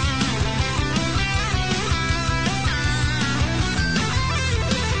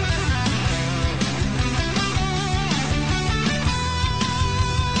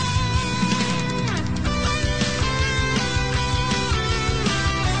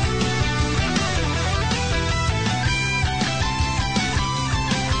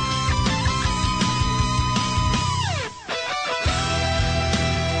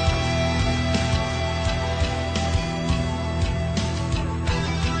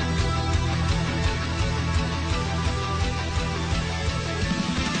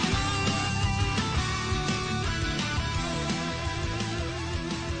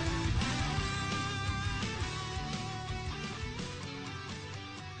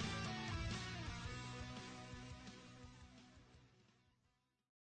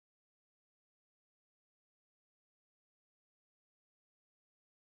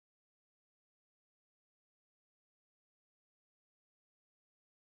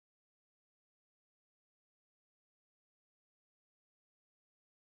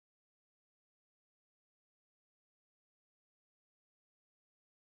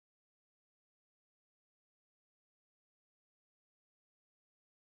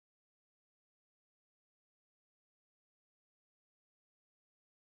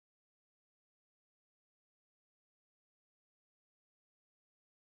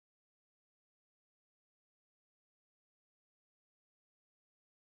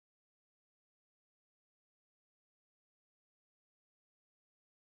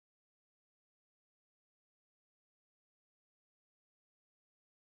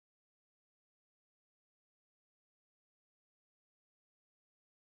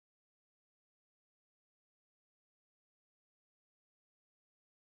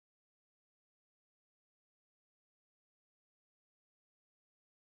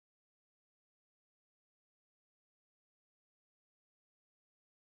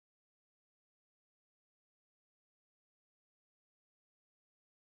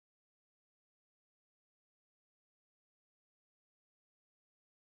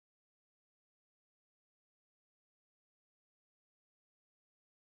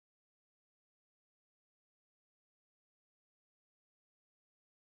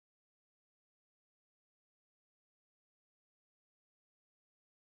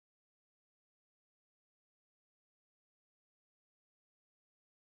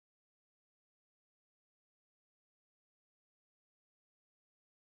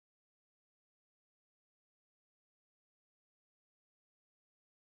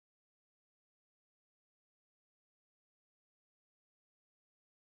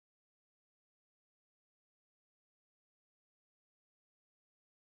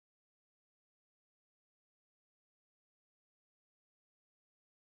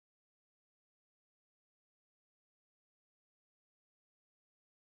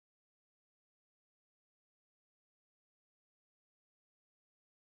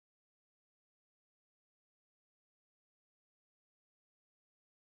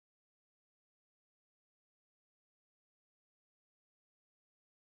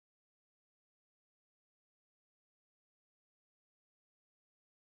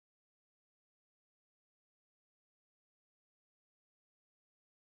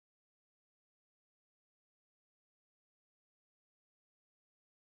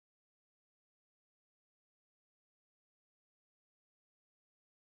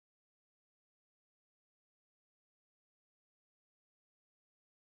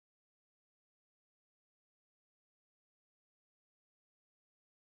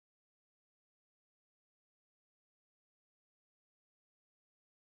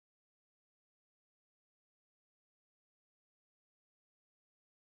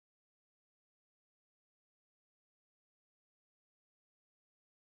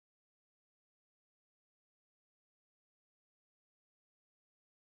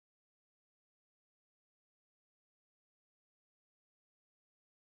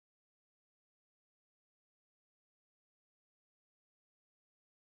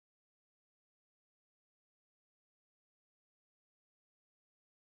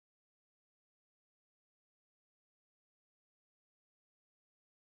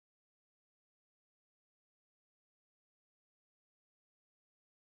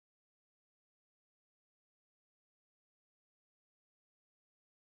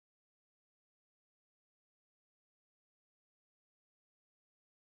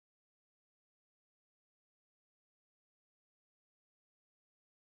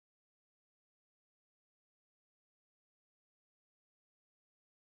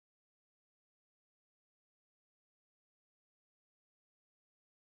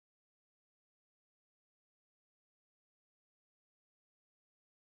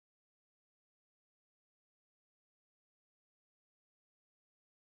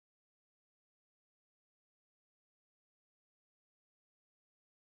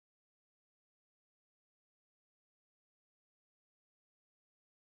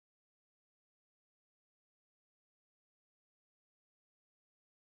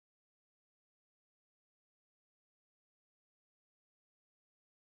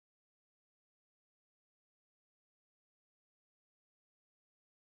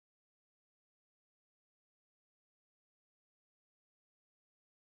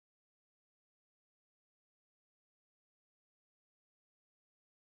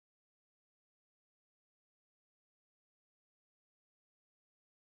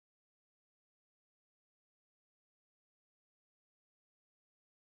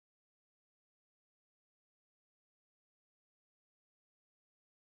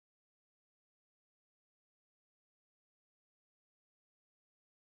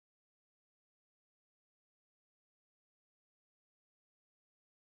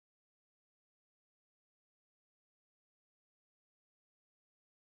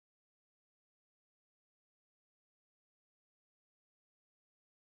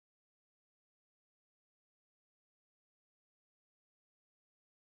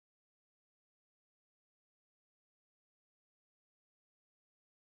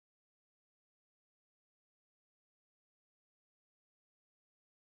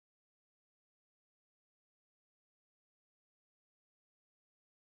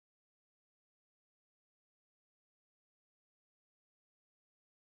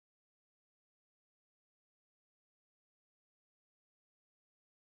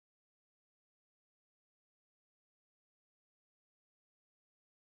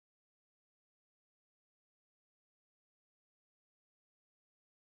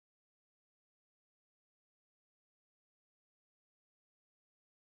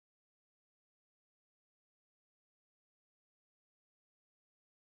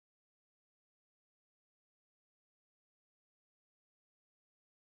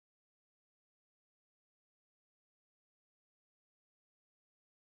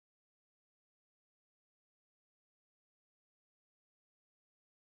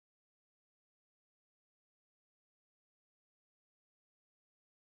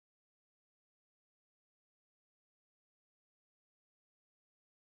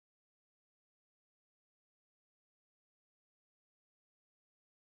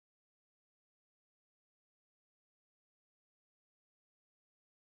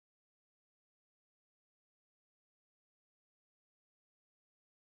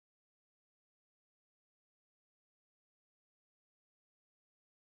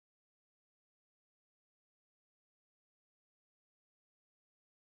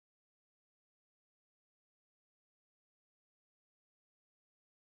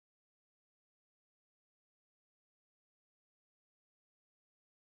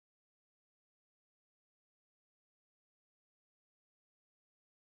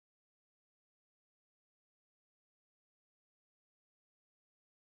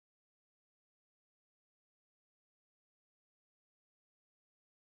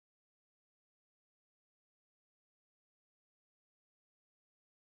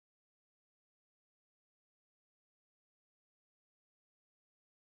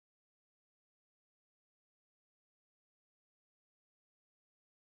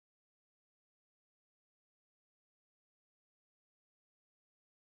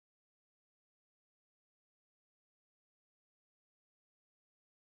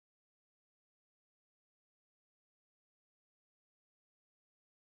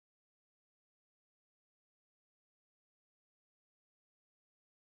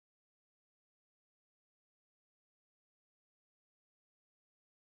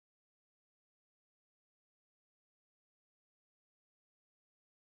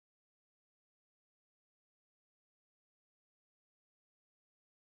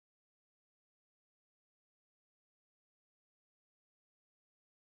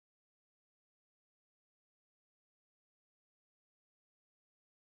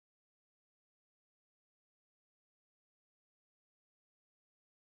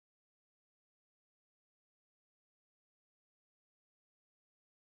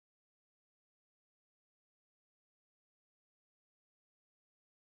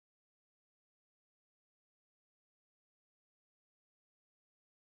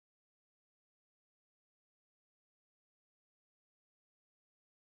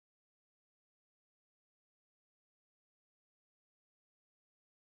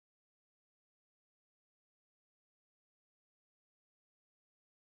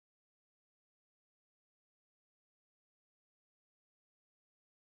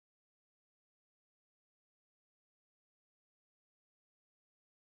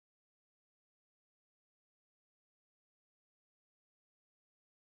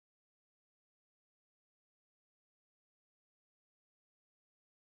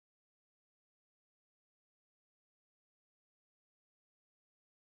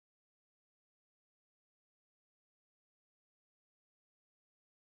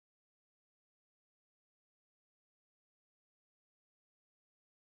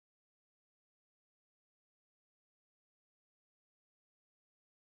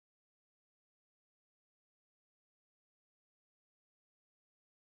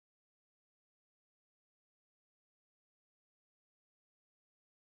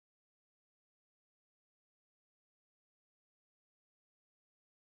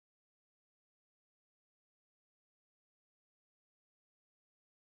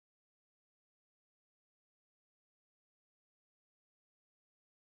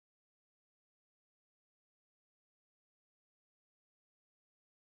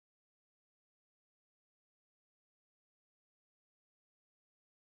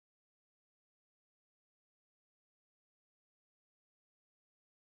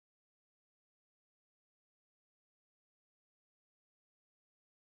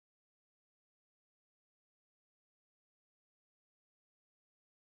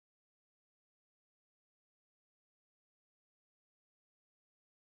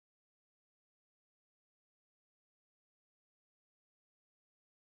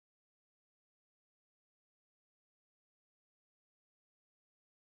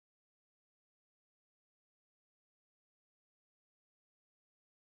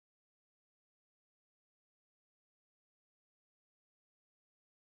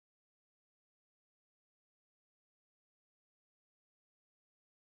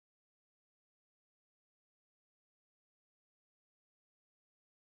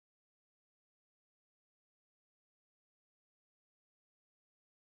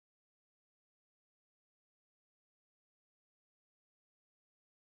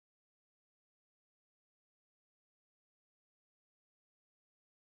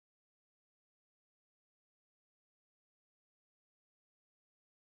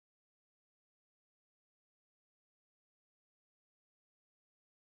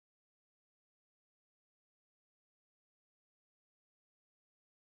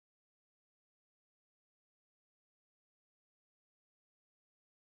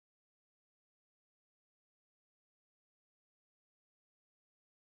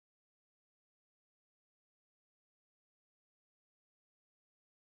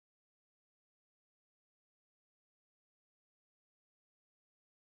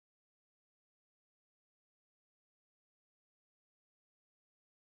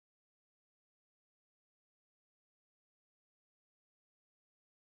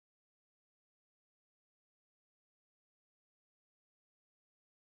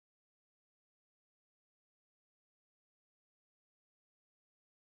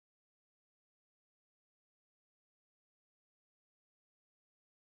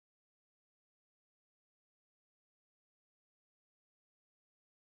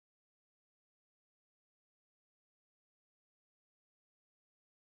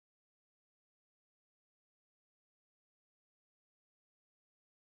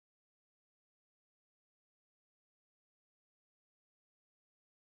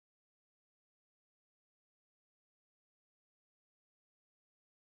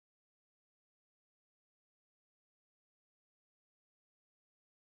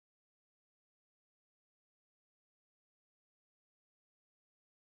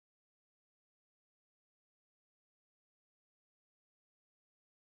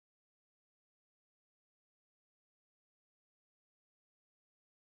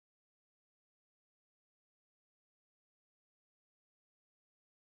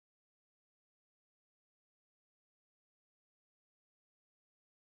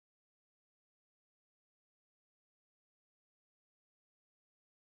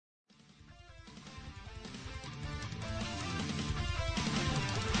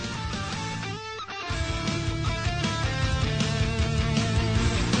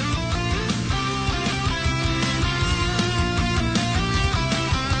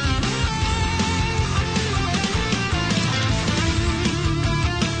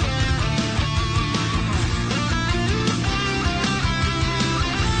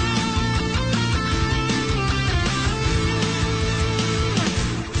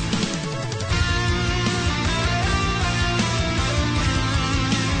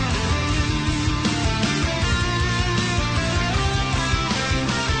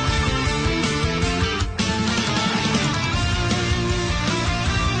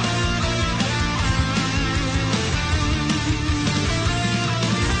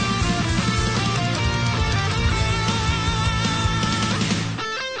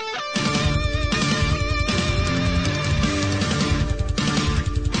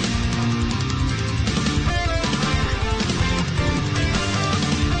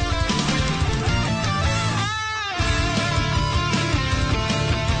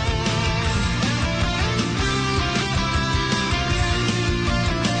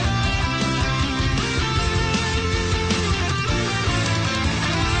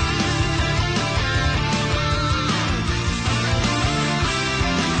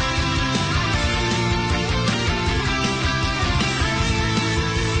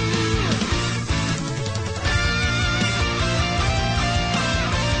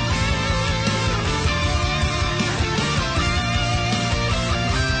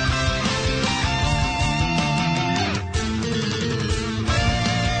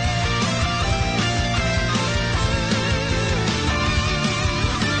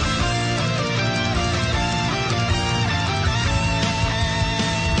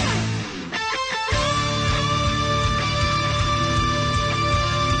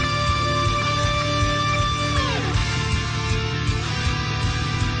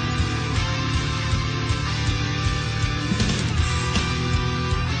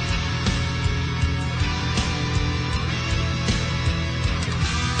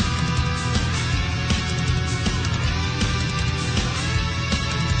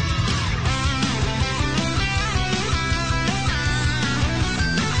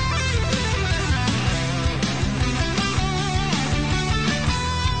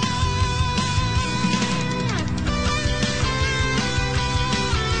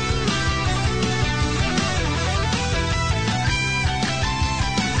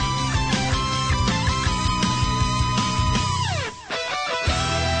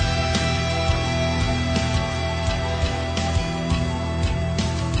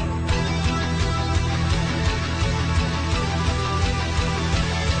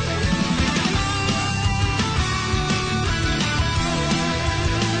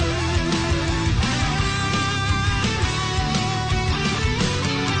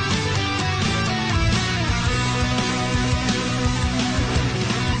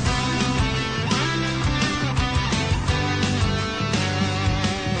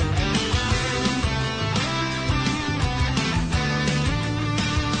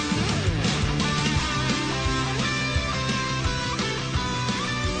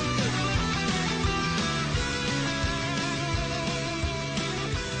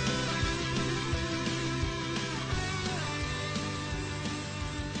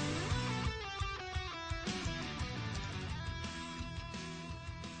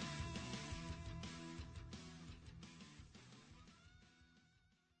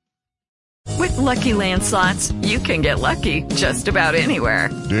 Lucky Land Slots, you can get lucky just about anywhere.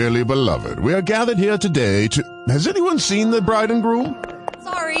 Dearly beloved, we are gathered here today to... Has anyone seen the bride and groom?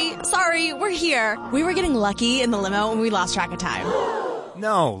 Sorry, we're here. We were getting lucky in the limo and we lost track of time.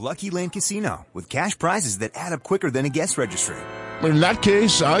 No, Lucky Land Casino, with cash prizes that add up quicker than a guest registry. In that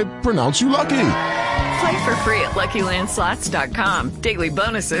case, I pronounce you lucky. Play for free at LuckyLandSlots.com. Daily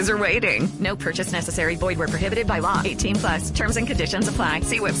bonuses are waiting. No purchase necessary. Void where prohibited by law. 18+. Terms and conditions apply.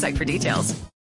 See website for details.